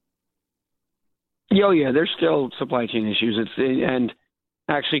point? Yeah, there's still supply chain issues. And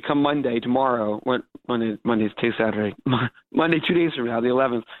actually, come Monday, tomorrow, Monday's Saturday, Monday 2 days from now, the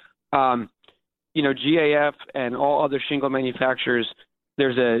 11th, GAF and all other shingle manufacturers,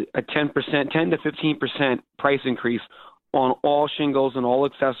 there's a 10 to 15% price increase on all shingles and all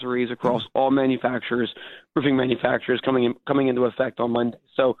accessories across all manufacturers, roofing manufacturers coming into effect on Monday.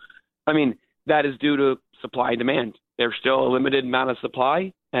 So, that is due to supply and demand. There's still a limited amount of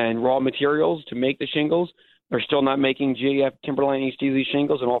supply and raw materials to make the shingles. They're still not making GAF Timberline HDZ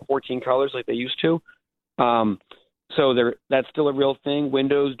shingles in all 14 colors like they used to. So that's still a real thing.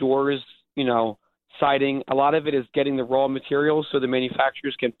 Windows, doors, siding. A lot of it is getting the raw materials so the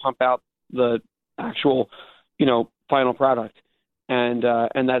manufacturers can pump out the actual, final product. And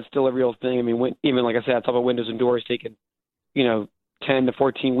that's still a real thing. Even like I said, top of windows and doors taking, 10 to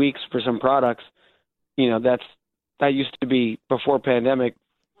 14 weeks for some products. That used to be before pandemic,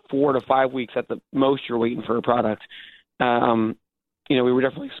 4 to 5 weeks at the most you're waiting for a product. We were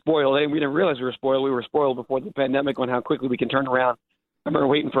definitely spoiled. We didn't realize we were spoiled. We were spoiled before the pandemic on how quickly we can turn around. I remember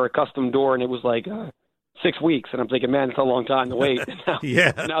waiting for a custom door, and it was like 6 weeks. And I'm thinking, man, it's a long time to wait.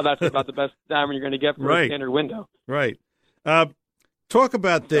 Now that's about the best time you're going to get for a standard window. Right. Talk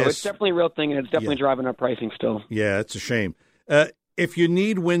about this. So it's definitely a real thing, and it's definitely driving up pricing still. Yeah, it's a shame. If you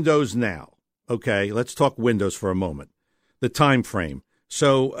need windows now, okay, let's talk windows for a moment. The time frame.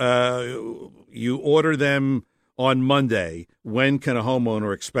 So you order them on Monday. When can a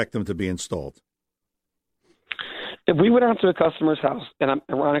homeowner expect them to be installed? If we went out to a customer's house, and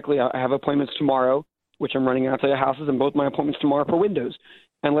ironically, I have appointments tomorrow, which I'm running out to their houses, and both my appointments tomorrow for windows.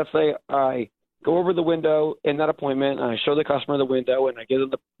 And let's say I go over the window in that appointment, and I show the customer the window, and I give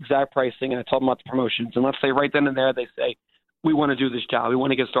them the exact pricing, and I tell them about the promotions. And let's say right then and there they say, we want to do this job. We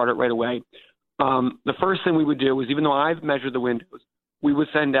want to get started right away. The first thing we would do is, even though I've measured the windows, we would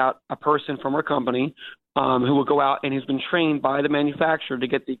send out a person from our company who will go out and has been trained by the manufacturer to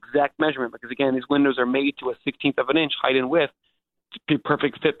get the exact measurement. Because, again, these windows are made to a 16th of an inch height and width to be a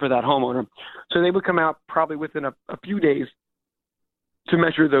perfect fit for that homeowner. So they would come out probably within a few days to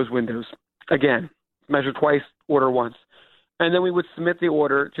measure those windows. Again, measure twice, order once. And then we would submit the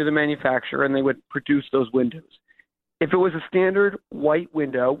order to the manufacturer, and they would produce those windows. If it was a standard white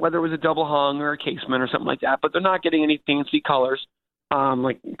window, whether it was a double hung or a casement or something like that, but they're not getting any fancy colors,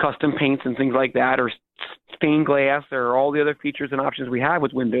 like custom paints and things like that, or stained glass, or all the other features and options we have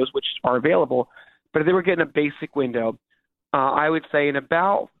with windows, which are available. But if they were getting a basic window, I would say in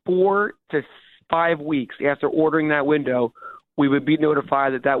about 4 to 5 weeks after ordering that window, we would be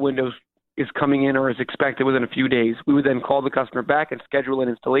notified that that window is coming in or is expected within a few days. We would then call the customer back and schedule an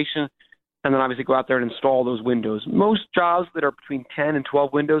installation, and then obviously go out there and install those windows. Most jobs that are between 10 and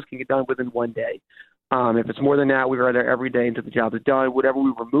 12 windows can get done within 1 day. If it's more than that, we are there every day until the job is done. Whatever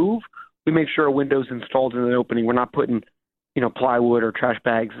we remove, we make sure a window's installed in the opening. We're not putting, plywood or trash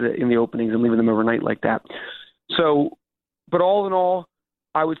bags in the openings and leaving them overnight like that. So, but all in all,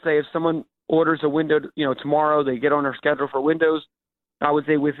 I would say if someone orders a window, tomorrow, they get on our schedule for windows, I would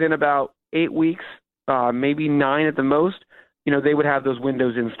say within about 8 weeks, maybe 9 at the most, they would have those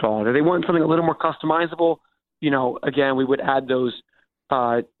windows installed. If they want something a little more customizable, again, we would add those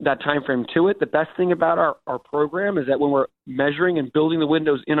that time frame to it. The best thing about our program is that when we're measuring and building the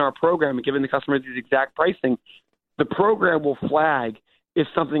windows in our program and giving the customer the exact pricing, the program will flag if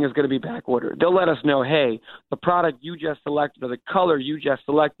something is going to be back ordered. They'll let us know, hey, the product you just selected or the color you just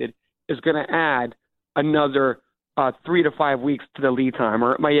selected is going to add another 3 to 5 weeks to the lead time,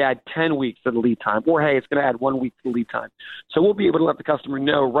 or it might add 10 weeks to the lead time, or, hey, it's going to add 1 week to the lead time. So we'll be able to let the customer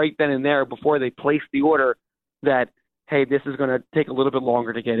know right then and there before they place the order that, hey, this is going to take a little bit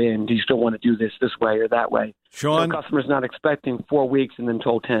longer to get in. Do you still want to do this way or that way? Sean? So the customer's not expecting 4 weeks and then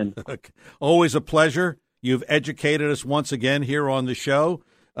told 10. Always a pleasure. You've educated us once again here on the show.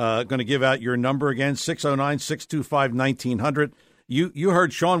 Going to give out your number again, 609-625-1900. You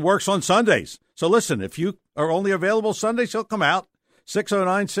heard Sean works on Sundays. So listen, if you are only available Sundays, he'll come out.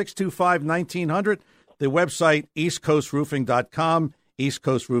 609-625-1900. The website, eastcoastroofing.com,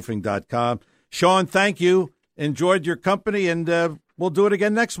 eastcoastroofing.com. Sean, thank you. Enjoyed your company, and we'll do it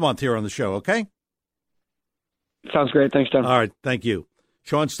again next month here on the show, okay? Sounds great. Thanks, John. All right, thank you.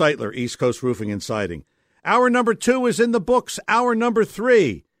 Sean Steitler, East Coast Roofing and Siding. Hour number 2 is in the books. Hour number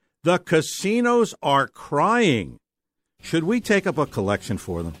 3, the casinos are crying. Should we take up a collection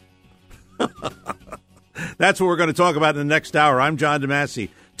for them? That's what we're going to talk about in the next hour. I'm John DeMasi.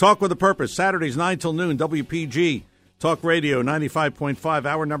 Talk with a Purpose, Saturdays 9 till noon, WPG. Talk Radio 95.5.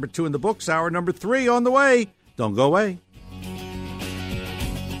 Hour number 2 in the books. Hour number 3 on the way. Don't go away.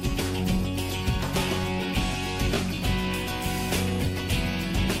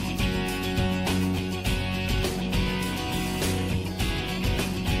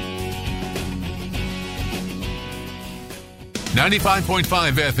 95.5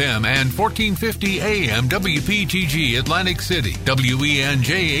 FM and 1450 AM WPTG Atlantic City,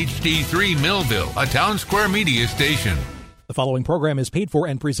 WENJ HD3 Millville, a Town Square Media station. The following program is paid for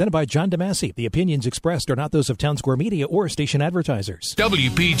and presented by John DeMasi. The opinions expressed are not those of Town Square Media or station advertisers.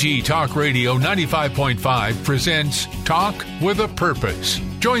 WPG Talk Radio 95.5 presents Talk with a Purpose.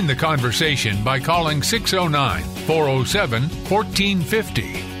 Join the conversation by calling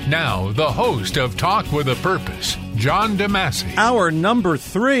 609-407-1450. Now, the host of Talk with a Purpose, John DeMasi. Hour number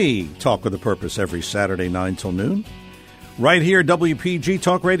 3, Talk with a Purpose, every Saturday, 9 till noon. Right here, WPG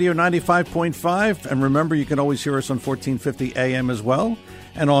Talk Radio 95.5. And remember, you can always hear us on 1450 AM as well,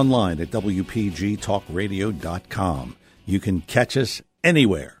 and online at WPGTalkRadio.com. You can catch us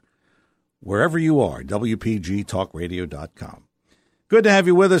anywhere, wherever you are, WPGTalkRadio.com. Good to have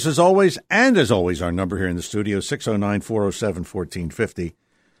you with us as always. And as always, our number here in the studio, 609-407-1450.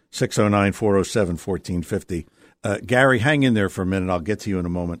 609-407-1450. Gary, hang in there for a minute. I'll get to you in a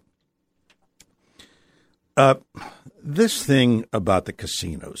moment. This thing about the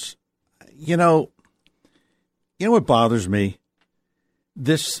casinos, you know what bothers me?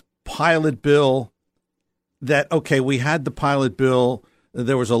 This pilot bill that, okay, we had the pilot bill.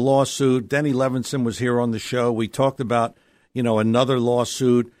 There was a lawsuit. Denny Levinson was here on the show. We talked about, another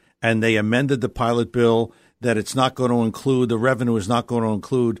lawsuit, and they amended the pilot bill that it's not going to include, the revenue is not going to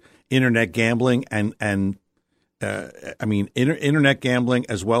include internet gambling internet gambling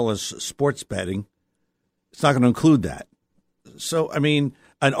as well as sports betting. It's not going to include that. So,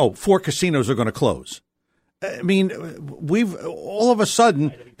 4 casinos are going to close. We've all of a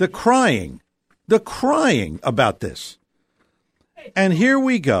sudden, the crying about this. And here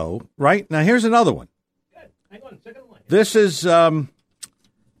we go, right? Now, here's another one. This is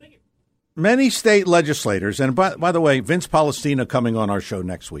many state legislators, and by the way, Vince Palestina coming on our show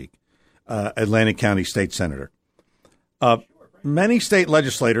next week, Atlantic County State Senator. Many state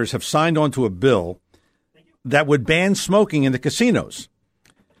legislators have signed on to a bill that would ban smoking in the casinos.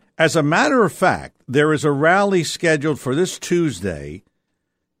 As a matter of fact, there is a rally scheduled for this Tuesday,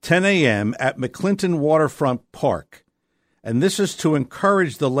 10 a.m. at McClinton Waterfront Park, and this is to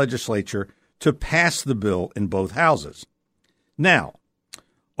encourage the legislature to pass the bill in both houses. Now,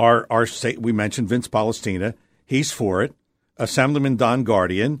 our state, we mentioned Vince Palestina, he's for it. Assemblyman Don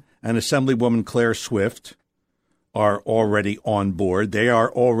Guardian and Assemblywoman Claire Swift are already on board. They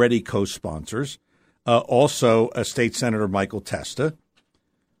are already co-sponsors. Also, State Senator Michael Testa.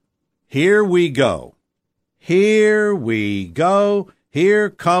 Here we go. Here we go. Here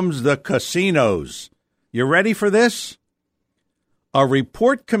comes the casinos. You ready for this? A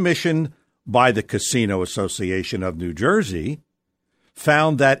report commissioned by the Casino Association of New Jersey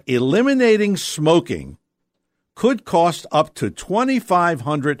found that eliminating smoking could cost up to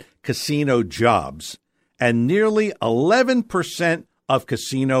 2,500 casino jobs and nearly 11% of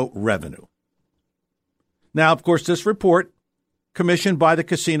casino revenue. Now, of course, this report commissioned by the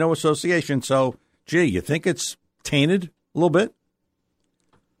Casino Association. So, gee, you think it's tainted a little bit?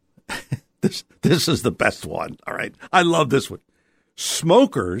 This is the best one. All right. I love this one.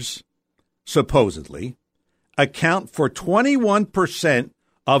 Smokers, supposedly, account for 21%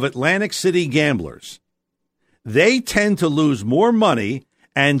 of Atlantic City gamblers. They tend to lose more money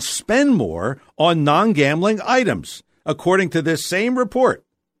and spend more on non-gambling items, according to this same report.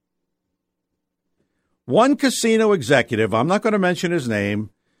 One casino executive, I'm not going to mention his name,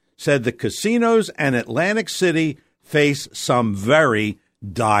 said the casinos and Atlantic City face some very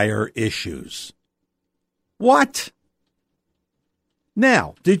dire issues. What?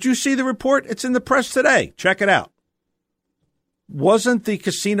 Now, did you see the report? It's in the press today. Check it out. Wasn't the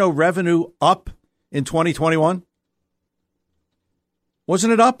casino revenue up in 2021?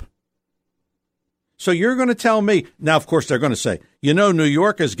 Wasn't it up? So you're going to tell me now? Of course, they're going to say, New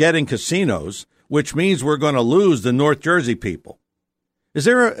York is getting casinos, which means we're going to lose the North Jersey people. Is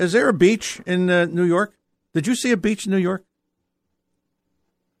there a beach in New York? Did you see a beach in New York?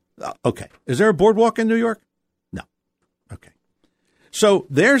 Okay. Is there a boardwalk in New York? No. Okay. So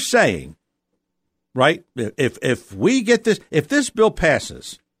they're saying, right? If we get this, if this bill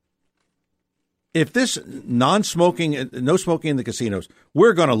passes, if this no smoking in the casinos,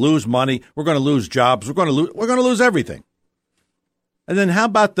 we're going to lose money. We're going to lose jobs. We're going to lose everything. And then how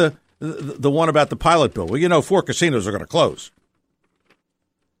about the one about the pilot bill? Well, 4 casinos are going to close.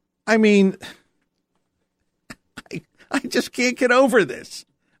 I mean, I just can't get over this.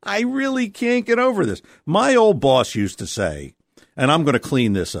 I really can't get over this. My old boss used to say, and I'm going to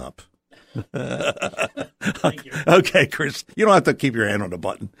clean this up. Okay, Chris, you don't have to keep your hand on the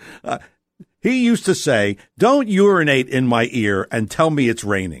button. He used to say, don't urinate in my ear and tell me it's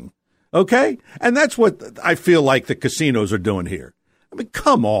raining. Okay? And that's what I feel like the casinos are doing here. I mean,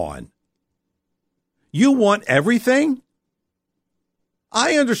 come on. You want everything?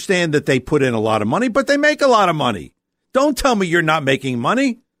 I understand that they put in a lot of money, but they make a lot of money. Don't tell me you're not making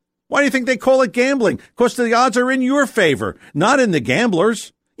money. Why do you think they call it gambling? Because the odds are in your favor, not in the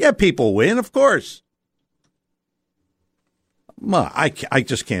gamblers. Yeah, people win, of course. I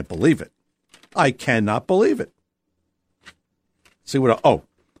just can't believe it. I cannot believe it. See what?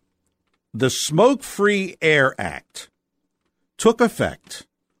 The Smoke-Free Air Act took effect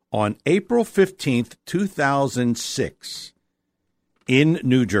on April 15th, 2006 in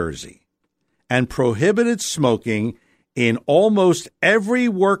New Jersey and prohibited smoking in almost every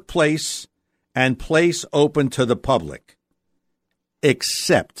workplace and place open to the public,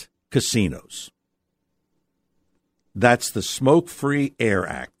 except casinos. That's the Smoke-Free Air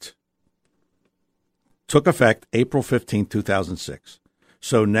Act. Took effect April 15, 2006.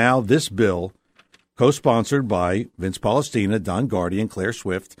 So now this bill, co-sponsored by Vince Palestina, Don Guardian, Claire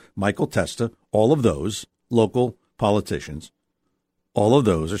Swift, Michael Testa, all of those local politicians, all of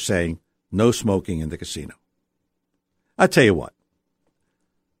those are saying no smoking in the casino. I tell you what,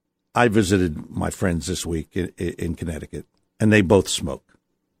 I visited my friends this week in Connecticut, and they both smoke.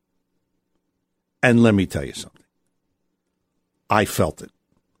 And let me tell you something. I felt it.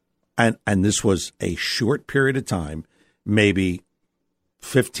 And this was a short period of time, maybe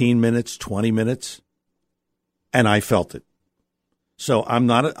 15 minutes, 20 minutes, and I felt it. So I'm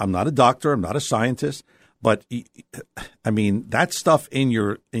not a doctor, I'm not a scientist, but I mean that stuff in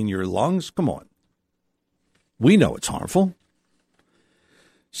your lungs, come on. We know it's harmful.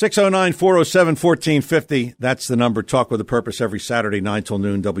 609-407-1450. That's the number. Talk with a Purpose every Saturday, 9 till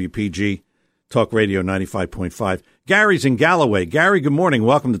noon, WPG. Talk Radio 95.5. Gary's in Galloway. Gary, good morning.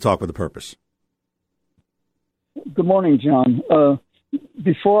 Welcome to Talk with a Purpose. Good morning, John.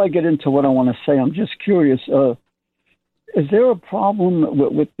 Before I get into what I want to say, I'm just curious. Is there a problem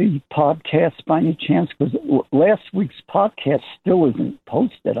with the podcast by any chance? Because last week's podcast still isn't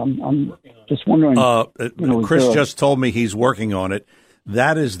posted. I'm just wondering. Chris just told me he's working on it.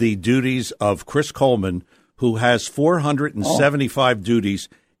 That is the duties of Chris Coleman, who has 475 duties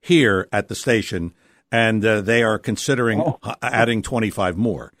here at the station, and they are considering adding 25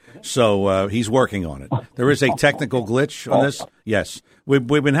 more. So he's working on it. There is a technical glitch on this. Yes. We've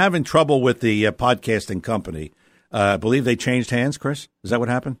been having trouble with the podcasting company. I believe they changed hands, Chris. Is that what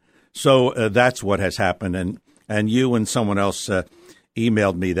happened? So that's what has happened. And you and someone else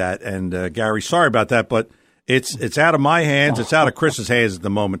emailed me that. And Gary, sorry about that, but it's out of my hands. It's out of Chris's hands at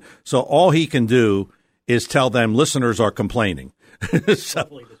the moment. So all he can do is tell them listeners are complaining. So,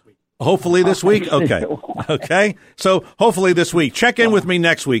 hopefully this week. Okay. Okay. So hopefully this week. Check in with me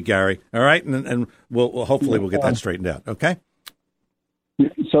next week, Gary. All right. And we'll hopefully we'll get that straightened out. Okay.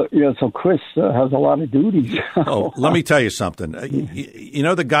 So Chris has a lot of duties. Let me tell you something. You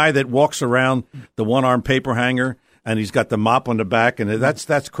know the guy that walks around the one-armed paper hanger and he's got the mop on the back, and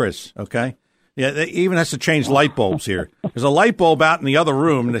that's Chris. Okay. Yeah. He even has to change light bulbs here. There's a light bulb out in the other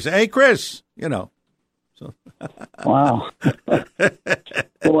room, and they say, "Hey, Chris," you know. So. Wow.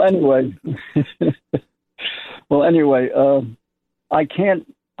 Well, anyway, I can't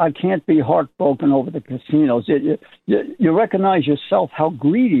be heartbroken over the casinos. You recognize yourself how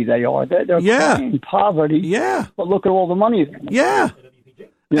greedy they are. They're crying poverty. Yeah. But look at all the money. Yeah.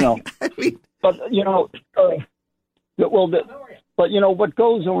 But what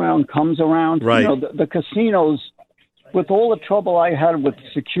goes around comes around. Right. The casinos. With all the trouble I had with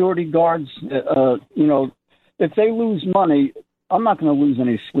security guards, if they lose money, I'm not going to lose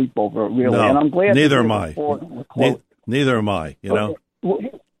any sleep over it, really. No, and I'm glad. Neither am I. Neither am I. You know.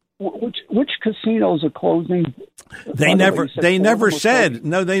 which casinos are closing? They never said.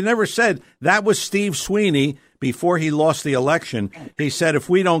 No, they never said. That was Steve Sweeney before he lost the election. He said if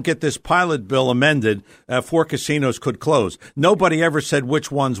we don't get this pilot bill amended, 4 casinos could close. Nobody ever said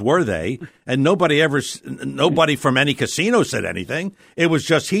which ones were they, and nobody from any casino said anything. It was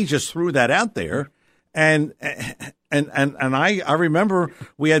just he just threw that out there, and I remember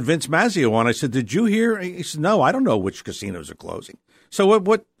we had Vince Mazzio on. I said, "Did you hear?" He said, "No, I don't know which casinos are closing." So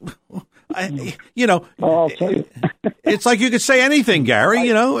what I'll tell you. It's like you could say anything,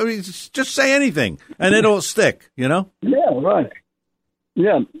 Gary, I mean, just say anything and it'll stick, Yeah, right.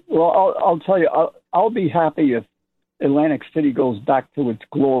 Yeah. Well, I'll tell you, I'll be happy if Atlantic City goes back to its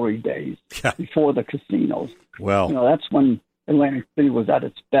glory days before the casinos. Well, that's when Atlantic City was at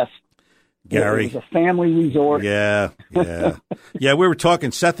its best. Gary. It was a family resort. Yeah. Yeah, we were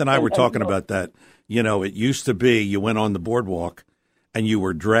talking, Seth and I were talking about that. It used to be you went on the boardwalk and you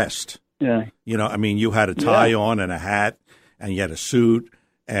were dressed. Yeah. I mean, you had a tie on and a hat and you had a suit.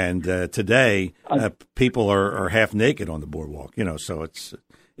 And today, people are half naked on the boardwalk, so it's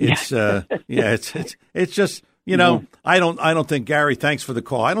just, I don't think, Gary, thanks for the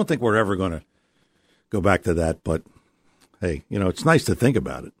call. I don't think we're ever going to go back to that. But, hey, it's nice to think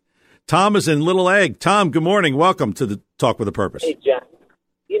about it. Tom is in Little Egg. Tom, good morning. Welcome to the Talk with a Purpose. Hey, John.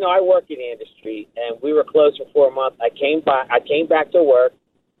 I work in the industry, and we were closed for 4 months. I came back to work,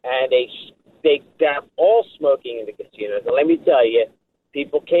 and they stopped all smoking in the casinos. And let me tell you,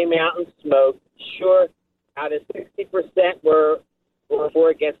 people came out and smoked. Sure, out of 60% were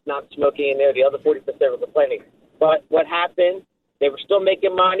against not smoking in there. The other 40% were complaining. But what happened? They were still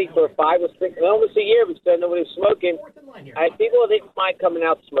making money for 5 or 6, almost a year. We still nobody was smoking. People didn't mind coming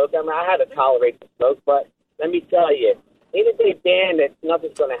out to smoke. I mean, I had to tolerate the smoke, but let me tell you, even if they ban it,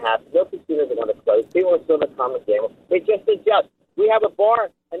 nothing's going to happen. No casinos are going to close. People are still going to come and gamble. They just adjust. We have a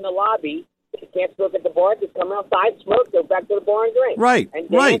bar in the lobby. If you can't smoke at the bar, just come outside, smoke, go back to the bar and drink. Right, and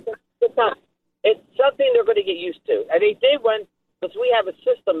right. It's something they're going to get used to. And they did because we have a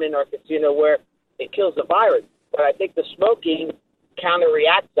system in our casino where it kills the virus. But I think the smoking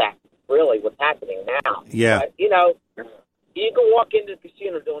counteracts that, really, what's happening now. Yeah. But, you can walk into the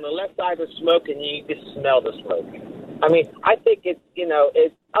casino on the left side of smoke and you can smell the smoke. I mean, I think it's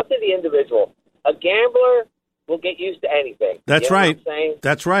up to the individual. A gambler will get used to anything. That's right.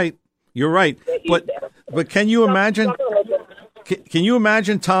 That's right. You're right. But can you imagine? Can you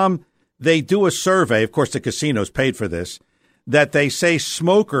imagine, Tom? They do a survey. Of course, the casinos paid for this. That they say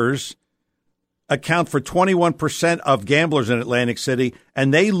smokers account for 21% of gamblers in Atlantic City,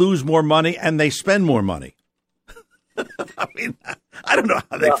 and they lose more money and they spend more money. I mean, I don't know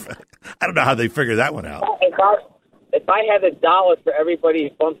how they figure that one out. If I had $1 for everybody who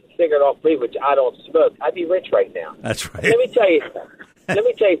bumps a cigarette off me, which I don't smoke, I'd be rich right now. That's right. Let me tell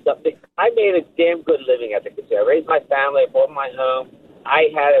you something. I made a damn good living at the casino. I raised my family. I bought my home. I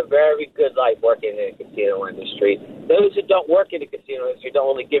had a very good life working in the casino industry. Those who don't work in the casino industry don't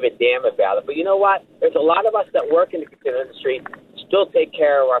only give a damn about it. But you know what? There's a lot of us that work in the casino industry still take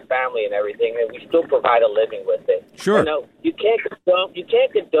care of our family and everything, and we still provide a living with it. Sure. You can't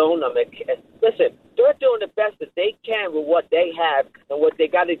condone them. Listen, they're doing the best that they can with what they have and what they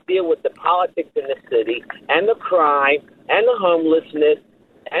got to deal with the politics in the city and the crime and the homelessness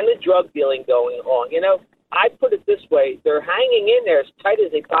and the drug dealing going on. I put it this way, they're hanging in there as tight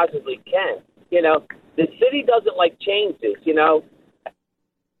as they possibly can. The city doesn't like changes,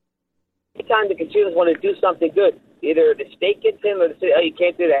 Anytime the consumers want to do something good, either the state gets in or the city, you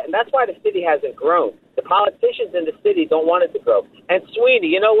can't do that. And that's why the city hasn't grown. The politicians in the city don't want it to grow. And Sweeney,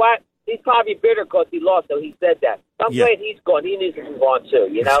 you know what? He's probably bitter because he lost, so he said that. I'm glad he's gone. He needs to move on, too,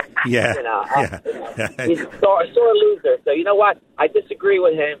 Yeah. He's a sore loser. So you know what? I disagree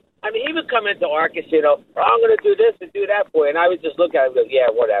with him. I mean, he would come into our casino, I'm going to do this and do that for you. And I would just look at him and go, yeah,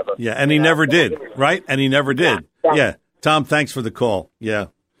 whatever. Yeah, and he never did, right? And he never did. Yeah. Tom, thanks for the call. Yeah.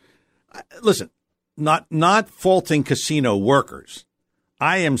 Listen, not faulting casino workers.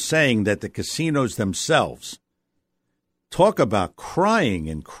 I am saying that the casinos themselves talk about crying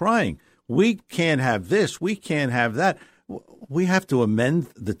and crying. We can't have this. We can't have that. We have to amend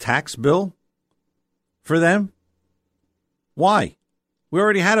the tax bill for them. Why? We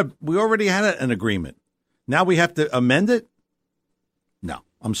already had an agreement. Now we have to amend it? No,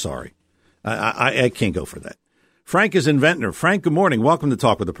 I'm sorry. I can't go for that. Frank is in Ventnor. Frank, good morning. Welcome to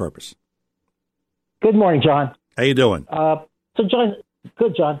Talk with a Purpose. Good morning, John. How you doing? So, John,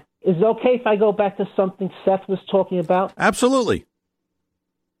 good, John. Is it okay if I go back to something Seth was talking about? Absolutely.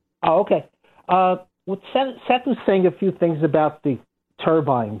 Oh, okay. Seth was saying a few things about the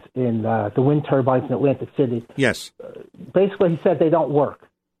turbines the wind turbines in Atlantic City. Yes. Basically, he said they don't work.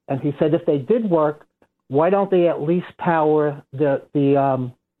 And he said if they did work, why don't they at least power the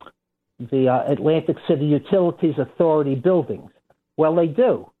Atlantic City Utilities Authority buildings? Well, they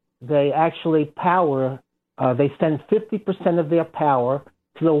do. They actually power. They send 50% of their power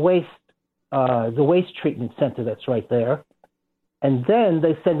to the waste treatment center that's right there, and then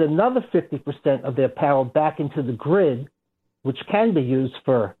they send another 50% of their power back into the grid, which can be used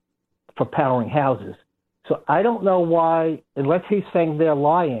for powering houses. So I don't know why, unless he's saying they're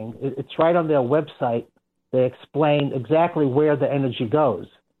lying. It's right on their website. They explain exactly where the energy goes.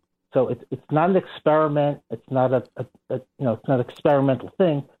 So it's not an experiment. It's not it's not an experimental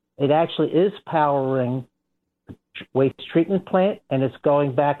thing. It actually is powering the waste treatment plant, and it's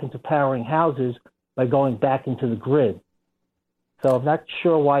going back into powering houses by going back into the grid. So I'm not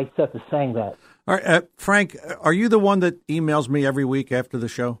sure why Seth is saying that. All right, Frank, are you the one that emails me every week after the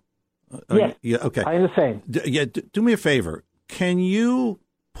show? Yes. Yeah. Okay. I am the same. Do me a favor. Can you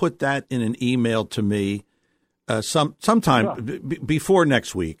put that in an email to me sometime before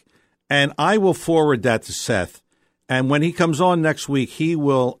next week, and I will forward that to Seth. And when he comes on next week, he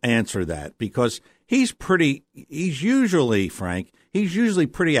will answer that because he's usually, Frank, he's usually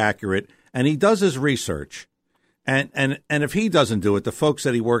pretty accurate, and he does his research. And if he doesn't do it, the folks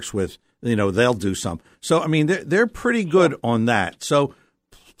that he works with, they'll do some. So, I mean, they're pretty good on that. So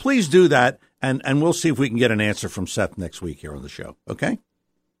please do that, and we'll see if we can get an answer from Seth next week here on the show. Okay?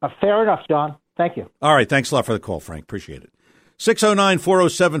 Fair enough, John. Thank you. All right. Thanks a lot for the call, Frank. Appreciate it.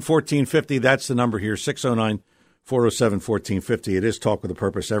 609-407-1450. That's the number here, 609-407-1450. It is Talk with a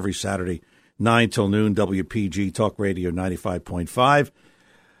Purpose every Saturday, 9 till noon, WPG Talk Radio 95.5.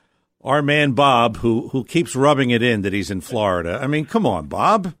 Our man Bob, who keeps rubbing it in that he's in Florida. I mean, come on,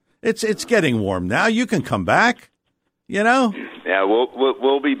 Bob. It's getting warm now. You can come back, Yeah,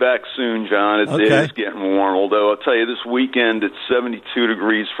 we'll be back soon, John. It is getting warm. Although I'll tell you, this weekend it's 72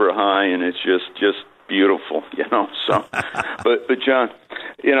 degrees for a high, and it's just beautiful, So, but John,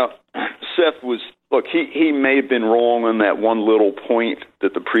 Seth was. Look, he may have been wrong on that one little point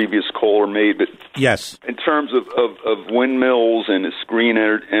that the previous caller made, but yes, in terms of windmills and green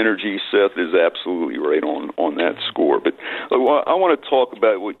energy, Seth is absolutely right on that score. But I want to talk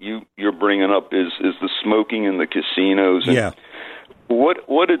about what you're bringing up is the smoking in the casinos. And yeah.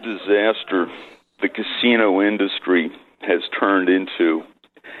 What a disaster the casino industry has turned into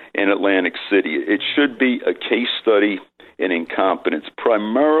in Atlantic City. It should be a case study in incompetence.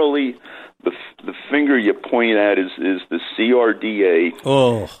 Primarily, the finger you point at is the CRDA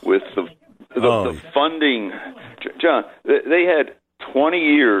with the funding. John, they had 20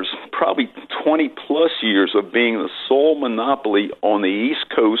 years, probably 20-plus years of being the sole monopoly on the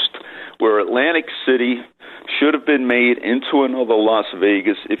East Coast, where Atlantic City should have been made into another Las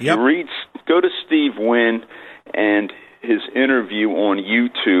Vegas. If you go to Steve Wynn and his interview on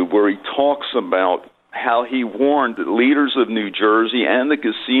YouTube, where he talks about how he warned the leaders of New Jersey and the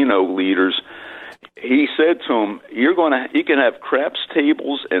casino leaders. He said to them, you can have craps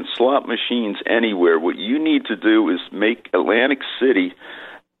tables and slot machines anywhere. What you need to do is make Atlantic City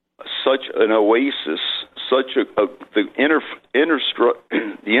such an oasis, the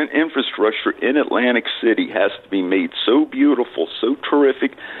infrastructure in Atlantic City has to be made so beautiful, so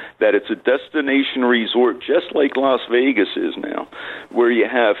terrific, that it's a destination resort, just like Las Vegas is now, where you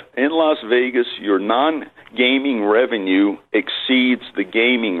have, in Las Vegas, your non-gaming revenue exceeds the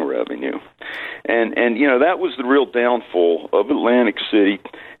gaming revenue. And that was the real downfall of Atlantic City,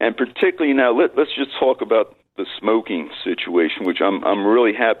 and particularly now, let's just talk about the smoking situation, which I'm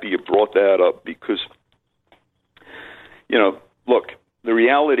really happy you brought that up because, look, the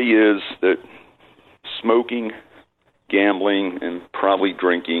reality is that smoking, gambling, and probably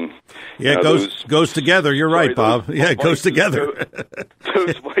drinking. Yeah, it goes together. You're right, Bob. Yeah, it goes together.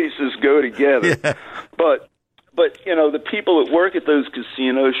 Those places go together. Yeah. But the people that work at those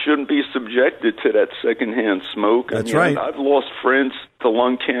casinos shouldn't be subjected to that secondhand smoke. That's right. I've lost friends to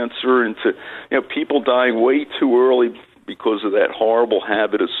lung cancer and to people dying way too early because of that horrible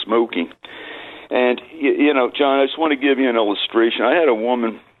habit of smoking. And, John, I just want to give you an illustration. I had a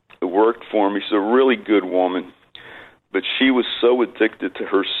woman that worked for me. She's a really good woman, but she was so addicted to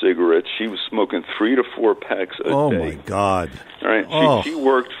her cigarettes. She was smoking 3 to 4 packs a day. Oh, my God. All right. She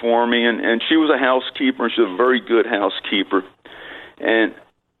worked for me, and she was a housekeeper, and she was a very good housekeeper. And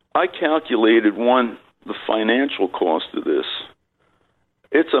I calculated, the financial cost of this.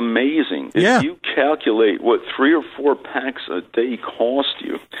 It's amazing. Yeah. If you calculate what 3 or 4 packs a day cost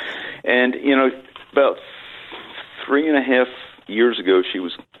you, and, about 3.5 years ago, she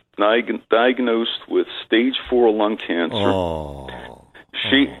was diagnosed with stage 4 lung cancer.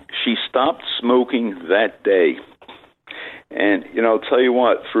 She stopped smoking that day. And, I'll tell you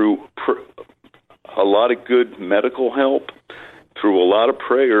what, through a lot of good medical help, through a lot of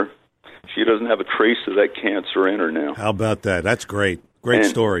prayer, she doesn't have a trace of that cancer in her now. How about that? That's great. Great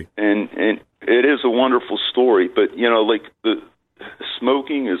story. And it is a wonderful story, but, the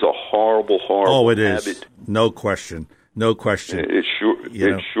smoking is a horrible it is. habit. No question. It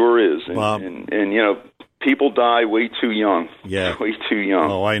sure is. Bob, and people die way too young. Yeah. Way too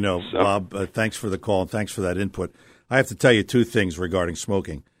young. Oh, I know. So. Bob, thanks for the call and thanks for that input. I have to tell you two things regarding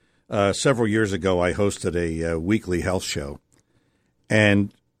smoking. Several years ago, I hosted a weekly health show,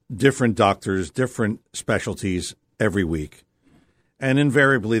 and different doctors, different specialties every week. And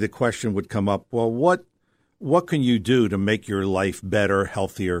invariably the question would come up, well, what can you do to make your life better,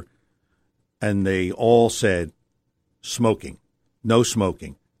 healthier? And they all said, smoking, no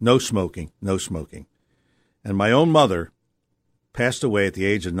smoking, no smoking, no smoking. And my own mother passed away at the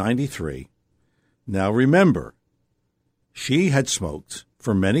age of 93. Now remember, she had smoked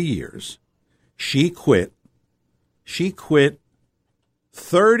for many years. She quit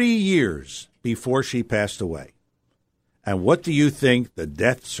 30 years before she passed away. And what do you think the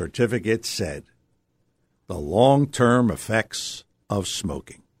death certificate said? The long-term effects of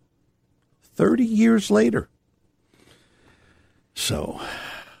smoking. 30 years later. So,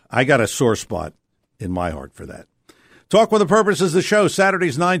 I got a sore spot in my heart for that. Talk with a Purpose is the show,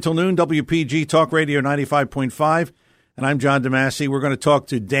 Saturdays 9 till noon, WPG Talk Radio 95.5. And I'm John DeMasi. We're going to talk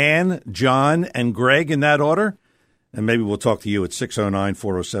to Dan, John, and Greg in that order. And maybe we'll talk to you at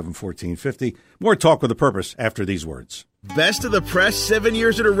 609-407-1450. More Talk with a Purpose after these words. Best of the Press 7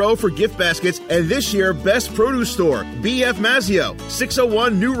 years in a row for gift baskets, and this year, Best Produce Store, B.F. Mazzio,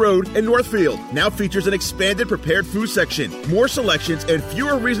 601 New Road in Northfield. Now features an expanded prepared food section, more selections, and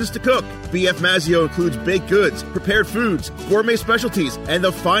fewer reasons to cook. B.F. Mazzio includes baked goods, prepared foods, gourmet specialties, and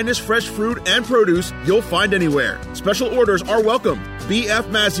the finest fresh fruit and produce you'll find anywhere. Special orders are welcome. B.F.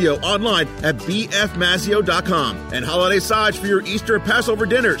 Mazzio online at bfmazzio.com. And holiday sides for your Easter and Passover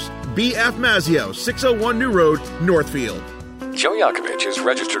dinners. B.F. Mazzio, 601 New Road, Northfield. Joe Yakovich is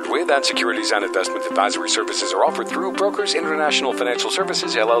registered with, and securities and investment advisory services are offered through Brokers International Financial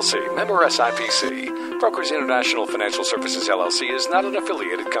Services, LLC. Member SIPC. Brokers International Financial Services, LLC is not an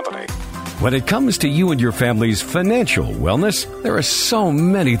affiliated company. When it comes to you and your family's financial wellness, there are so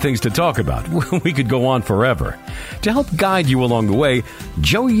many things to talk about. We could go on forever. To help guide you along the way,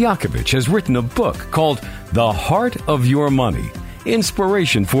 Joe Yakovich has written a book called The Heart of Your Money,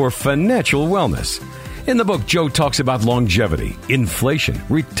 Inspiration for Financial Wellness. In the book, Joe talks about longevity, inflation,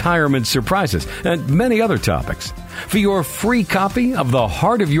 retirement surprises, and many other topics. For your free copy of The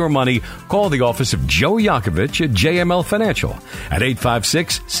Heart of Your Money, call the office of Joe Yakovich at JML Financial at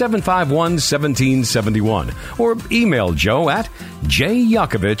 856-751-1771 or email Joe at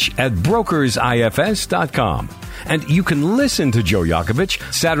jyakovich@brokersifs.com. And you can listen to Joe Yakovich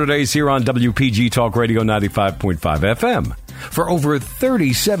Saturdays here on WPG Talk Radio 95.5 FM. For over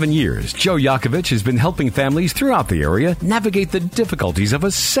 37 years, Joe Yakovich has been helping families throughout the area navigate the difficulties of a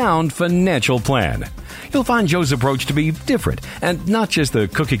sound financial plan. You'll find Joe's approach to be different and not just the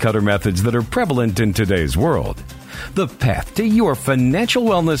cookie-cutter methods that are prevalent in today's world. The path to your financial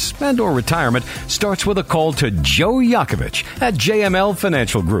wellness and or retirement starts with a call to Joe Yakovich at JML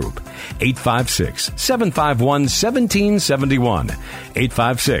Financial Group. 856-751-1771.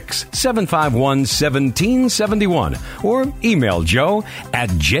 856-751-1771. Or email Joe at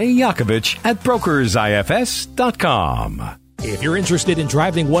jyakovich@brokersifs.com. If you're interested in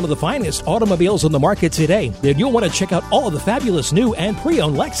driving one of the finest automobiles on the market today, then you'll want to check out all of the fabulous new and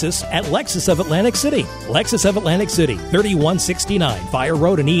pre-owned Lexus at Lexus of Atlantic City. Lexus of Atlantic City, 3169 Fire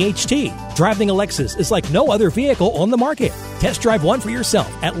Road in EHT. Driving a Lexus is like no other vehicle on the market. Test drive one for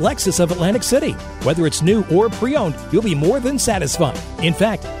yourself at Lexus of Atlantic City. Whether it's new or pre-owned, you'll be more than satisfied. In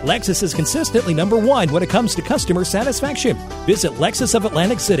fact, Lexus is consistently number one when it comes to customer satisfaction. Visit Lexus of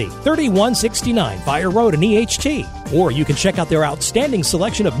Atlantic City, 3169 Fire Road in EHT. Or you can check out their outstanding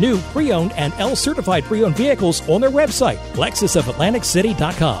selection of new, pre-owned, and L-certified pre-owned vehicles on their website,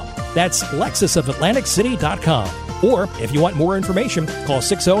 LexusOfAtlanticCity.com. That's LexusOfAtlanticCity.com. Or, if you want more information, call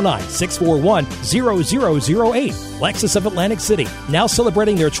 609-641-0008. Lexus of Atlantic City, now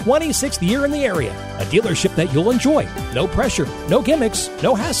celebrating their 26th year in the area. A dealership that you'll enjoy. No pressure, no gimmicks,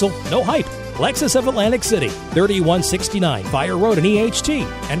 no hassle, no hype. Lexus of Atlantic City, 3169 Fire Road in EHT.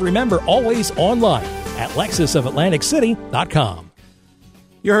 And remember, always online at LexusOfAtlanticCity.com.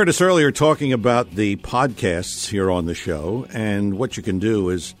 You heard us earlier talking about the podcasts here on the show, and what you can do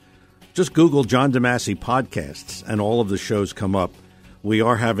is just Google John DeMasi podcasts, and all of the shows come up. We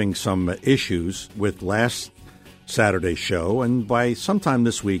are having some issues with last Saturday's show, and by sometime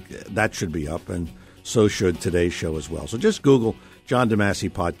this week, that should be up, and so should today's show as well. So just Google John DeMasi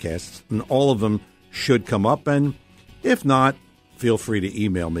Podcasts, and all of them should come up. And if not, feel free to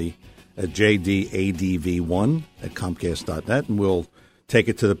email me at jdadv1@comcast.net, and we'll take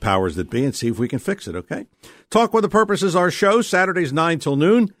it to the powers that be and see if we can fix it, okay? Talk with a Purpose is our show, Saturdays 9 till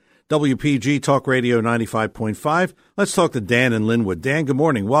noon, WPG Talk Radio 95.5. Let's talk to Dan in Linwood. Dan, good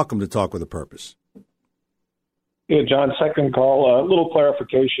morning. Welcome to Talk with a Purpose. Yeah, John, second call. A little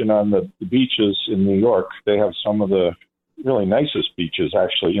clarification on the beaches in New York. They have some of the really nicest beaches,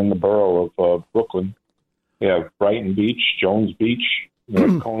 actually, in the borough of Brooklyn. They have Brighton Beach, Jones Beach,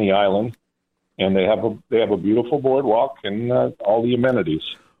 Coney Island, and they have a beautiful boardwalk and all the amenities.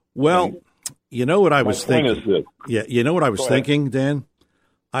 Well, you know what I was thinking? Yeah, you know what I was thinking, Dan?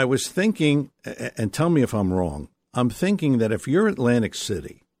 I was thinking, and tell me if I'm wrong, I'm thinking that if you're Atlantic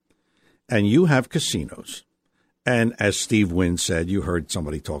City and you have casinos, and as Steve Wynn said, you heard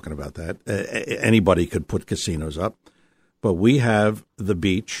somebody talking about that, anybody could put casinos up, but we have the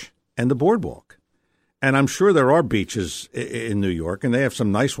beach and the boardwalk. And I'm sure there are beaches in New York, and they have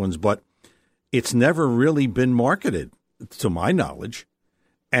some nice ones, but it's never really been marketed, to my knowledge.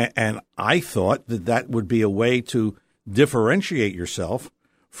 And I thought that that would be a way to differentiate yourself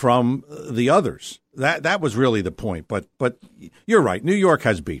from the others. That was really the point. But you're right. New York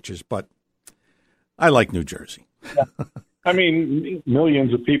has beaches, but I like New Jersey. I mean,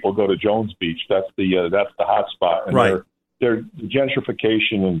 millions of people go to Jones Beach. That's the hot spot. And right. Their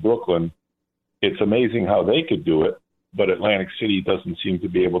gentrification in Brooklyn, it's amazing how they could do it, but Atlantic City doesn't seem to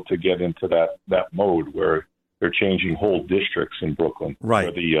be able to get into that mode where they're changing whole districts in Brooklyn,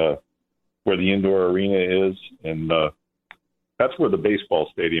 right? Where the indoor arena is, and that's where the baseball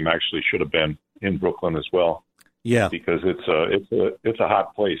stadium actually should have been, in Brooklyn as well. Yeah, because it's a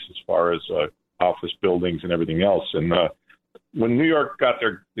hot place as far as office buildings and everything else. And when New York got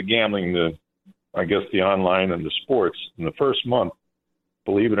the gambling, the online and the sports in the first month,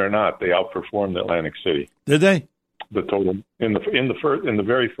 believe it or not, they outperformed Atlantic City. Did they? The total in the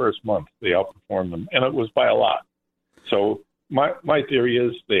very first month, they outperformed them, and it was by a lot. So my theory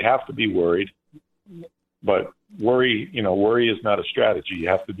is they have to be worried, but worry is not a strategy. You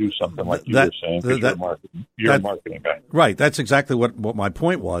have to do something like you were saying. You're a marketing guy, right? That's exactly what my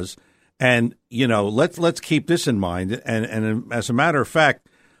point was. And let's keep this in mind. And as a matter of fact,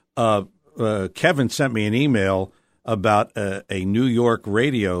 Kevin sent me an email about a New York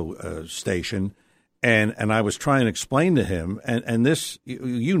radio station, and I was trying to explain to him, and this,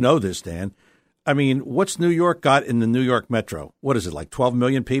 this, Dan. I mean, what's New York got in the New York Metro? What is it, like 12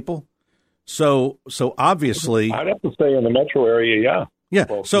 million people? So obviously, I'd have to say in the metro area, yeah.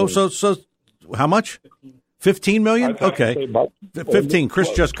 Yeah. So how much? 15 million? Okay. 15.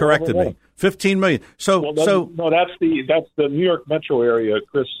 Chris just corrected me. 15 million. No, that's the New York metro area,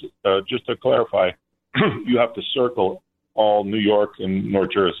 Chris. Just to clarify, you have to circle all New York and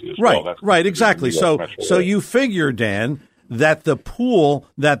North Jersey as well. That's right, exactly. So you figure, Dan, that the pool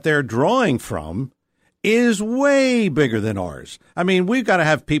that they're drawing from is way bigger than ours. I mean, we've got to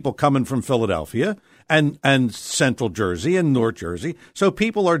have people coming from Philadelphia and Central Jersey and North Jersey. So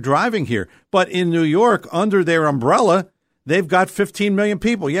people are driving here. But in New York, under their umbrella, they've got 15 million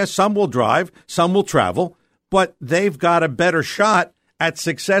people. Yes, some will drive, some will travel, but they've got a better shot at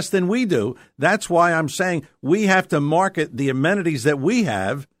success than we do. That's why I'm saying we have to market the amenities that we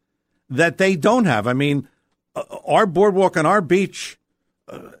have that they don't have. I mean, our boardwalk and our beach,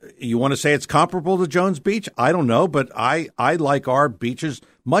 you want to say it's comparable to Jones Beach? I don't know, but I like our beaches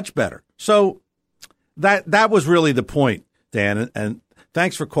much better. So that was really the point, Dan, and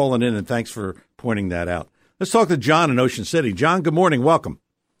thanks for calling in and thanks for pointing that out. Let's talk to John in Ocean City. John, good morning. Welcome.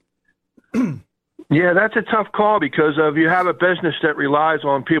 Yeah, that's a tough call because if you have a business that relies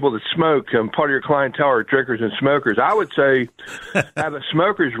on people that smoke and part of your clientele are drinkers and smokers, I would say have a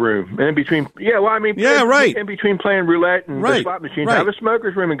smoker's room in between. Yeah, well, I mean, right. In between playing roulette and the slot machines, have a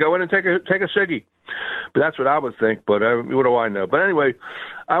smoker's room and go in and take a ciggy. But that's what I would think. But what do I know? But anyway,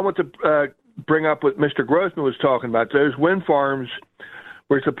 I want to bring up what Mr. Grossman was talking about. Those wind farms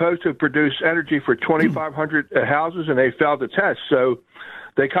were supposed to produce energy for 2,500 houses, and they failed the test. So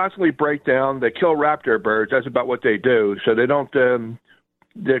they constantly break down. They kill raptor birds. That's about what they do. So they don't.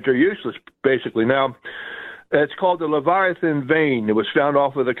 They're useless, basically. Now, it's called the Leviathan vein. It was found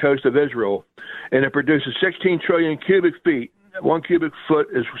off of the coast of Israel, and it produces 16 trillion cubic feet. 1 cubic foot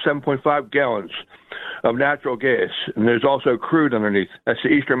is 7.5 gallons of natural gas, and there's also crude underneath. That's the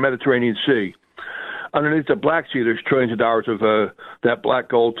Eastern Mediterranean Sea. Underneath the Black Sea, there's trillions of dollars of that black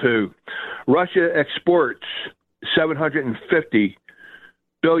gold too. Russia exports 750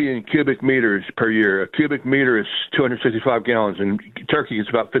 billion cubic meters per year. A cubic meter is 265 gallons, and Turkey is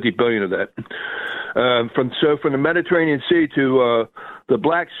about 50 billion of that. From the Mediterranean Sea to the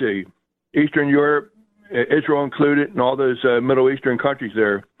Black Sea, Eastern Europe, Israel included, and all those Middle Eastern countries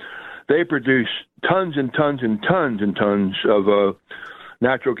there, they produce tons and tons and tons and tons of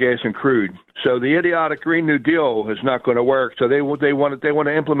natural gas and crude. So the idiotic Green New Deal is not going to work. So they want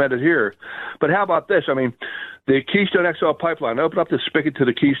to implement it here. But how about this? I mean, the Keystone XL pipeline. Open up the spigot to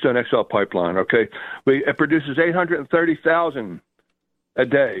the Keystone XL pipeline. Okay, it produces 830,000 a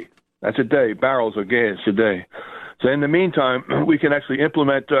day. That's a day, barrels of gas a day. So in the meantime, we can actually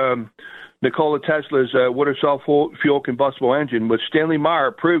implement Nikola Tesla's water cell fuel combustible engine, which Stanley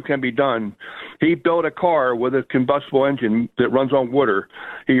Meyer proved can be done. He built a car with a combustible engine that runs on water.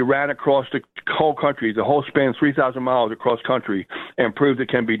 He ran across the whole country, the whole span, 3,000 miles across country, and proved it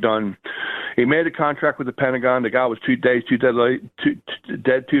can be done. He made a contract with the Pentagon. The guy was 2 days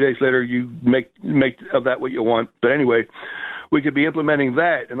dead. 2 days later, you make of that what you want. But anyway, we could be implementing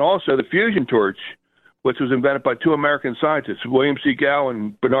that, and also the fusion torch, which was invented by two American scientists, William C. Gow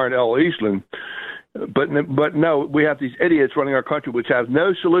and Bernard L. Eastland. But no, we have these idiots running our country which have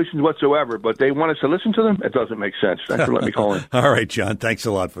no solutions whatsoever, but they want us to listen to them? It doesn't make sense. Thanks for letting me call in. All right, John, thanks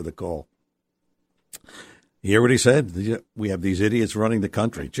a lot for the call. You hear what he said? We have these idiots running the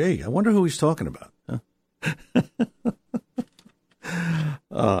country. Gee, I wonder who he's talking about. Huh?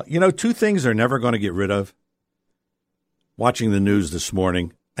 Two things they're never going to get rid of. Watching the news this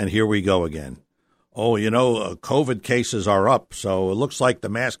morning, and here we go again. Oh, COVID cases are up, so it looks like the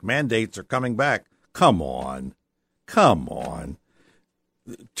mask mandates are coming back. Come on.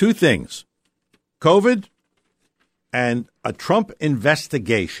 Two things, COVID and a Trump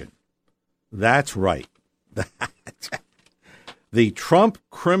investigation. That's right. The Trump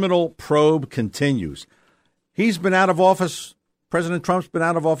criminal probe continues. He's been out of office. President Trump's been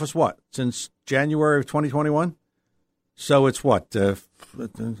out of office, since January of 2021? So it's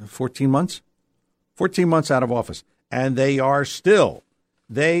 14 months? 14 months out of office. And they are still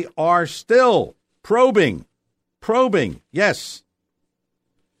probing. Yes.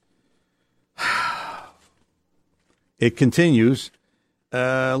 It continues.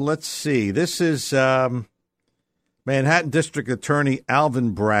 Let's see. This is Manhattan District Attorney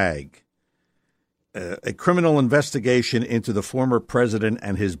Alvin Bragg. A criminal investigation into the former president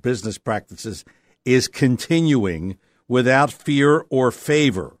and his business practices is continuing without fear or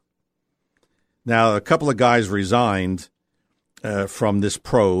favor. Now, a couple of guys resigned from this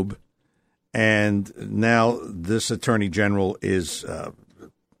probe, and now this attorney general is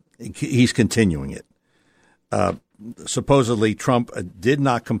he's continuing it. Supposedly, Trump did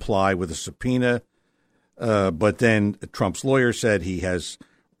not comply with a subpoena, but then Trump's lawyer said he has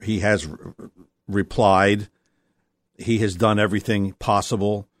replied. He has done everything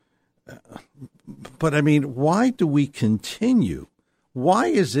possible. But, I mean, why do we continue? Why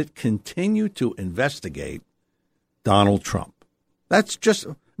is it continue to investigate Donald Trump? That's just,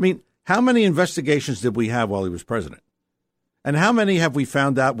 how many investigations did we have while he was president? And how many have we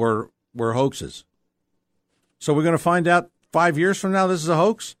found out were hoaxes? So we're going to find out 5 years from now this is a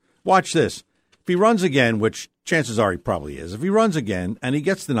hoax? Watch this. If he runs again, which chances are he probably is, if he runs again and he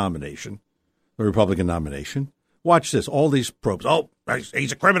gets the nomination, the Republican nomination, watch this. All these probes. Oh,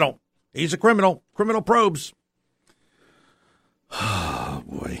 he's a criminal. He's a criminal. Criminal probes. Oh,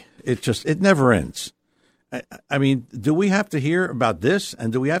 boy. It never ends. I mean, do we have to hear about this?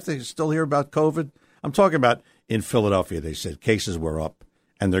 And do we have to still hear about COVID? I'm talking about in Philadelphia, they said cases were up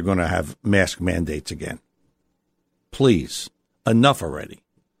and they're going to have mask mandates again. Please, enough already.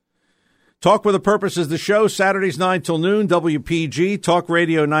 Talk with a Purpose is the show, Saturdays 9 till noon, WPG, Talk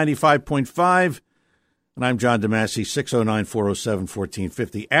Radio 95.5. And I'm John DeMasi,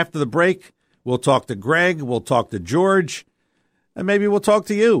 609-407-1450. After the break, we'll talk to Greg, we'll talk to George, and maybe we'll talk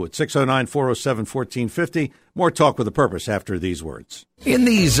to you at 609-407-1450. More Talk with a Purpose after these words. In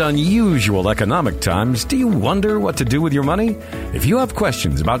these unusual economic times, do you wonder what to do with your money? If you have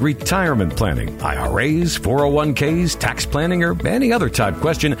questions about retirement planning, IRAs, 401ks, tax planning, or any other type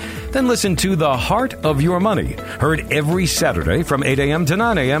question, then listen to The Heart of Your Money, heard every Saturday from 8 a.m. to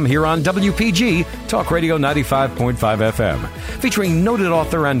 9 a.m. here on WPG, Talk Radio 95.5 FM, featuring noted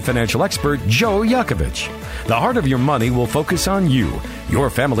author and financial expert Joe Yakovich. The Heart of Your Money will focus on you, your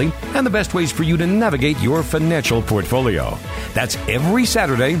family, and the best ways for you to navigate your financial portfolio. That's every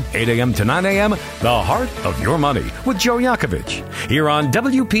Saturday, 8 a.m. to 9 a.m., The Heart of Your Money with Joe Yakovich, here on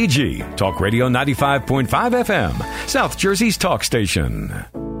WPG, Talk Radio 95.5 FM, South Jersey's talk station.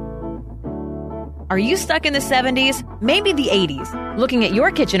 Are you stuck in the 70s? Maybe the 80s. Looking at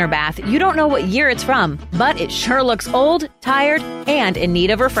your kitchen or bath, you don't know what year it's from, but it sure looks old, tired, and in need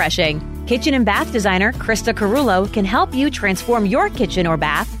of refreshing. Kitchen and bath designer Krista Carullo can help you transform your kitchen or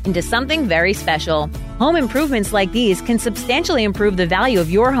bath into something very special. Home improvements like these can substantially improve the value of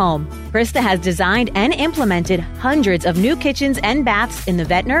your home. Krista has designed and implemented hundreds of new kitchens and baths in the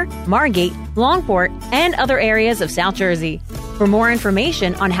Ventnor, Margate, Longport, and other areas of South Jersey. For more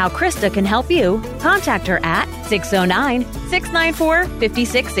information on how Krista can help you, contact her at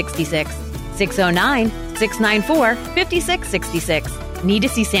 609-694-5666. 609-694-5666. Need to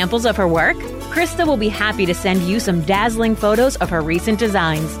see samples of her work? Krista will be happy to send you some dazzling photos of her recent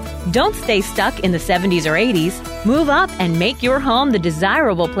designs. Don't stay stuck in the 70s or 80s. Move up and make your home the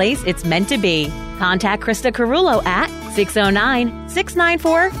desirable place it's meant to be. Contact Krista Carullo at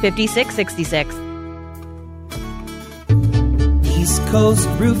 609-694-5666. East Coast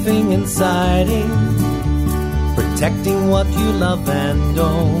Roofing and Siding, protecting what you love and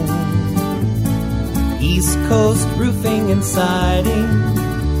own. East Coast Roofing and Siding,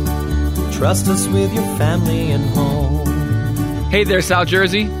 trust us with your family and home. Hey there, South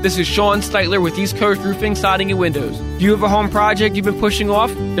Jersey. This is Sean Steitler with East Coast Roofing, Siding, and Windows. Do you have a home project you've been pushing off?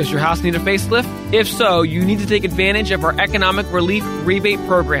 Does your house need a facelift? If so, you need to take advantage of our Economic Relief Rebate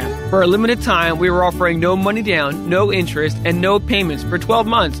Program. For a limited time, we are offering no money down, no interest, and no payments for 12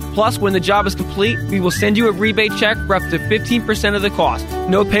 months. Plus, when the job is complete, we will send you a rebate check for up to 15% of the cost.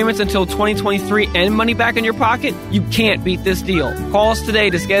 No payments until 2023 and money back in your pocket? You can't beat this deal. Call us today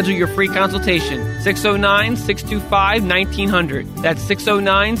to schedule your free consultation. 609-625-1900. That's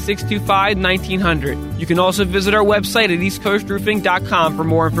 609-625-1900. You can also visit our website at eastcoastroofing.com for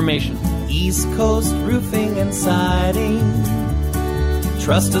more information. East Coast Roofing and Siding,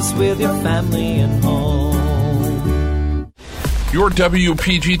 trust us with your family and home. Your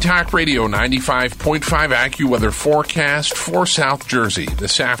WPG Talk Radio 95.5 AccuWeather forecast for South Jersey.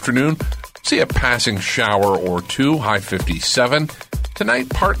 This afternoon, see a passing shower or two, high 57. Tonight,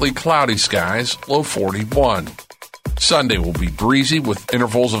 partly cloudy skies, low 41. Sunday will be breezy with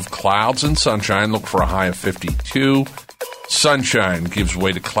intervals of clouds and sunshine. Look for a high of 52. Sunshine gives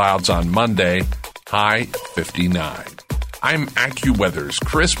way to clouds on Monday, high 59. I'm AccuWeather's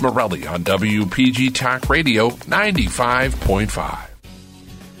Chris Morelli on WPG Talk Radio 95.5.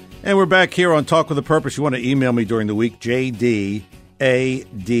 And we're back here on Talk with a Purpose. You want to email me during the week, JDADV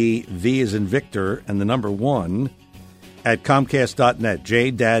as in Victor, and the number 1 at Comcast.net,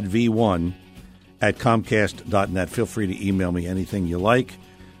 JDADV1 at Comcast.net. Feel free to email me anything you like,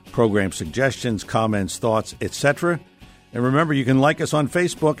 program suggestions, comments, thoughts, etc. And remember, you can like us on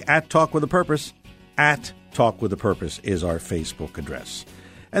Facebook at Talk with a Purpose. At Talk with a Purpose is our Facebook address.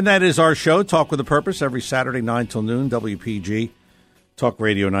 And that is our show, Talk with a Purpose, every Saturday, 9 till noon, WPG, Talk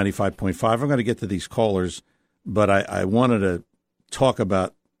Radio 95.5. I'm going to get to these callers, but I wanted to talk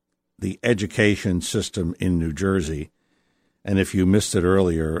about the education system in New Jersey. And if you missed it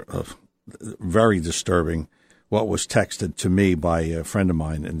earlier, very disturbing what was texted to me by a friend of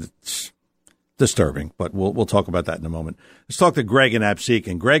mine, and it's disturbing, but we'll talk about that in a moment. Let's talk to Greg in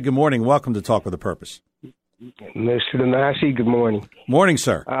Absecon. Greg, good morning. Welcome to Talk with a Purpose. Mr. Damasi, good morning. Morning,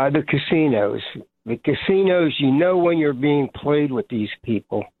 sir. The casinos. The casinos, you know when you're being played with these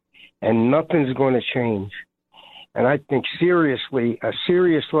people, and nothing's going to change. And I think seriously, a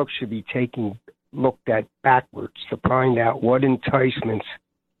serious look should be looked at backwards to find out what enticements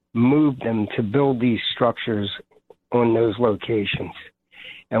moved them to build these structures on those locations.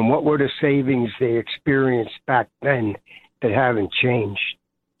 And what were the savings they experienced back then that haven't changed?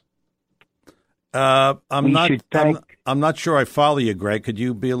 I'm not sure I follow you, Greg. Could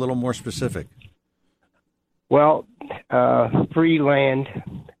you be a little more specific? Well, free land,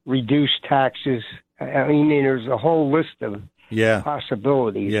 reduced taxes. I mean, there's a whole list of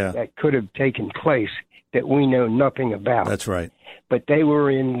possibilities that could have taken place that we know nothing about. That's right. But they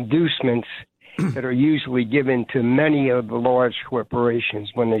were inducements that are usually given to many of the large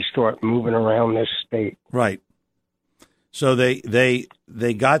corporations when they start moving around this state. Right. So they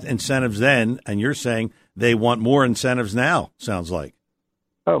got incentives then, and you're saying they want more incentives now, sounds like.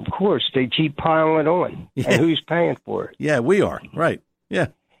 Of course. They keep piling it on. Yeah. And who's paying for it? Yeah, we are. Right. Yeah.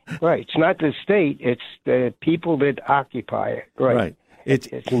 Right. It's not the state. It's the people that occupy it. Right. It's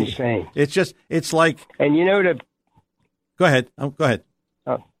insane. It's like... And you know Go ahead. Go ahead.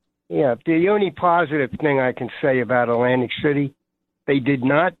 Yeah, the only positive thing I can say about Atlantic City, they did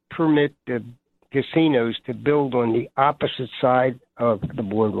not permit the casinos to build on the opposite side of the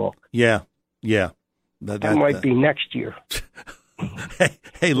boardwalk. Yeah. That might be next year.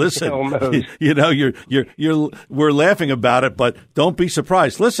 Hey, listen. We're laughing about it, but don't be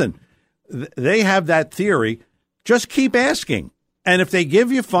surprised. Listen, they have that theory. Just keep asking. And if they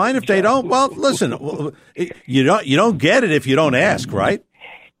give you, fine. If they don't, well, listen, you don't get it if you don't ask, right?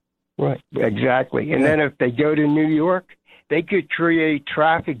 Right, exactly. And then if they go to New York, they could create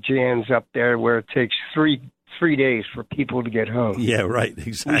traffic jams up there where it takes three days for people to get home. Yeah, right,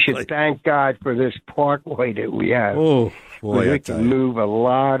 exactly. We should thank God for this parkway that we have. Oh, boy, we can move a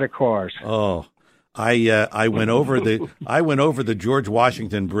lot of cars. Oh, I went over the George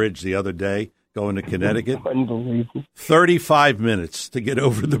Washington Bridge the other day, going to Connecticut. Unbelievable. 35 minutes to get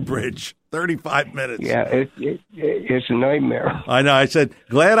over the bridge. 35 minutes. Yeah, it's a nightmare. I know. I said,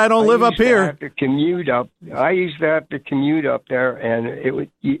 glad I don't live up here. I used to have to commute up there, and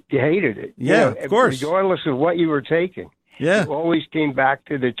you hated it. Yeah, of course. Regardless of what you were taking. Yeah. You always came back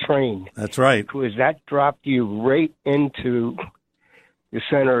to the train. That's right. Because that dropped you right into the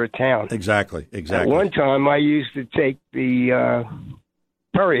center of town. Exactly. At one time, I used to take the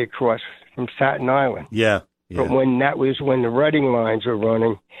ferry across from Staten Island. Yeah. But when the Reading lines were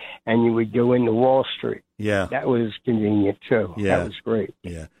running, and you would go into Wall Street. Yeah. That was convenient, too. Yeah. That was great.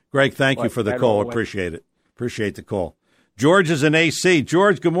 Yeah. Greg, thank you for the call. Appreciate it. Appreciate the call. George is in AC.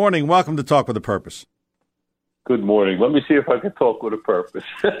 George, good morning. Welcome to Talk with a Purpose. Good morning. Let me see if I can talk with a purpose.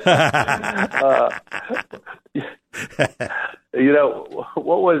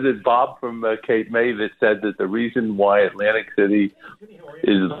 What was it, Bob from Cape May, that said that the reason why Atlantic City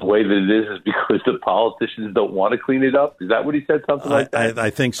is the way that it is because the politicians don't want to clean it up? Is that what he said? Something like that? I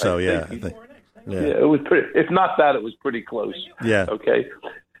think so, yeah. It was pretty. If not that, it was pretty close. Yeah. Okay.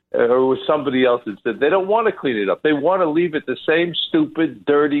 Or it was somebody else that said they don't want to clean it up. They want to leave it the same stupid,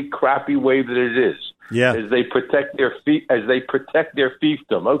 dirty, crappy way that it is. Yeah. As they protect their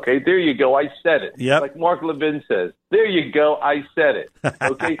fiefdom. Okay, there you go. I said it. Yep. Like Mark Levin says. There you go. I said it.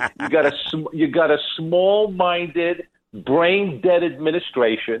 Okay. you got a small-minded, brain-dead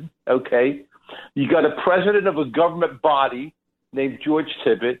administration. Okay. You got a president of a government body named George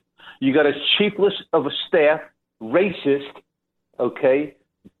Tibbet. You got a chief of a staff, racist. Okay.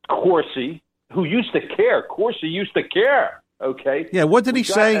 Corsi, who used to care. Corsi used to care, okay? Yeah, what did he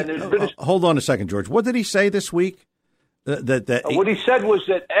say? Hold on a second, George. What did he say this week? What he said was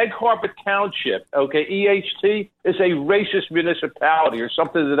that Egg Harbor Township, okay, EHT, is a racist municipality or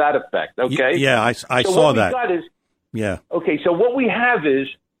something to that effect, okay? Yeah, I saw that. Yeah. Okay, so what we have is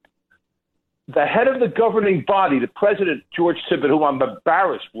the head of the governing body, the president, George Tibbet, who I'm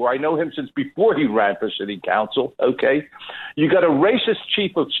embarrassed for. I know him since before he ran for city council, okay? You got a racist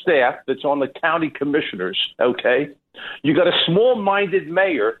chief of staff that's on the county commissioners, okay? You got a small-minded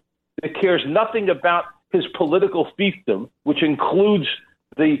mayor that cares nothing about his political fiefdom, which includes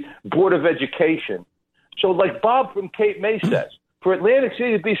the Board of Education. So like Bob from Cape May says, for Atlantic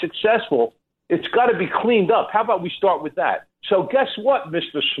City to be successful, it's got to be cleaned up. How about we start with that? So guess what,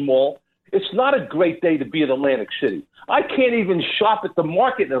 Mr. Small? It's not a great day to be in Atlantic City. I can't even shop at the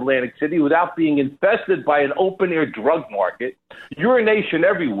market in Atlantic City without being infested by an open-air drug market, urination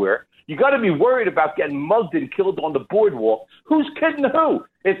everywhere. You got to be worried about getting mugged and killed on the boardwalk. Who's kidding who?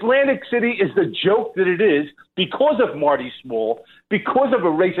 Atlantic City is the joke that it is because of Marty Small, because of a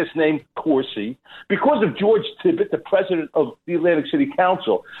racist named Corsi, because of George Tibbet, the president of the Atlantic City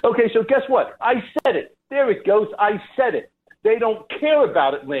Council. Okay, so guess what? I said it. There it goes. I said it. They don't care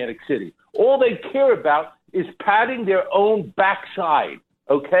about Atlantic City. All they care about is patting their own backside,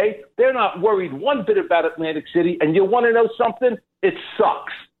 okay? They're not worried one bit about Atlantic City, and you want to know something? It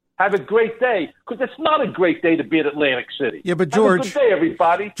sucks. Have a great day, because it's not a great day to be in Atlantic City. Yeah, but George... Have a good day,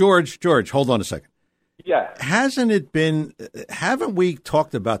 everybody. George, hold on a second. Yeah. Haven't we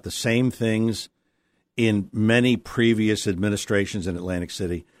talked about the same things in many previous administrations in Atlantic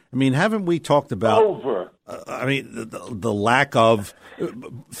City? I mean, haven't we talked about... the lack of,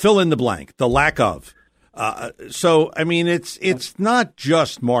 fill in the blank, the lack of. So, I mean, it's not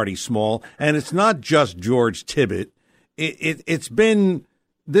just Marty Small, and it's not just George Tibbet. It's been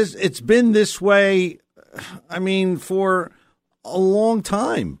this way, I mean, for a long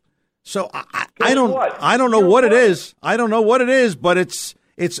time. So I don't know what it is. I don't know what it is, but it's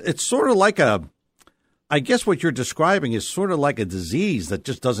sort of like I guess what you're describing is sort of like a disease that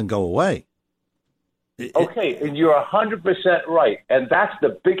just doesn't go away. Okay, and you're 100% right, and that's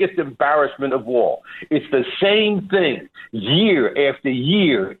the biggest embarrassment of all. It's the same thing year after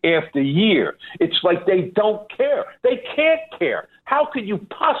year after year. It's like they don't care. They can't care. How could you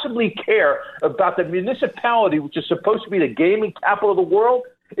possibly care about the municipality, which is supposed to be the gaming capital of the world,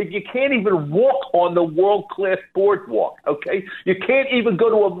 if you can't even walk on the world-class boardwalk, okay? You can't even go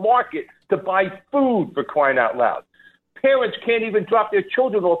to a market to buy food, for crying out loud. Parents can't even drop their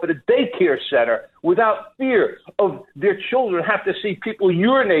children off at a daycare center without fear of their children have to see people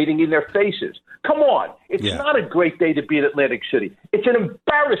urinating in their faces. Come on. It's not a great day to be in Atlantic City. It's an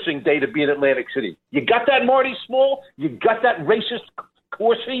embarrassing day to be in Atlantic City. You got that, Marty Small? You got that racist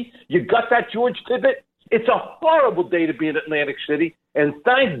Corsi? You got that, George Tibbet? It's a horrible day to be in Atlantic City, and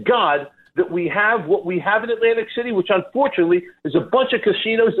thank God that we have what we have in Atlantic City, which unfortunately is a bunch of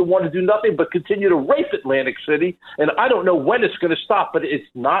casinos that want to do nothing but continue to rape Atlantic City. And I don't know when it's going to stop, but it's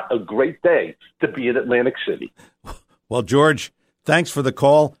not a great day to be in Atlantic City. Well, George, thanks for the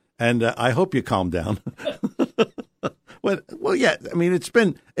call, and I hope you calm down. Well, yeah, I mean, it's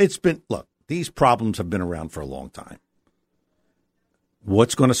been, look, these problems have been around for a long time.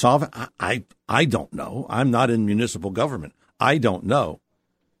 What's going to solve it? I don't know. I'm not in municipal government. I don't know.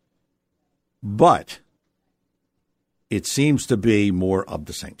 But it seems to be more of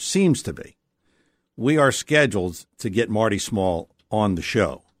the same. Seems to be. We are scheduled to get Marty Small on the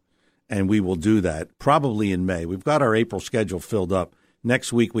show, and we will do that probably in May. We've got our April schedule filled up.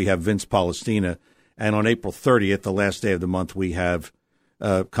 Next week we have Vince Palestina, and on April 30th, the last day of the month, we have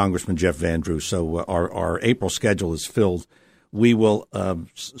Congressman Jeff Van Drew. So our April schedule is filled. We will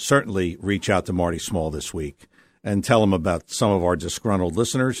certainly reach out to Marty Small this week and tell him about some of our disgruntled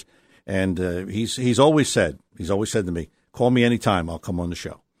listeners. And he's always said to me, call me anytime. I'll come on the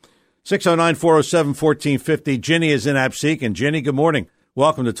show. 609-407-1450. Ginny is in Absec. And Ginny, good morning.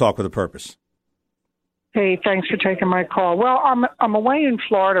 Welcome to Talk with a Purpose. Hey, thanks for taking my call. Well, I'm away in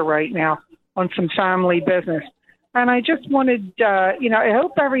Florida right now on some family business. And I just wanted, I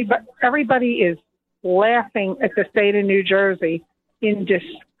hope everybody is laughing at the state of New Jersey in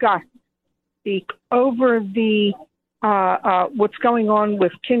disgust over the what's going on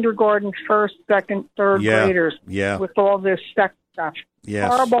with kindergarten, first, second, third graders with all this sex stuff.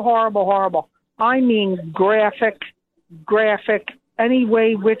 Yes. Horrible, horrible, horrible. I mean graphic, any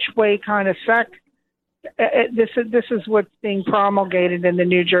way, which way kind of sex. This is what's being promulgated in the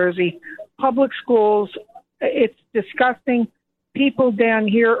New Jersey public schools. It's disgusting. People down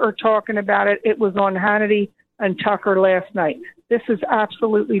here are talking about it. It was on Hannity and Tucker last night. This is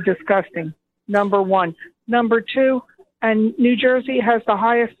absolutely disgusting, number one. Number two, and New Jersey has the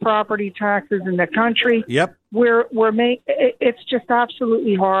highest property taxes in the country. Yep. It's just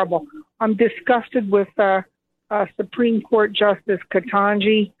absolutely horrible. I'm disgusted with Supreme Court Justice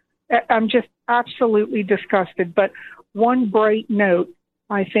Ketanji. I'm just absolutely disgusted. But one bright note,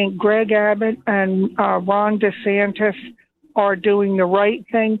 I think Greg Abbott and Ron DeSantis are doing the right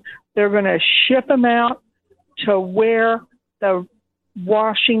thing. They're going to ship them out to where the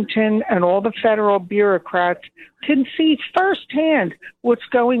Washington and all the federal bureaucrats can see firsthand what's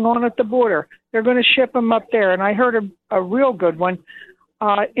going on at the border. They're going to ship them up there. And I heard a real good one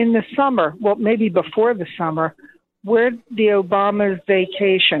in the summer, well, maybe before the summer, where the Obamas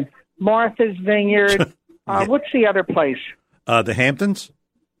vacation, Martha's Vineyard. What's the other place? The Hamptons?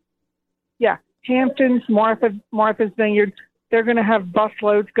 Yeah, Hamptons, Martha's Vineyard. They're going to have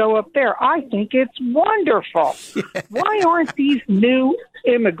busloads go up there. I think it's wonderful. Yeah. Why aren't these new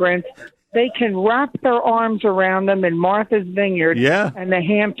immigrants, they can wrap their arms around them in Martha's Vineyard and the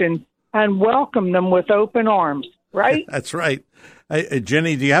Hamptons and welcome them with open arms, right? That's right.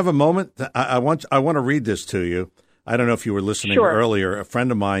 Jenny, do you have a moment? I want to read this to you. I don't know if you were listening earlier. A friend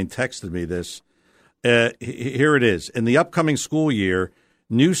of mine texted me this. Here it is. In the upcoming school year,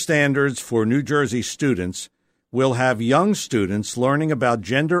 new standards for New Jersey students will have young students learning about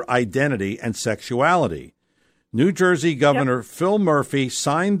gender identity and sexuality. New Jersey Governor Phil Murphy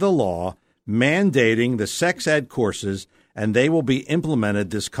signed the law mandating the sex ed courses, and they will be implemented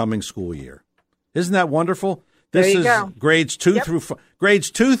this coming school year. Isn't that wonderful? This is grades 2 through 5.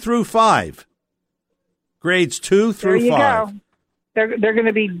 Grades 2 through 5. Grades 2 through 5. Go. They're going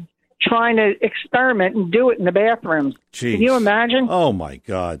to be trying to experiment and do it in the bathrooms. Jeez. Can you imagine? Oh my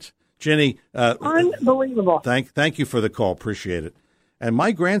God. Jenny, unbelievable. Thank you for the call. Appreciate it. And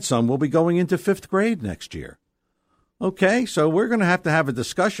my grandson will be going into 5th grade next year. Okay, so we're going to have a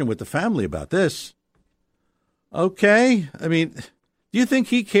discussion with the family about this. Okay, I mean, do you think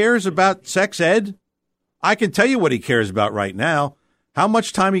he cares about sex ed? I can tell you what he cares about right now. How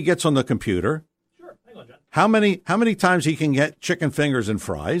much time he gets on the computer. Sure, hang on, John. How many times he can get chicken fingers and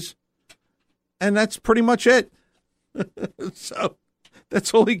fries. And that's pretty much it. So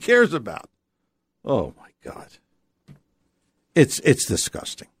that's all he cares about. Oh, my God. It's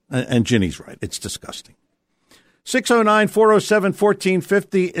disgusting. And Ginny's right. It's disgusting.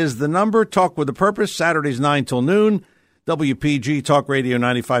 609-407-1450 is the number. Talk with a Purpose, Saturdays 9 till noon. WPG Talk Radio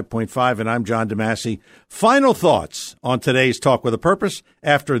 95.5, and I'm John DeMasi. Final thoughts on today's Talk with a Purpose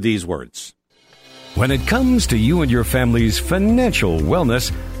after these words. When it comes to you and your family's financial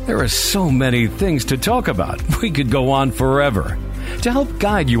wellness, there are so many things to talk about. We could go on forever. To help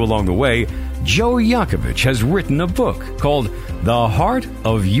guide you along the way, Joe Yakovich has written a book called The Heart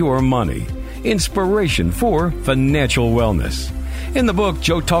of Your Money, Inspiration for Financial Wellness. In the book,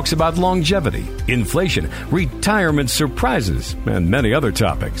 Joe talks about longevity, inflation, retirement surprises, and many other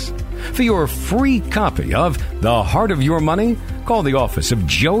topics. For your free copy of The Heart of Your Money, call the office of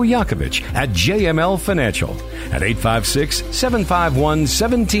Joe Yakovich at JML Financial at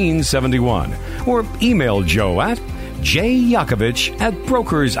 856-751-1771 or email Joe at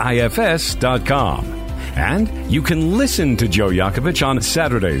jyakovich@brokersifs.com. And you can listen to Joe Yakovich on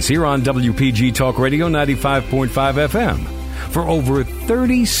Saturdays here on WPG Talk Radio 95.5 FM. For over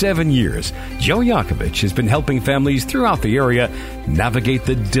 37 years, Joe Yakovich has been helping families throughout the area navigate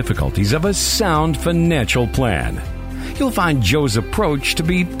the difficulties of a sound financial plan. You'll find Joe's approach to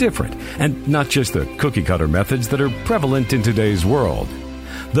be different and not just the cookie-cutter methods that are prevalent in today's world.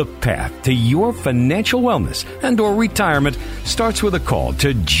 The path to your financial wellness and or retirement starts with a call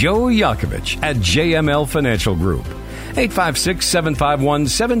to Joe Yakovich at JML Financial Group.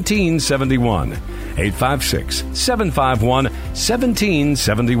 856-751-1771.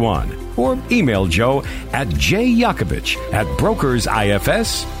 856-751-1771. Or email Joe at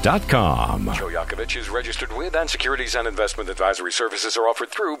jyakovich@brokersifs.com. Joe Yakovich is registered with, and securities and investment advisory services are offered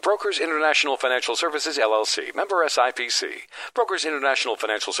through Brokers International Financial Services, LLC. Member SIPC. Brokers International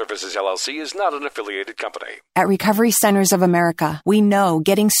Financial Services, LLC is not an affiliated company. At Recovery Centers of America, we know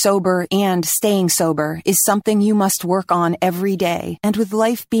getting sober and staying sober is something you must work on every day. And with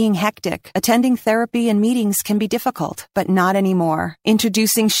life being hectic, attending therapy and meetings can be difficult, but not anymore.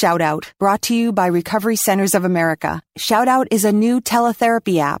 Introducing Shout Out, brought to you by Recovery Centers of America. Shout Out is a new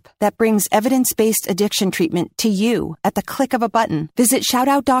teletherapy app that brings evidence-based addiction treatment to you at the click of a button. Visit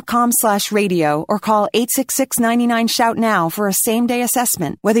shoutout.com/radio or call 866-99-SHOUT now for a same-day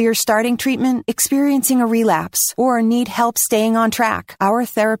assessment. Whether you're starting treatment, experiencing a relapse, or need help staying on track, our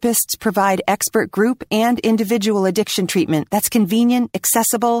therapists provide expert group and individual addiction treatment that's convenient,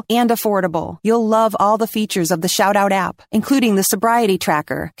 accessible, and affordable. You'll love all the features of the Shout Out app, including the sobriety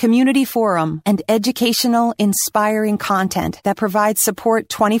tracker, community forum, and educational, inspiring content that provides support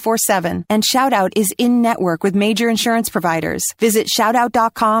 24/7. And Shout Out is in network with major insurance providers. Visit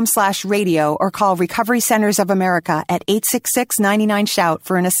shoutout.com/radio or call Recovery Centers of America at 866-99-SHOUT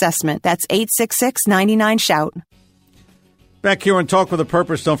for an assessment. That's 866-99-SHOUT. Back here on Talk with a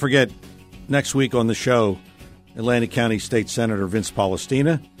Purpose, don't forget, next week on the show, Atlantic County State Senator Vince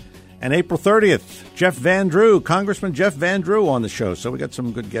Palestina. And April 30th, Jeff Van Drew, Congressman Jeff Van Drew on the show. So we got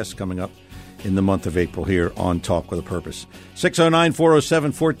some good guests coming up in the month of April here on Talk with a Purpose.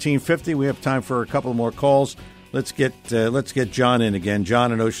 609-407-1450. We have time for a couple more calls. Let's get John in again.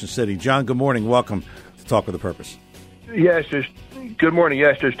 John in Ocean City. John, good morning. Welcome to Talk with a Purpose. Yes, good morning.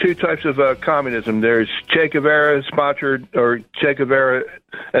 Yes, there's two types of communism. There's Che Guevara sponsored or Che Guevara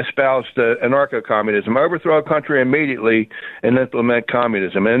espoused anarcho-communism. Overthrow a country immediately and implement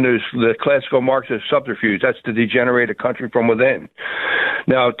communism. And there's the classical Marxist subterfuge. That's to degenerate a country from within.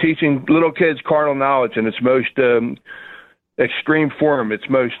 Now, teaching little kids carnal knowledge in its most extreme form, its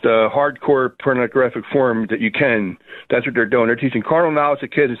most hardcore pornographic form that you can. That's what they're doing. They're teaching carnal knowledge to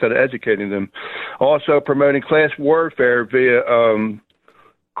kids instead of educating them. Also promoting class warfare via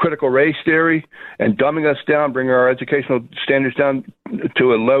critical race theory and dumbing us down, bringing our educational standards down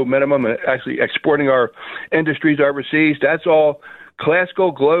to a low minimum and actually exporting our industries overseas. That's all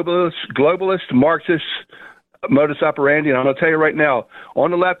classical globalist Marxist modus operandi, and I'm going to tell you right now,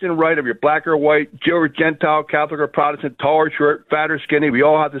 on the left and right of your black or white, Jew or Gentile, Catholic or Protestant, tall or short, fat or skinny, we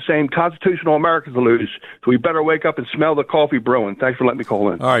all have the same constitutional America to lose, so we better wake up and smell the coffee brewing. Thanks for letting me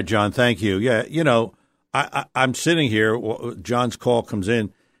call in. All right, John, thank you. Yeah, you know, I'm sitting here, John's call comes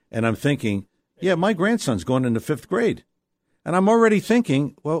in, and I'm thinking, yeah, my grandson's going into 5th grade. And I'm already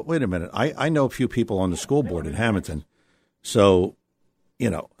thinking, well, wait a minute, I know a few people on the school board in Hamilton, so, you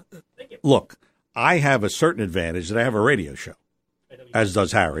know, look, I have a certain advantage that I have a radio show, as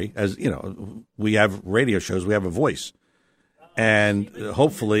does Harry. As you know, we have radio shows, we have a voice, and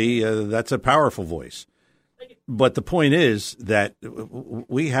hopefully that's a powerful voice. But the point is that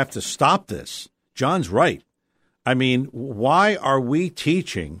we have to stop this. John's right. I mean, why are we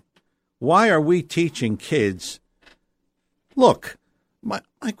teaching kids? Look, my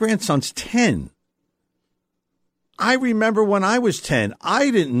grandson's 10. I remember when I was 10,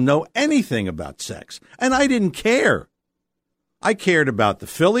 I didn't know anything about sex, and I didn't care. I cared about the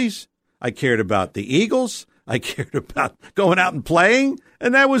Phillies. I cared about the Eagles. I cared about going out and playing,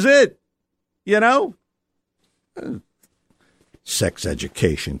 and that was it. You know? sex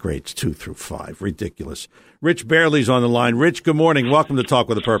education, grades 2 through 5. Ridiculous. Rich Barley's on the line. Rich, good morning. Welcome to Talk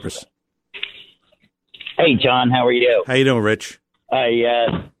with a Purpose. Hey, John. How are you? How you doing, Rich?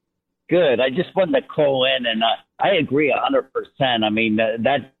 Good. I just wanted to call in, and I agree 100%. I mean,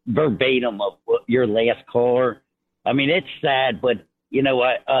 that verbatim of your last caller, I mean, it's sad, but you know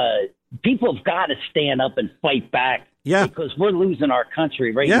what? People have got to stand up and fight back. Yeah. Because we're losing our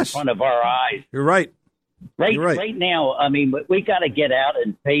country in front of our eyes. You're right. Right now, I mean, we got to get out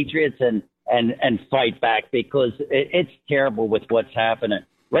and patriots and fight back because it's terrible with what's happening.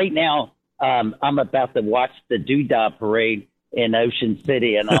 Right now, I'm about to watch the Doodah Parade in Ocean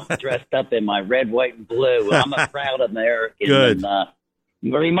City, and I'm dressed up in my red, white, and blue. I'm a proud American. Good. And,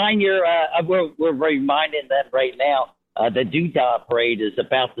 we're reminding them right now. The Doodah Parade is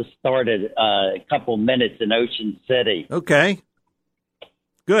about to start at a couple minutes in Ocean City. Okay.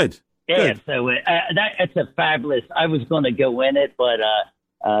 Good. Yeah, Good. so it's a fabulous. I was going to go in it, but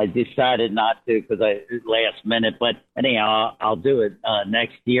I decided not to because last minute. But anyhow, I'll do it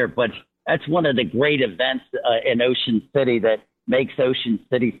next year. But that's one of the great events in Ocean City that makes Ocean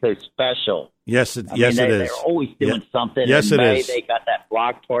City so special. Yes, it is. They're always doing something. Yes, in May, it is. They got that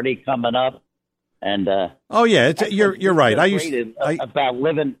block party coming up, and you're right. I used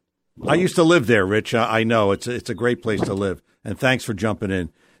to live there, Rich. I know it's a great place to live. And thanks for jumping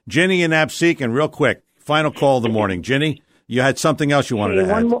in, Ginny and Absecon. Real quick, final call of the morning. Ginny, you had something else you wanted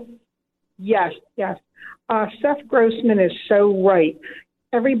to add? Yes. Seth Grossman is so right.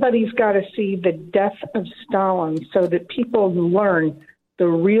 Everybody's got to see the death of Stalin so that people learn the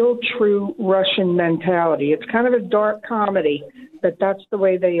real, true Russian mentality. It's kind of a dark comedy, but that's the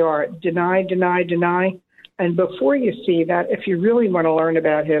way they are. Deny, deny, deny. And before you see that, if you really want to learn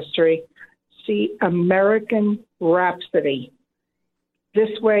about history, see American Rhapsody.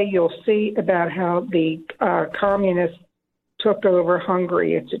 This way you'll see about how the communists took over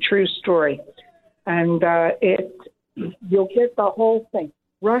Hungary. It's a true story. And you'll get the whole thing.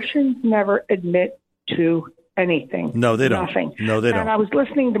 Russians never admit to anything. No, they don't. Nothing. No, they don't. And I was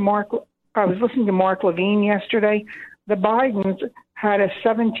listening to Mark Levine yesterday. The Bidens had a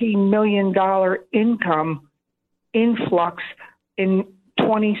 $17 million income influx in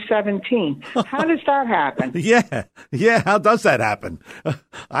 2017. How does that happen? Yeah. How does that happen?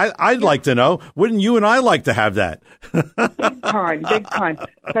 I'd like to know. Wouldn't you and I like to have that? Big time.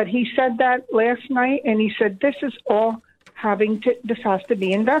 But he said that last night, and he said this is all this has to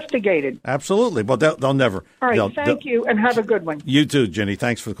be investigated. Absolutely. Well, they'll never. All right. Thank you, and have a good one. You too, Ginny.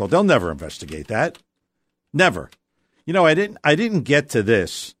 Thanks for the call. They'll never investigate that. Never. You know, I didn't get to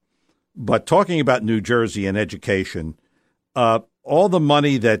this, but talking about New Jersey and education, all the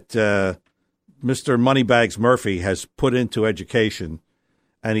money that Mr. Moneybags Murphy has put into education,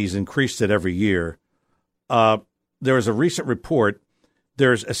 and he's increased it every year. There was a recent report.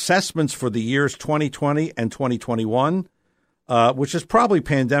 There's assessments for the years 2020 and 2021, which is probably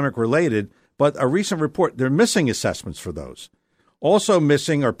pandemic related, but a recent report, they're missing assessments for those. Also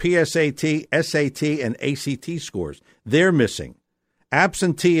missing are PSAT, SAT, and ACT scores. They're missing.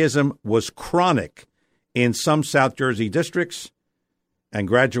 Absenteeism was chronic in some South Jersey districts, and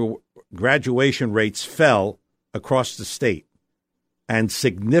graduation rates fell across the state and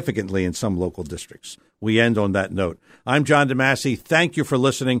significantly in some local districts. We end on that note. I'm John DeMasi. Thank you for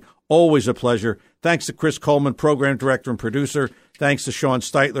listening. Always a pleasure. Thanks to Chris Coleman, program director and producer. Thanks to Sean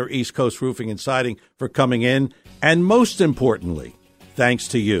Steitler, East Coast Roofing and Siding, for coming in. And most importantly, thanks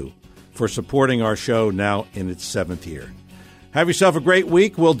to you for supporting our show now in its 7th year. Have yourself a great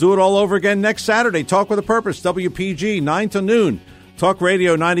week. We'll do it all over again next Saturday. Talk with a Purpose, WPG, 9 to noon. Talk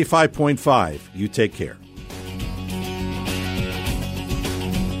Radio 95.5. You take care.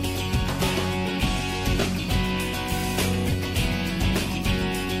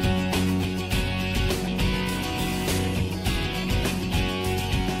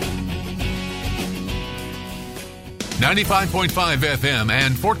 .5 FM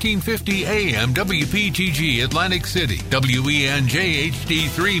and 1450 AM WPTG Atlantic City, WENJ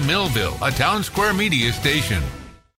HD3 Millville, a Town Square Media station.